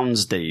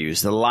sounds they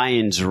use, the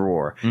lion's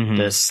roar,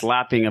 the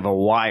slapping of a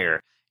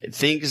wire,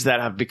 things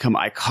that have become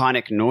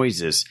iconic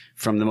noises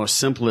from the most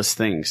simplest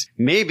things.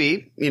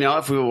 Maybe,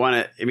 if we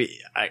want to, I mean,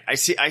 I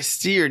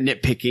see your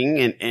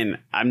nitpicking and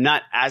I'm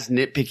not as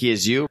nitpicky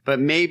as you,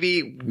 but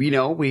maybe,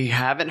 we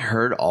haven't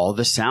heard all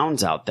the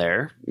sounds out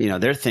there.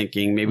 They're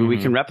thinking maybe we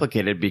can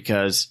replicate it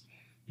because,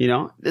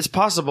 it's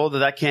possible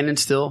that cannon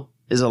still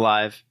is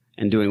alive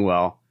and doing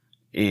well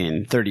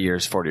in 30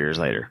 years, 40 years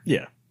later.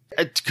 Yeah.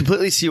 I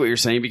completely see what you're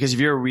saying, because if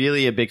you're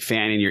really a big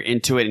fan and you're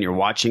into it and you're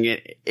watching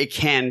it, it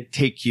can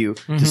take you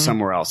to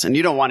somewhere else. And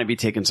you don't want to be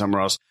taken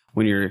somewhere else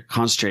when you're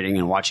concentrating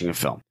and watching a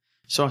film.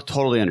 So I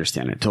totally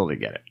understand it. Totally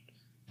get it.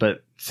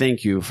 But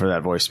thank you for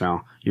that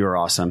voicemail. You are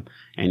awesome.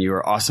 And you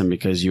are awesome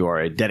because you are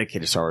a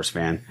dedicated Star Wars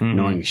fan,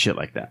 knowing shit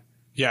like that.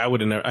 Yeah,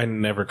 I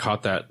never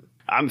caught that.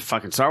 I'm a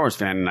fucking Star Wars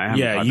fan and I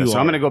haven't caught this. So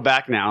I'm going to go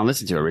back now and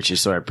listen to it, Richie.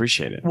 So I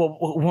appreciate it. Well,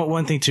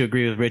 one thing to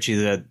agree with Richie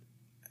is that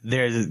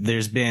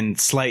there's been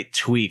slight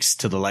tweaks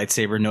to the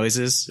lightsaber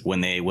noises when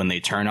they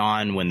turn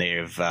on, when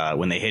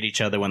they hit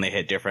each other, when they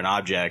hit different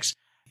objects.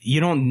 You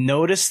don't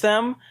notice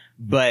them,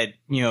 but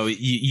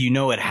you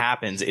know it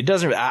happens. It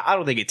doesn't. I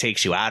don't think it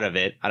takes you out of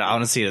it. I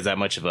don't see it as that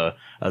much of a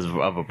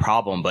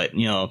problem. But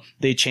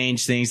they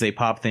change things, they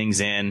pop things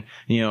in.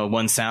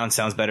 One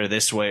sounds better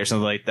this way or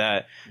something like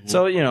that. Mm-hmm.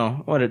 So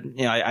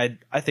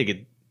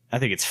I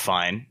think it's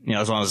fine.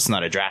 As long as it's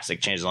not a drastic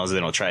change, as long as they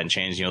don't try and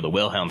change the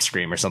Wilhelm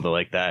scream or something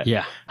like that.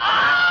 Yeah.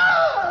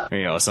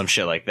 Or some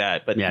shit like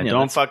that. But yeah,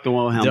 don't fuck the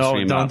Wilhelm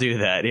scream. Don't do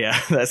that. Yeah,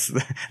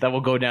 that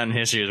will go down in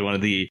history as one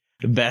of the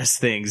best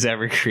things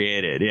ever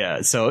created.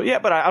 Yeah. So yeah,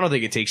 but I don't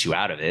think it takes you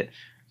out of it.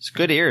 It's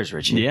good ears,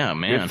 Richie. Yeah,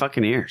 man. Good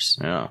fucking ears.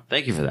 Yeah.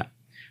 Thank you for that.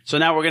 So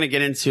now we're gonna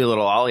get into a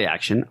little Ollie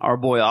action. Our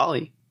boy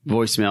Ollie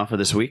voicemail for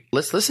this week.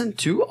 Let's listen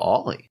to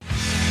Ollie.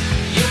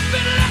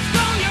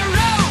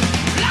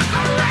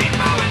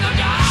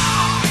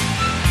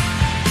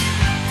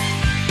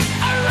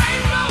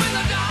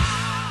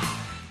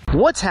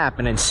 What's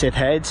happening, Sith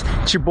heads?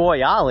 It's your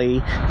boy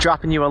Ollie,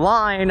 dropping you a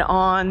line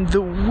on the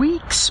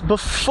weeks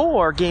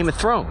before Game of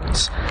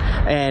Thrones.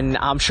 And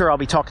I'm sure I'll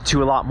be talking to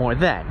you a lot more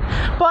then.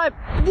 But,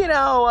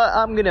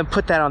 I'm going to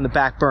put that on the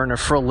back burner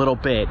for a little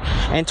bit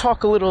and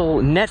talk a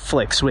little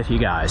Netflix with you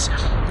guys.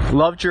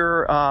 Loved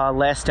your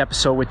last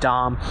episode with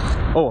Dom.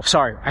 Oh,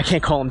 sorry, I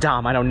can't call him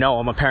Dom. I don't know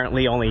him.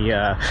 Apparently only,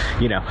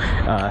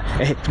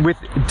 with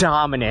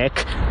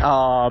Dominic.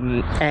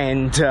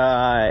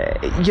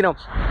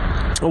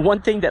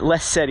 One thing that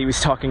Les said, he was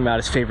talking about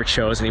his favorite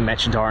shows, and he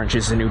mentioned Orange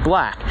is the New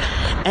Black.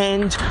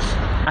 And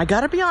I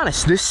gotta be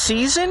honest, this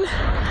season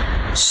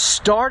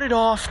started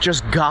off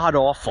just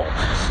god-awful.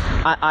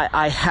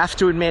 I have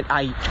to admit,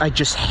 I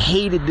just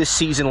hated this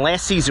season.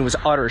 Last season was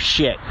utter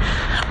shit.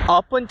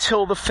 Up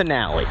until the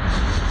finale.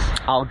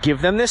 I'll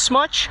give them this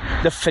much.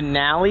 The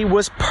finale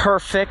was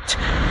perfect.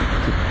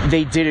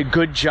 They did a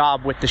good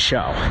job with the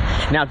show.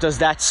 Now, does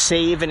that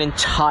save an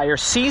entire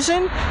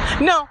season?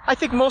 No, I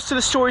think most of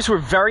the stories were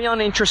very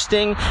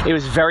uninteresting. It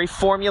was very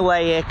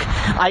formulaic.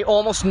 I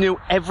almost knew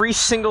every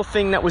single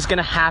thing that was going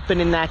to happen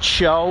in that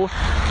show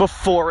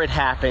before it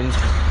happened.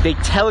 They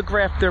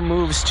telegraphed their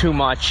moves too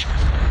much.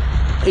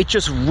 It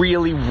just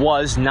really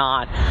was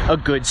not a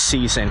good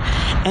season.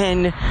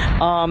 And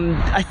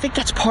I think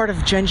that's part of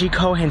Jenji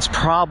Kohan's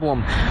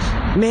problem.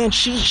 Man,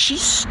 she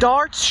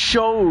starts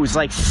shows,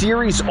 like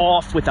series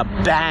off with a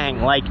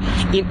bang, like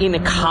in a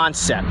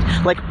concept,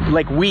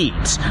 like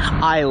Weeds.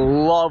 I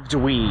loved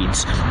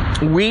Weeds.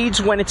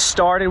 Weeds, when it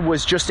started,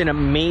 was just an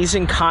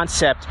amazing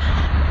concept.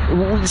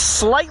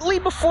 Slightly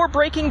before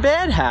Breaking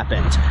Bad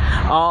happened.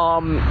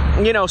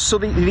 So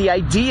the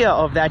idea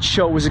of that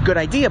show was a good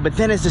idea, but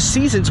then as the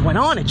seasons went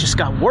on, it just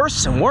got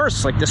worse and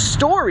worse. Like, the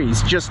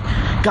stories just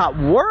got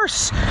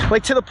worse.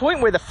 Like, to the point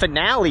where the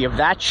finale of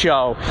that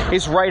show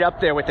is right up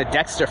there with the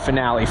Dexter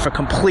finale for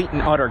complete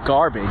and utter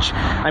garbage.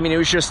 I mean, it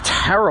was just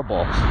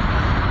terrible.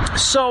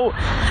 So,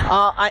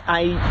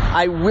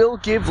 I will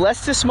give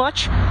Les this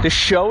much. The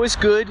show is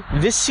good.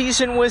 This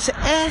season was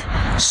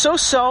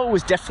so-so. It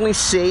was definitely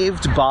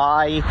saved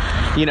by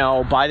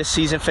the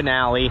season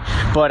finale.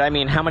 But, I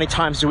mean, how many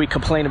times do we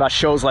complain about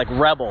shows like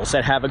Rebels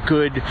that have a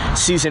good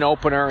season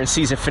opener and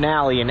season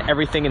finale, and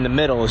everything in the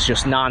middle is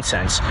just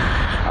nonsense?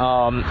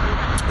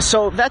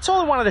 So that's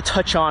all I wanted to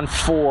touch on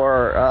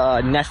for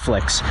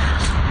Netflix.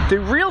 The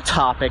real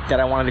topic that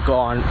I wanted to go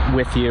on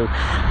with you,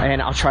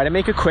 and I'll try to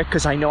make it quick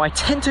because I know I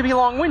tend to be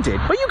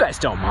long-winded, but you guys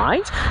don't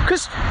mind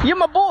because you're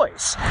my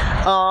boys,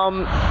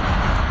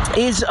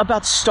 is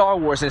about Star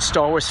Wars and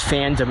Star Wars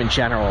fandom in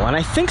general. And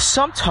I think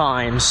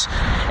sometimes,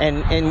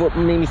 and what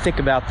made me think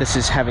about this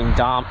is having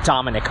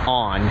Dominic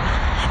on,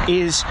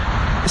 is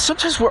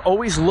sometimes we're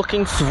always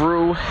looking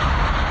through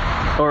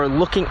or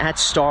looking at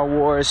Star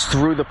Wars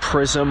through the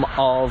prism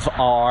of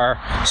our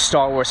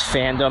Star Wars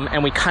fandom,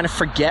 and we kind of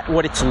forget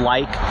what it's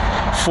like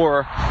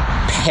for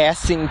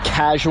passing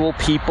casual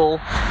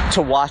people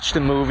to watch the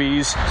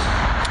movies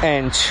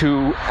and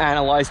to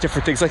analyze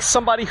different things. Like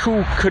somebody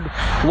who could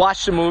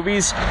watch the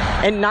movies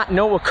and not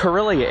know what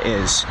Corellia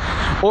is,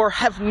 or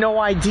have no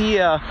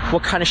idea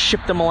what kind of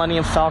ship the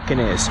Millennium Falcon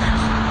is,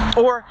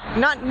 or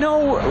not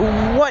know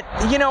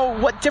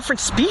what different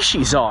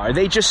species are.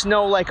 They just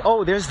know, like,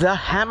 oh, there's the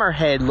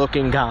hammerhead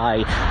looking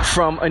guy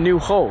from A New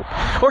Hope.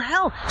 Or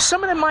hell,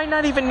 some of them might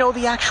not even know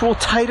the actual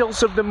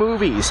titles of the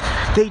movies.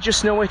 They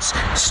just know it's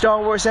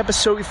Star Wars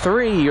Episode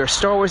 3 or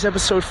Star Wars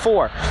Episode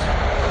 4.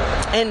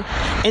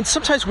 And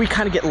sometimes we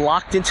kind of get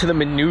locked into the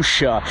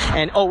minutia,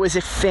 and is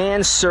it fan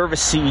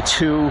servicey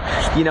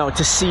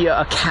to see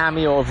a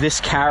cameo of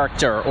this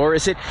character, or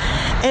is it?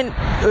 And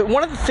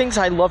one of the things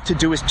I love to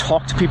do is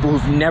talk to people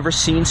who've never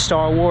seen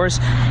Star Wars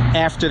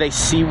after they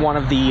see one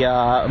of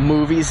the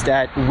movies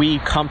that we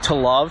come to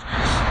love,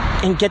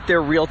 and get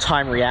their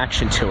real-time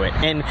reaction to it.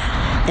 And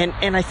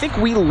I think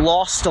we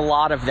lost a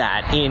lot of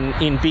that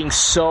in being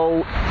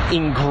so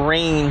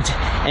ingrained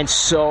and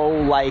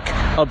so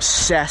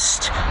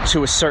obsessed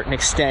to a certain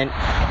extent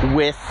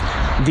with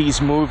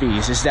these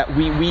movies, is that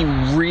we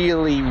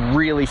really,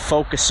 really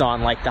focus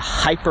on the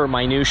hyper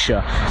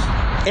minutia.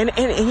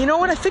 And you know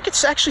what? I think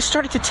it's actually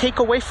started to take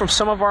away from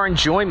some of our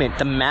enjoyment,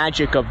 the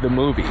magic of the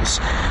movies.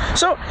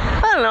 So,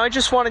 I don't know, I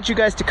just wanted you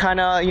guys to kind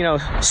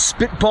of,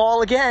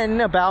 spitball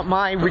again about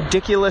my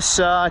ridiculous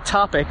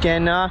topic.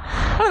 And,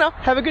 I don't know,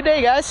 have a good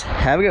day, guys.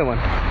 Have a good one.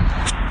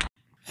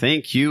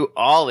 Thank you,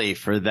 Ollie,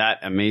 for that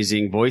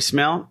amazing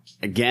voicemail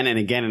again and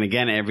again and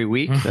again every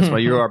week. That's why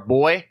you're our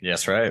boy.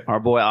 That's right. Our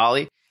boy,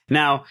 Ollie.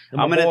 Now,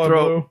 I'm going to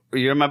throw... Boo.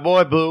 You're my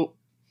boy, Boo.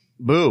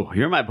 Boo.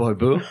 You're my boy,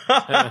 Boo.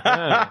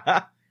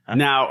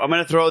 Now, I'm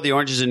going to throw the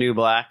Orange is the New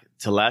Black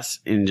to Les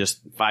in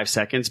just 5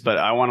 seconds, but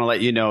I want to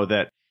let you know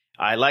that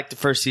I liked the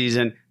first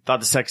season,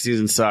 thought the second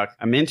season sucked.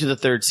 I'm into the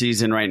third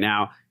season right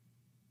now.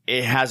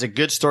 It has a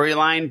good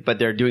storyline, but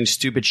they're doing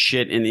stupid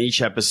shit in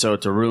each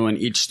episode to ruin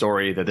each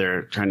story that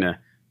they're trying to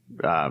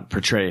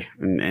portray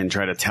and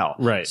try to tell.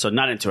 Right. So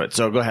not into it.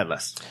 So go ahead,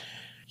 Les.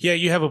 Yeah,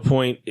 you have a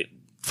point.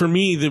 For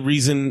me, the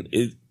reason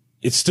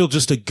it's still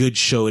just a good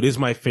show. It is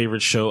my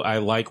favorite show. I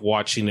like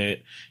watching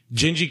it.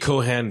 Genji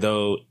Kohan,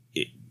 though,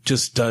 it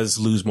just does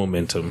lose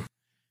momentum.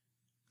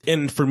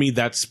 And for me,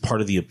 that's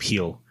part of the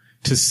appeal.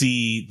 To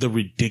see the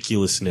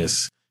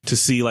ridiculousness. To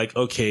see like,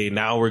 okay,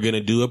 now we're going to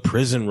do a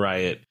prison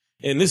riot.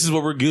 And this is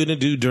what we're going to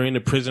do during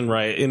the prison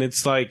riot. And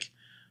it's like,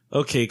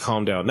 okay,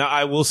 calm down. Now,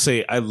 I will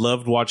say I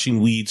loved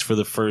watching Weeds for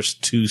the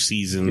first 2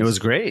 seasons. It was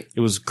great. It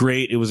was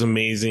great. It was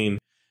amazing.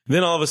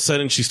 Then all of a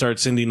sudden she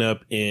starts ending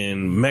up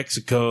in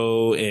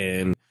Mexico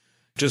and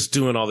just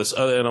doing all this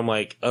other, and I'm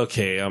like,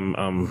 okay,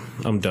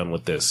 I'm done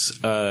with this.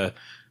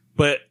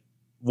 But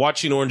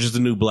watching Orange is the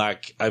New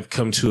Black, I've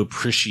come to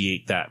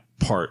appreciate that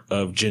part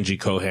of Genji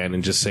Kohan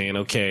and just saying,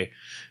 okay,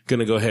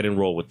 gonna go ahead and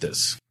roll with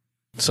this.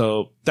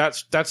 So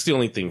that's the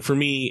only thing for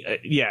me.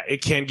 Yeah,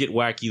 it can get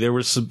wacky.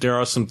 There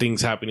are some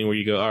things happening where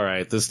you go, all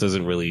right, this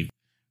doesn't really,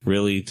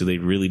 do they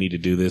really need to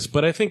do this?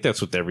 But I think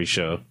that's with every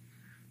show.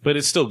 But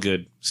it's still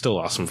good, still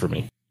awesome for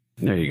me.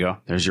 There you go.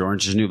 There's your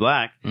Orange is the New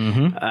Black.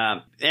 Mm-hmm.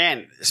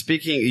 And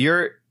speaking,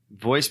 your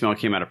voicemail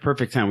came at a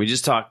perfect time. We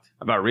just talked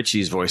about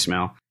Richie's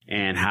voicemail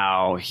and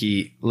how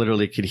he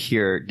literally could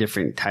hear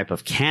different type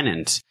of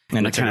cannons.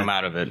 And it took him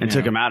out of it. And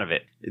took him out of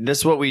it.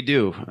 That's what we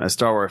do as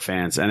Star Wars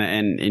fans.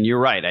 And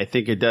you're right. I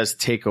think it does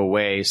take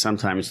away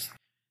sometimes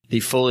the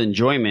full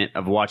enjoyment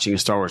of watching a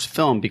Star Wars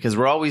film because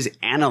we're always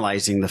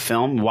analyzing the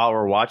film while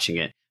we're watching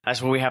it.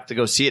 That's why we have to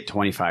go see it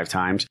 25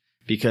 times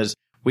because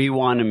we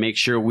want to make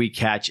sure we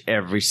catch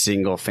every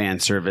single fan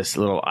service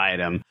little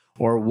item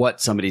or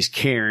what somebody's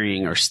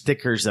carrying or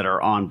stickers that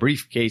are on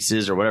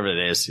briefcases or whatever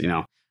it is,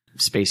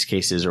 space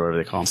cases or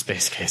whatever they call them.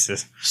 Space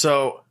cases.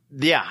 So,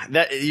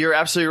 yeah, you're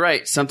absolutely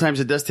right.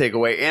 Sometimes it does take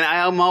away. And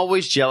I'm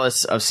always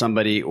jealous of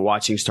somebody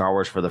watching Star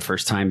Wars for the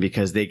first time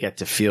because they get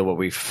to feel what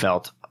we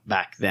felt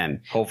back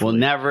then. Hopefully. We'll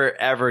never,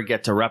 ever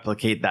get to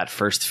replicate that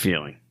first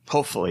feeling.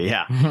 Hopefully,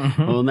 yeah.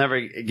 We'll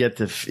never get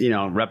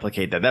to,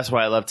 replicate that. That's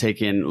why I love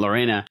taking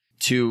Lorena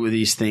to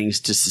these things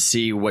just to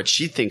see what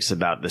she thinks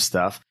about this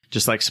stuff.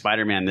 Just like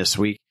Spider-Man this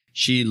week.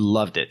 She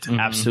loved it. Mm-hmm.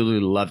 Absolutely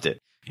loved it.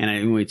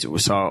 And we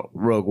saw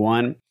Rogue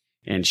One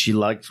and she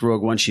liked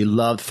Rogue One. She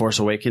loved Force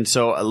Awakens.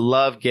 So I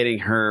love getting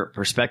her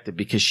perspective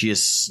because she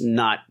is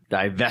not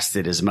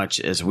divested as much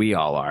as we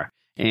all are.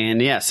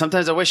 And yeah,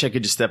 sometimes I wish I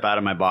could just step out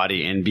of my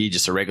body and be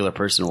just a regular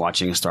person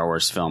watching a Star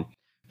Wars film.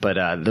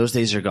 But those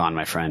days are gone,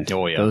 my friend.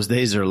 Oh, yeah. Those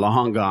days are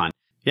long gone.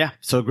 Yeah,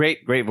 so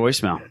great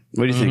voicemail.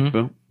 What do you think,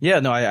 Boo? Yeah,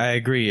 no, I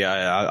agree.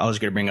 I was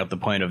going to bring up the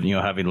point of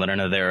having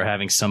Lorena there, or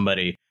having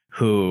somebody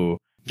who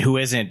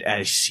isn't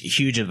as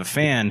huge of a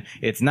fan.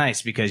 It's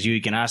nice because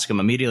you can ask them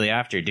immediately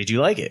after, "Did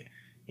you like it?"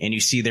 And you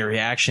see their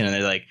reaction, and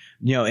they're like,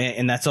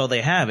 and that's all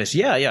they have is,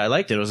 yeah, I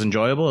liked it. It was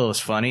enjoyable. It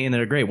was funny, and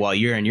they're great. While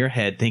you're in your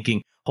head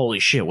thinking, holy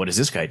shit, what is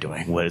this guy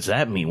doing? What does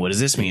that mean? What does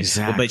this mean?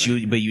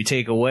 Exactly. But you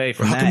take away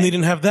from How that. come they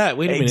didn't have that?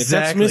 Wait a minute,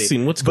 that's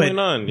missing. What's going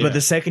on? But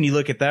the second you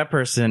look at that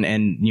person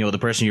and the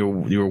person you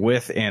were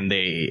with and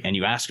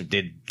you ask them,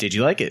 did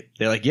you like it?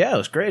 They're like, yeah, it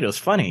was great. It was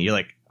funny. You're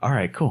like, all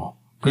right, cool,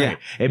 great. Yeah,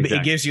 exactly.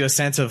 It gives you a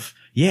sense of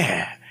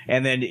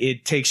and then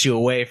it takes you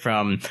away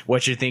from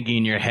what you're thinking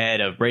in your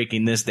head of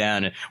breaking this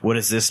down and what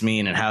does this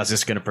mean and how's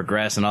this going to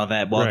progress and all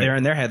that. While they're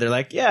in their head, they're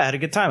like, yeah, I had a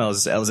good time. I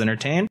was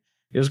entertained.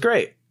 It was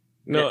great.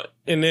 No,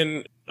 and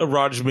then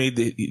Raj made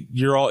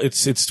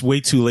it's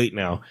way too late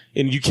now,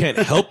 and you can't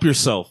help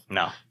yourself.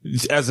 No,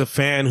 as a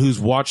fan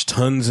who's watched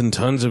tons and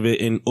tons of it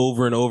and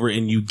over,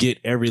 and you get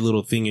every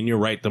little thing, and you're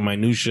right, the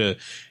minutia,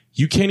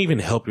 you can't even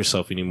help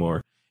yourself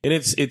anymore, and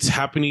it's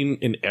happening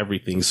in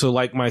everything. So,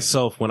 like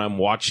myself, when I'm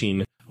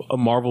watching a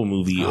Marvel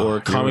movie or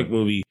a comic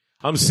movie,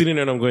 I'm sitting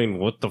there and I'm going,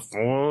 what the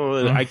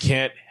fuck? I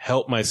can't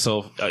help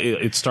myself.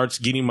 It starts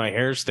getting my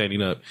hair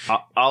standing up.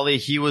 Ollie,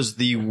 he was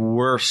the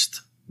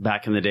worst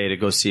back in the day to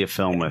go see a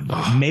film with.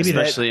 Maybe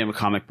especially in a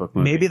comic book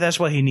movie. Maybe that's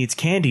why he needs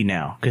candy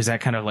now, because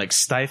that kind of like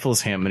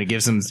stifles him and it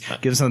gives him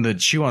the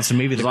chew on. So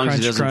maybe as the long crunch,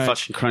 as he doesn't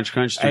fucking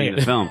crunch during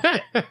the film.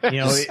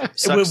 You know,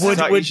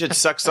 you should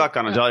suck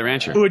on a Jolly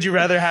Rancher. Would you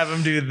rather have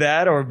him do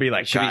that or be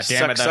like, God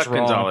damn it, that's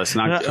wrong? Gonzalez,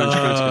 not crunch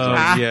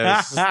Gonzalez.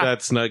 Yes,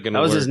 that's not gonna.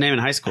 That was work. his name in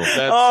high school. That's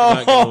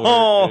not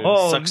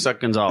gonna work.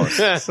 Suck Gonzalez.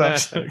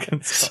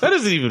 That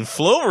doesn't even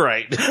flow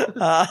right.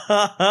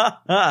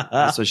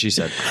 That's what she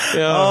said.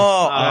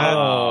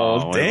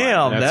 Oh,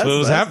 damn! That's what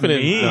was happening.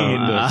 Mean.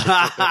 No.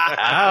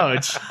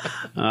 Ouch!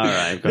 All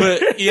right, go ahead.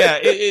 But yeah,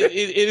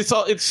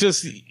 it's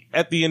just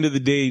at the end of the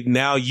day,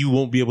 now you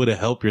won't be able to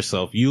help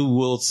yourself. You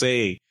will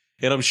say,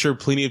 and I'm sure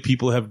plenty of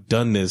people have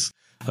done this.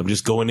 I'm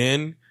just going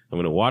in. I'm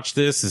going to watch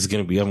this. This is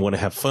going to be. I'm going to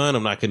have fun.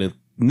 I'm not going to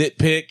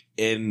nitpick.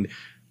 And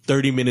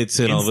 30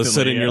 minutes in, all of a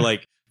sudden, you're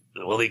like,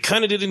 well, they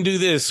kind of didn't do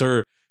this,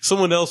 or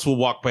someone else will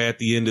walk by at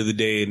the end of the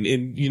day,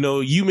 and you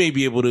know, you may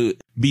be able to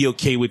be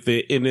okay with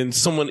it, and then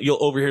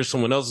you'll overhear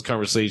someone else's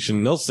conversation,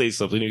 and they'll say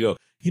something, and you go,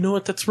 you know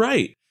what, that's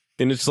right.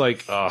 And it's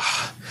like,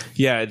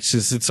 yeah,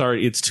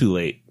 it's too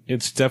late.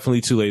 It's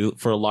definitely too late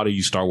for a lot of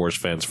you Star Wars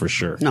fans, for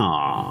sure.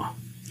 No,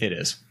 it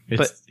is.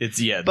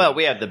 But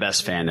we have the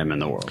best fandom in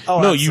the world.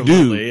 Oh, no, you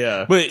do.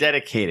 Yeah, but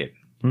dedicated.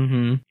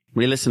 Mm-hmm.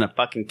 We listen to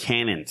fucking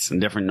cannons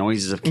and different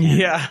noises of cannons.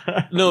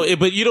 Yeah. No,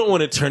 but you don't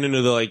want to turn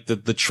into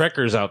the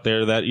Trekkers out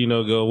there that, you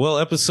know, go, well,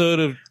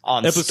 episode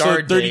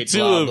 32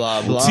 blah, of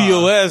blah, blah.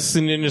 TOS,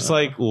 and then it's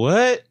like,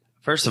 what?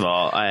 First of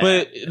all,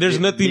 but there's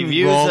nothing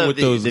wrong with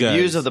those guys. The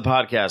views of the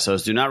podcast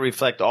hosts do not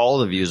reflect all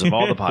the views of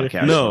all the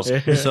podcast No.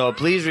 hosts. So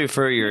please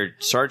refer your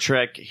Star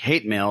Trek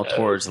hate mail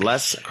towards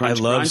less crunch.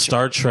 I love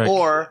Star Trek.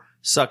 Or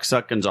suck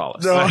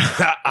Gonzalez. No.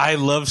 I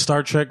love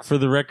Star Trek, for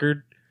the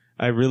record.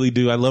 I really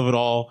do. I love it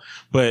all.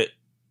 But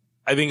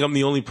I think I'm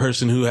the only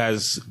person who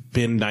has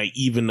been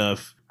naive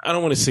enough. I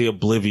don't want to say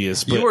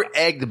oblivious, but you were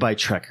egged by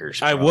Trekkers.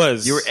 Bro. I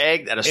was. You were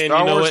egged at a Star and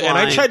you know Wars what? And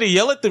I tried to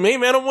yell at them, hey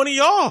man, I'm one of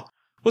y'all.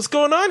 What's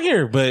going on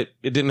here? But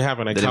it didn't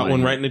happen. I caught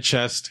one right in the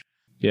chest.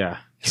 Yeah.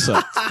 So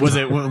was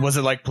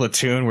it like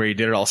Platoon where you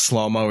did it all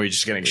slow mo, where you're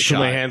just getting shot?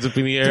 Put my hands up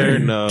in the air.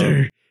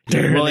 No.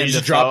 Well, you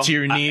just drop to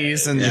your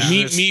knees and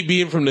me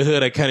being from the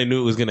hood, I kind of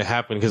knew it was going to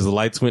happen because the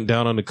lights went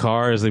down on the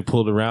car as they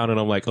pulled around, and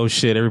I'm like, "Oh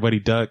shit, everybody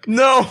duck!"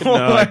 No,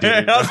 I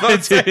didn't.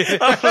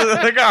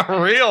 They got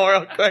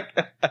real quick.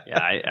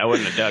 Yeah, I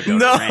wouldn't have ducked.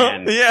 No,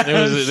 ran.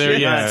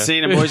 yeah,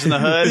 Seen the Boys in the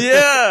Hood.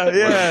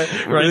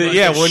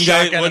 yeah. One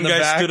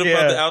guy stood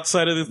up on the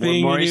outside of the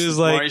thing, and he was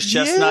like, Maurice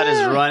Chestnut is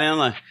running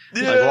like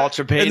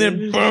Walter Payton,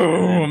 and then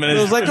boom, and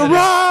it was like a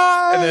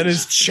ride, and then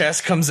his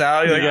chest comes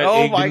out. You're like,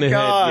 oh my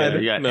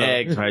god, you got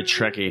egged by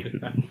Trekkie.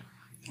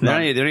 They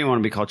don't even want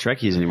to be called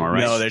Trekkies anymore,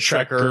 right? No, they're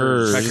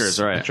Trekkers.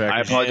 Trekkers, right. I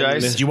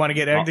apologize. Do you want to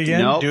get egged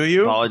again? No. Do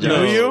you? Apologize.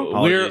 Do you?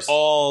 We're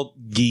all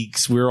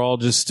geeks. We're all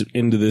just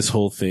into this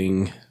whole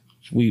thing.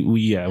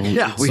 We all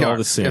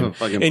the same.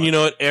 And you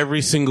know what?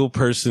 Every single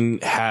person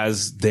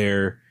has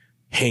their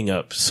hang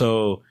up.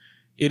 So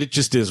it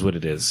just is what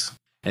it is.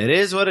 It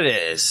is what it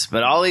is.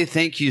 But Ollie,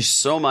 thank you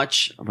so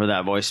much for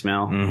that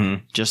voicemail.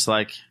 Mm-hmm. Just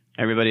like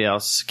everybody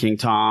else, King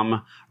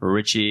Tom,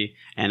 Richie,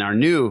 and our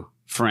new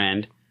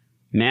friend,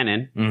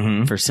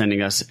 Manon, for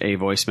sending us a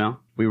voicemail.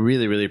 We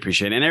really, really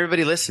appreciate it. And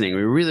everybody listening,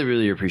 we really,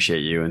 really appreciate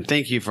you. And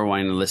thank you for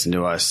wanting to listen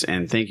to us.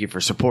 And thank you for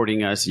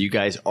supporting us. You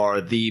guys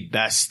are the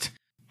best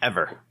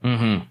ever.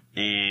 Mm-hmm.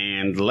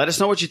 And let us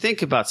know what you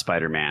think about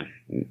Spider-Man.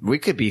 We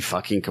could be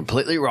fucking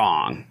completely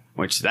wrong,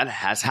 which that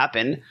has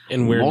happened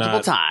and we're multiple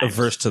not times.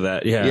 averse to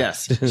that. Yeah.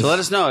 Yes. So let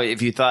us know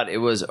if you thought it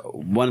was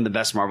one of the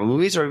best Marvel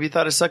movies or if you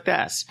thought it sucked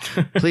ass.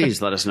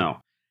 Please let us know.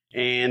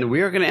 And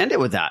we are going to end it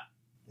with that.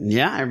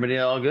 Yeah, everybody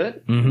all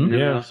good? Mm-hmm.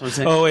 Yeah.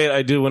 Oh, wait,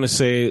 I do want to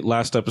say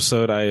last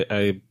episode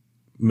I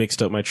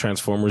mixed up my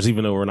Transformers,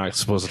 even though we're not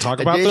supposed to talk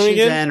about them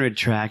again. And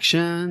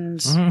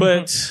retractions. Mm-hmm.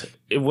 But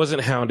it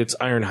wasn't Hound, it's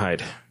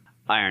Ironhide.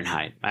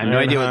 Ironhide. I have no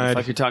idea what the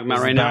fuck you're talking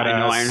about right now. I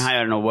know Ironhide. I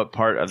don't know what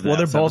part of that. Well,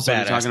 they're both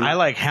badass. I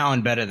like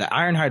Hound better than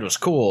Ironhide was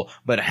cool,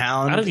 but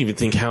Hound. I don't even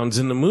think Hound's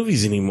in the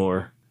movies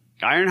anymore.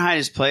 Ironhide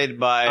is played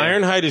by...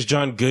 Ironhide is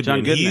John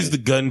Goodman. He's the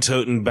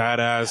gun-toting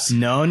badass.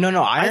 No.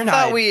 Ironhide. I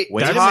thought we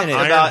talked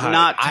about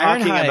not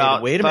talking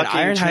about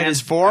fucking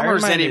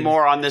Transformers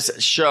anymore on this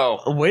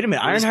show. Wait a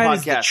minute. Ironhide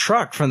is the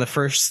truck from the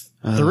first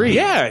 3.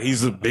 Yeah,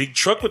 he's the big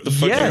truck with the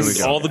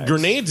fucking all the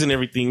grenades and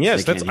everything.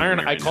 Yes, that's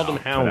Ironhide. I called him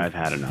Hound. I've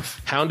had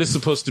enough. Hound is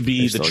supposed to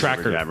be the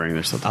tracker.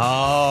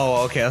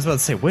 Oh, okay. I was about to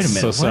say, wait a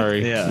minute. So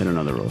sorry. Yeah. I don't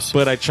know the rules.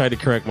 But I tried to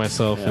correct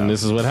myself, and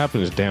this is what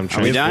happens. Damn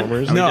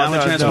Transformers. Are we done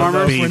with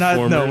Transformers?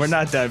 We're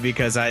not done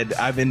because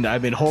I've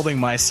been holding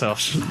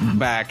myself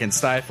back and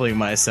stifling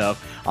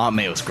myself. Aunt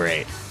May was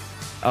great.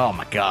 Oh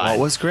my god. What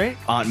was great?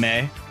 Aunt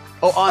May.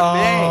 Oh, Aunt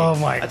May. Oh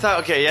my! I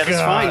thought, okay, yeah, that's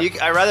God.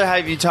 fine. I'd rather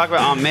have you talk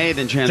about Aunt May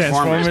than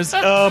Transformers.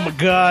 Oh my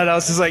God! I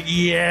was just like,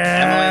 yeah.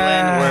 Emily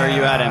Lynn, where are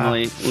you at,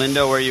 Emily?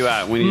 Lindo, where are you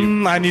at? When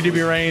you? I need to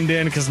be reined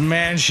in because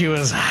man, she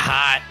was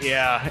hot.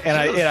 Yeah, and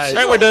I. All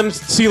right, we're done.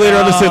 See you later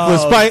on the Sith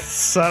list. Bye.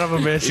 Son of a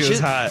bitch, she was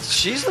hot.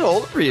 She's a little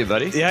older for you,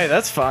 buddy. Yeah,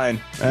 that's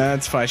fine.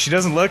 That's fine. She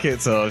doesn't look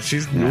it, so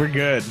we're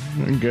good.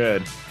 We're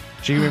good.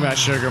 She can be my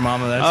sugar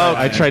mama. That's all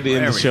I tried to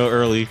end the show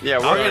early. Yeah,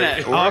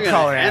 I'll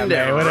call her end Aunt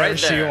May, it whatever right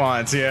she there.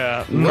 wants.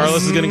 Yeah,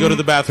 Carlos is gonna go to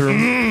the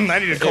bathroom. I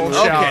need a cold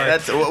Okay,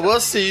 shower.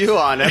 we'll see you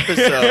on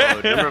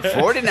episode number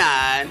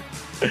 49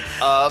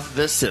 of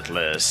the Sith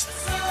List.